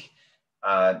to take.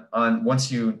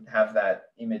 Once you have that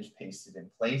image pasted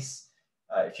in place,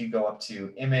 if you go up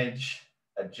to Image,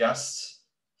 Adjust,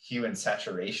 Hue and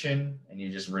Saturation, and you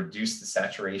just reduce the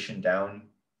saturation down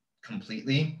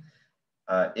completely,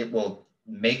 it will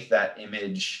make that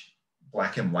image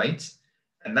black and white.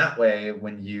 And that way,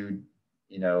 when you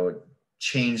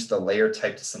change the layer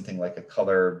type to something like a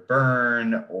color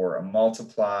burn or a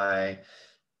multiply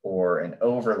or an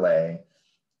overlay,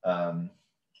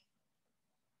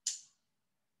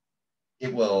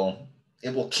 it will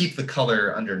keep the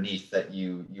color underneath that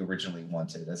you originally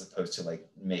wanted, as opposed to like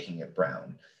making it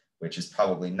brown, which is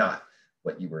probably not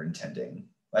what you were intending.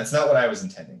 That's not what I was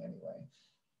intending anyway.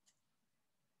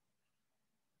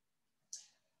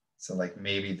 So like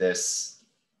maybe this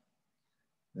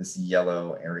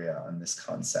yellow area on this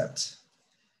concept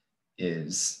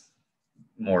is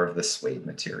more of the suede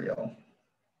material.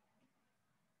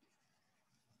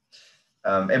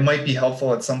 It might be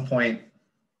helpful at some point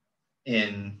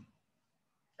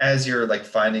as you're like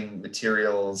finding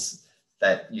materials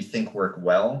that you think work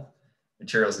well,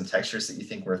 materials and textures that you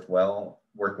think work well,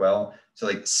 to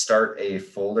like start a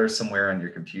folder somewhere on your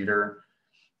computer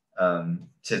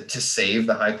to save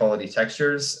the high quality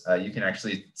textures. You can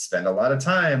actually spend a lot of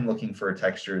time looking for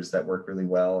textures that work really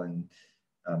well. And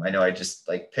I know I just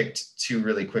like picked 2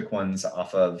 really quick ones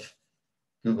off of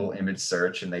Google image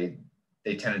search, and they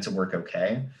tended to work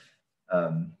okay.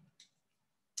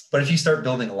 But if you start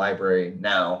building a library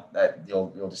now, that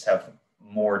you'll just have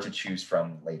more to choose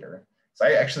from later. So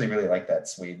I actually really like that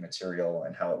suede material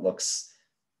and how it looks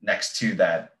next to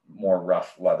that more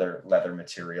rough leather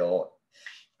material.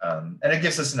 And it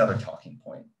gives us another talking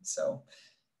point. So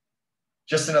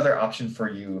just another option for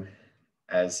you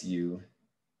as you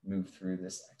move through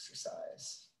this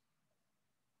exercise.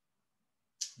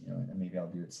 And maybe I'll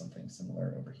do something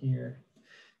similar over here.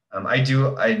 I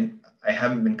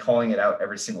haven't been calling it out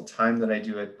every single time that I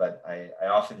do it, but I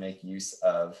often make use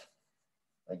of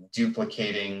like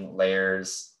duplicating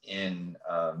layers in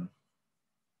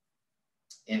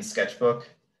Sketchbook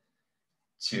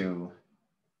to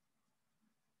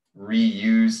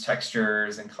reuse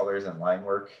textures and colors and line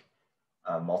work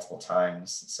multiple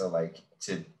times. So like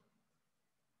to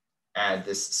add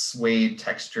this suede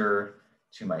texture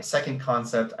to my second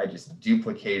concept, I just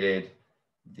duplicated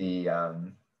the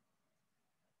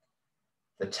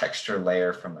texture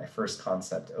layer from my first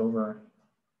concept over.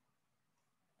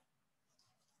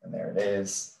 And there it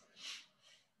is.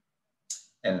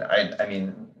 And I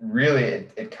mean, really,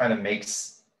 it kind of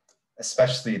makes,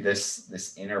 especially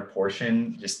this inner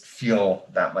portion, just feel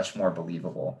that much more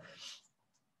believable.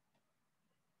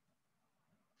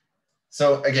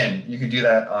 So again, you could do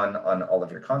that on all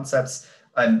of your concepts.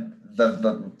 And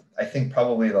I think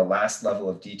probably the last level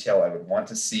of detail I would want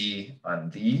to see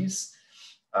on these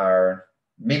are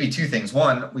maybe 2 things.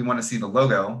 One, we want to see the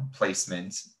logo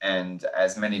placement. And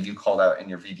as many of you called out in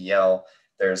your VBL,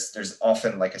 there's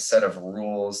often like a set of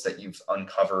rules that you've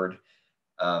uncovered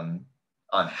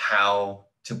on how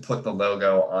to put the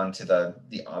logo onto the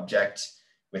object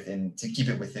to keep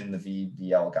it within the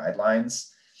VBL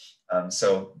guidelines.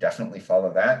 So definitely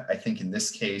follow that. I think in this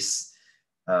case,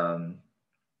 the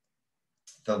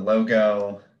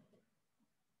logo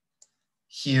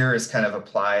here is kind of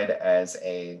applied as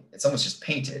it's almost just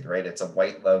painted, right? It's a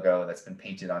white logo that's been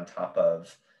painted on top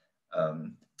of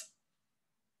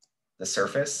the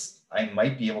surface. I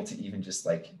might be able to even just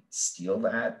like steal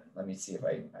that. Let me see if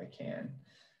I can.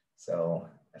 So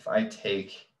if I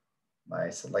take my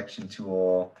selection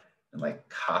tool and like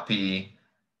copy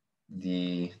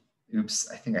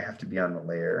oops, I think I have to be on the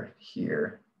layer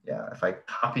here. Yeah, if I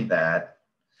copy that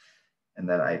and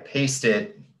then I paste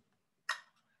it,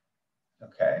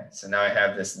 okay, so now I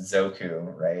have this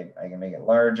Zoku, right? I can make it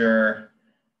larger,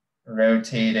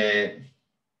 rotate it,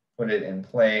 put it in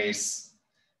place.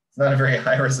 It's not a very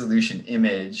high resolution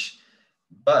image,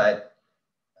 but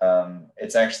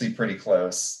it's actually pretty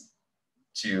close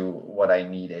to what I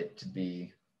need it to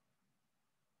be.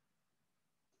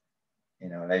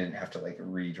 And I didn't have to like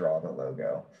redraw the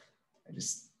logo. I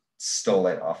just stole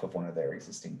it off of one of their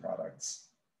existing products.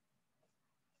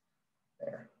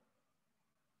 There.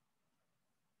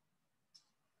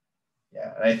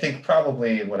 Yeah, and I think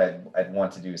probably what I'd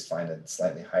want to do is find a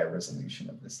slightly higher resolution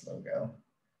of this logo.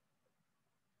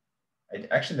 I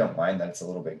actually don't mind that it's a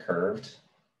little bit curved.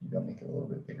 Maybe I'll make it a little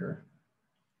bit bigger.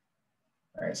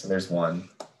 All right, so there's one.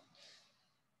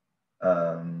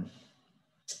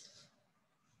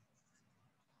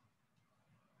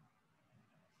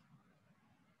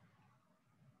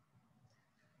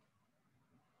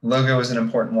 Logo is an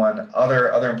important one.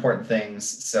 Other important things.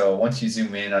 So once you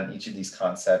zoom in on each of these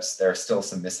concepts, there are still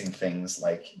some missing things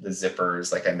like the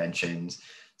zippers, like I mentioned.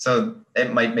 So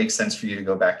it might make sense for you to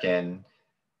go back in.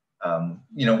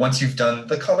 You know, once you've done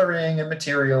the coloring and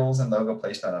materials and logo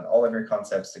placement on all of your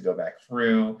concepts, to go back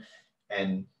through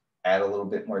and add a little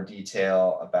bit more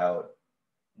detail about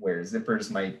where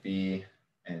zippers might be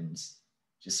and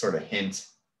just sort of hint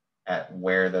at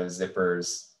where those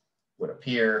zippers would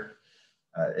appear.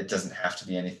 It doesn't have to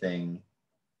be anything,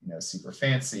 you know, super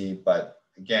fancy, but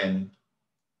again,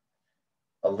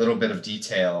 a little bit of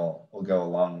detail will go a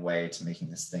long way to making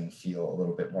this thing feel a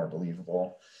little bit more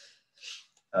believable.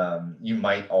 You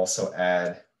might also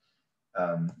add,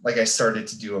 like I started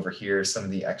to do over here, some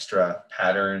of the extra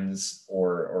patterns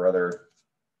or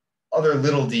other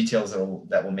little details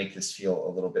that will make this feel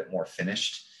a little bit more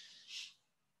finished.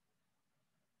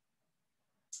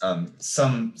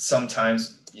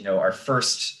 Sometimes, you know, our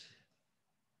first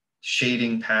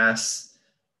shading pass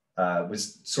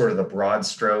was sort of the broad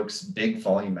strokes, big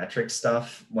volumetric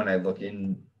stuff. When I look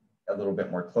in a little bit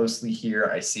more closely here,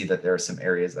 I see that there are some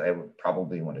areas that I would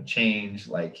probably want to change.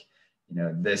 Like, you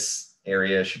know, this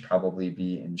area should probably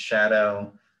be in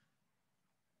shadow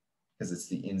because it's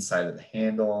the inside of the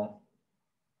handle.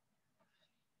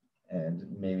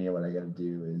 And maybe what I got to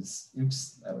do is,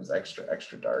 oops, that was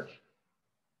extra dark.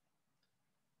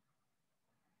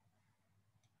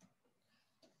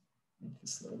 Make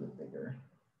this a little bit bigger.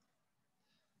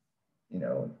 You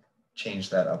know, change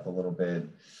that up a little bit.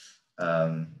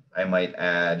 I might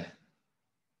add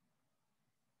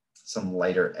some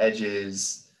lighter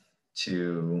edges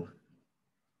to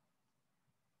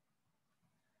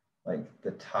like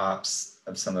the tops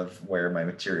of some of where my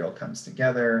material comes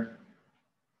together.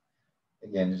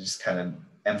 Again, to just kind of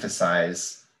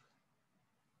emphasize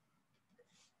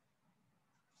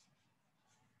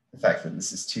the fact that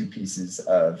this is two pieces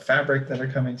of fabric that are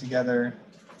coming together.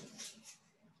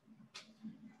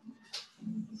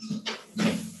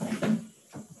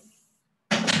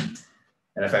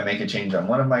 And if I make a change on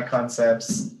one of my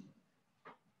concepts,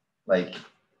 like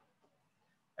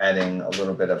adding a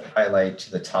little bit of highlight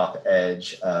to the top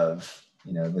edge of,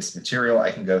 you know, this material,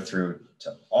 I can go through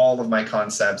to all of my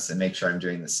concepts and make sure I'm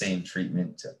doing the same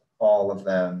treatment to all of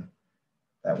them.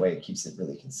 That way it keeps it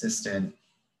really consistent.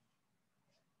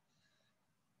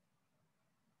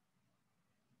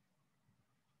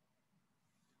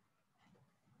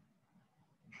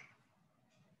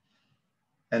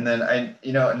 And then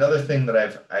you know, another thing that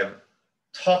I've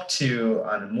talked to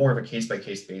on more of a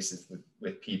case-by-case basis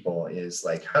with people is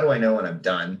like, how do I know when I'm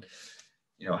done?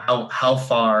 You know, how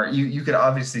far, you could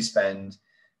obviously spend,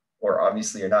 or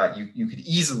obviously or not, you could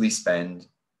easily spend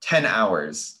 10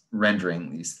 hours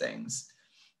rendering these things.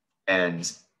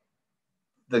 And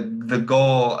the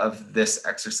goal of this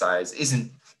exercise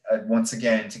isn't, once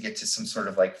again, to get to some sort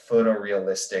of like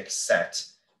photorealistic set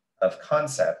of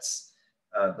concepts.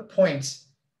 The point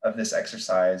of this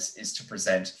exercise is to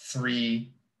present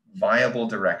 3 viable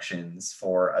directions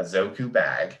for a Zoku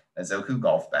bag, a Zoku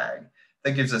golf bag,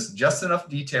 that gives us just enough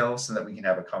detail so that we can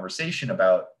have a conversation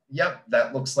about, yep,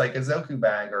 that looks like a Zoku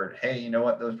bag, or hey, you know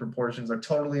what, those proportions are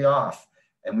totally off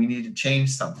and we need to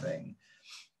change something.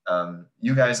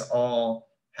 You guys all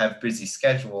have busy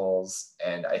schedules,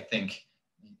 and I think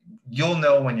you'll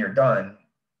know when you're done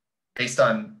based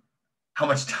on how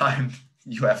much time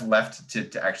you have left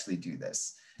to actually do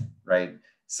this, right?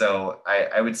 So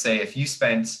I would say if you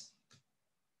spent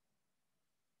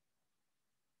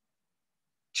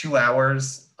 2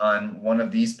 hours on one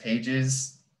of these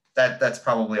pages, that's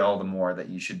probably all the more that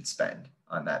you should spend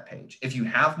on that page. If you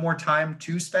have more time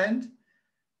to spend,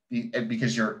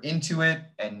 because you're into it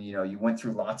and you know you went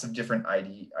through lots of different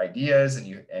ideas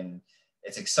and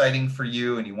it's exciting for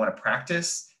you and you want to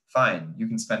practice, fine, you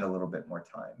can spend a little bit more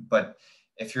time. But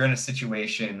if you're in a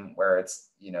situation where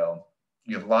it's, you know,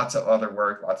 you have lots of other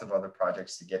work, lots of other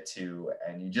projects to get to,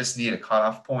 and you just need a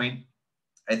cutoff point,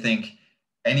 I think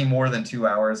any more than 2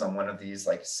 hours on one of these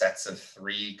like sets of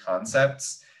 3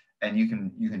 concepts, and you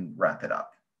can wrap it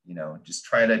up. You know, just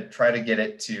try to get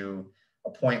it to a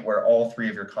point where all 3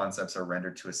 of your concepts are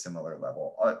rendered to a similar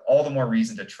level. All the more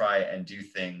reason to try and do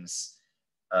things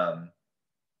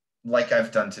like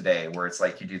I've done today, where it's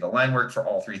like you do the line work for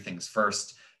all 3 things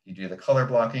first, you do the color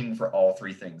blocking for all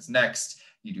 3 things next,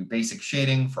 you do basic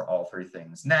shading for all 3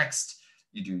 things next,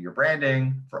 you do your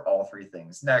branding for all 3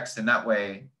 things next. And that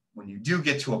way, when you do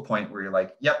get to a point where you're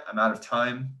like, yep, I'm out of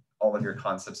time, all of your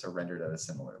concepts are rendered at a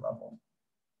similar level.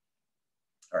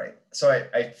 All right, so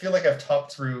I feel like I've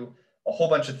talked through a whole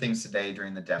bunch of things today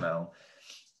during the demo.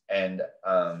 And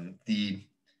I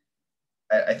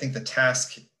think the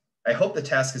task I hope the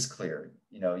task is clear.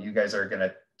 You know, you guys are going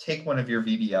to take one of your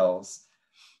VBLs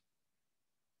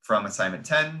from assignment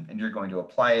 10 and you're going to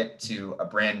apply it to a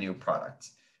brand new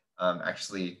product.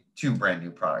 Actually, 2 brand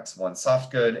new products, one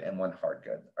soft good and one hard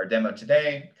good. Our demo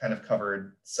today kind of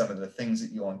covered some of the things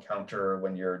that you'll encounter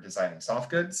when you're designing soft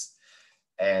goods,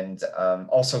 and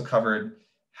also covered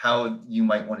how you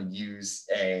might want to use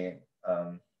a,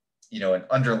 you know, an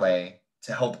underlay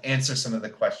to help answer some of the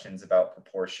questions about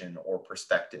proportion or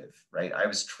perspective, right? I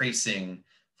was tracing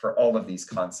for all of these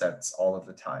concepts all of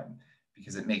the time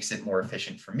because it makes it more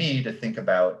efficient for me to think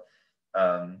about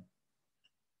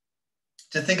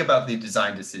the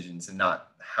design decisions and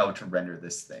not how to render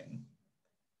this thing.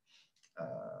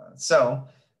 So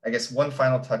I guess one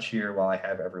final touch here while I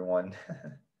have everyone,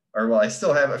 or while I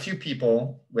still have a few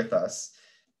people with us,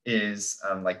 is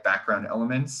like background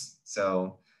elements.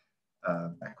 So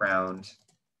background,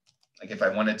 like if I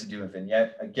wanted to do a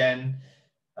vignette, again,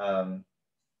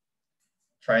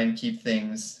 try and keep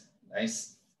things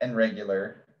nice and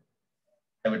regular.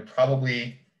 I would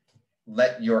probably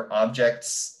let your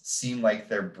objects seem like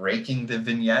they're breaking the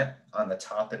vignette on the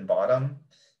top and bottom.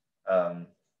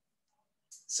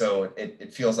 So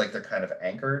it feels like they're kind of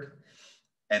anchored.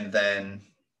 And then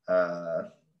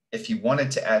if you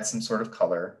wanted to add some sort of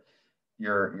color,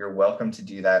 you're welcome to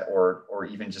do that, or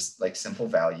even just like simple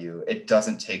value. It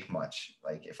doesn't take much.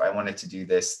 Like if I wanted to do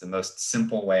this the most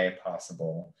simple way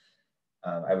possible,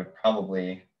 I would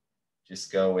probably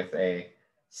just go with a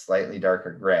slightly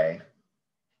darker gray.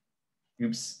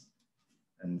 Oops.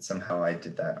 And somehow I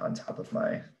did that on top of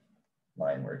my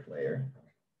line work layer.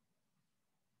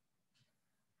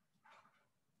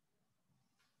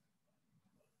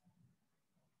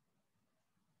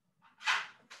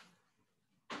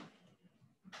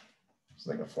 It's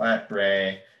like a flat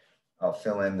gray. I'll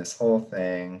fill in this whole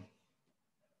thing.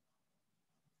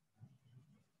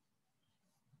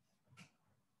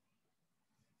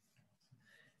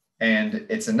 And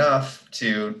it's enough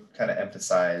to kind of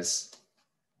emphasize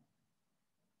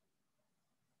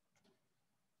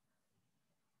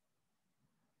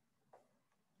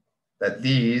that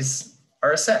these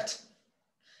are a set.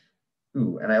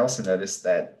 Ooh, and I also noticed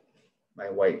that my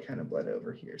white kind of bled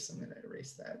over here, so I'm going to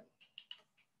erase that.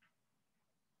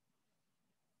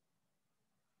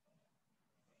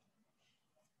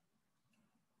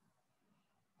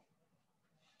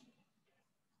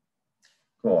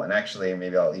 Cool, and actually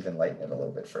maybe I'll even lighten it a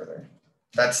little bit further.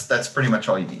 That's pretty much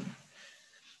all you need.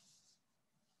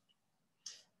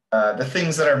 The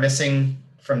things that are missing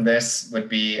from this would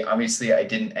be, obviously I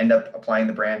didn't end up applying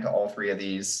the brand to all 3 of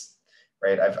these,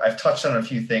 right? I've touched on a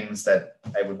few things that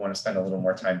I would want to spend a little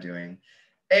more time doing.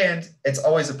 And it's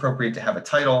always appropriate to have a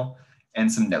title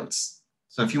and some notes.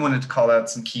 So if you wanted to call out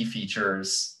some key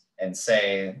features and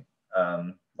say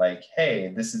like,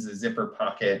 hey, this is a zipper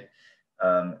pocket.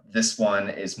 This one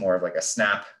is more of like a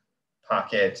snap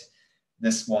pocket.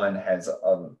 This one has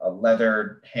a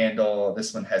leather handle.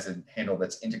 This one has a handle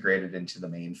that's integrated into the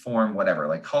main form, whatever.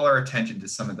 Like call our attention to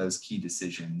some of those key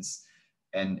decisions,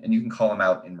 and you can call them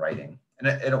out in writing, and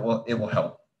it will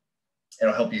help.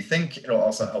 It'll help you think. It'll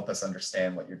also help us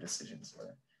understand what your decisions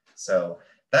were. So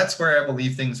that's where I will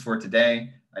leave things for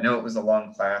today. I know it was a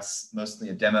long class, mostly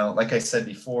a demo. Like I said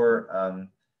before,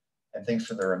 and thanks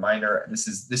for the reminder. This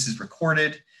is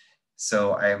recorded,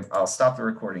 so I'll stop the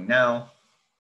recording now.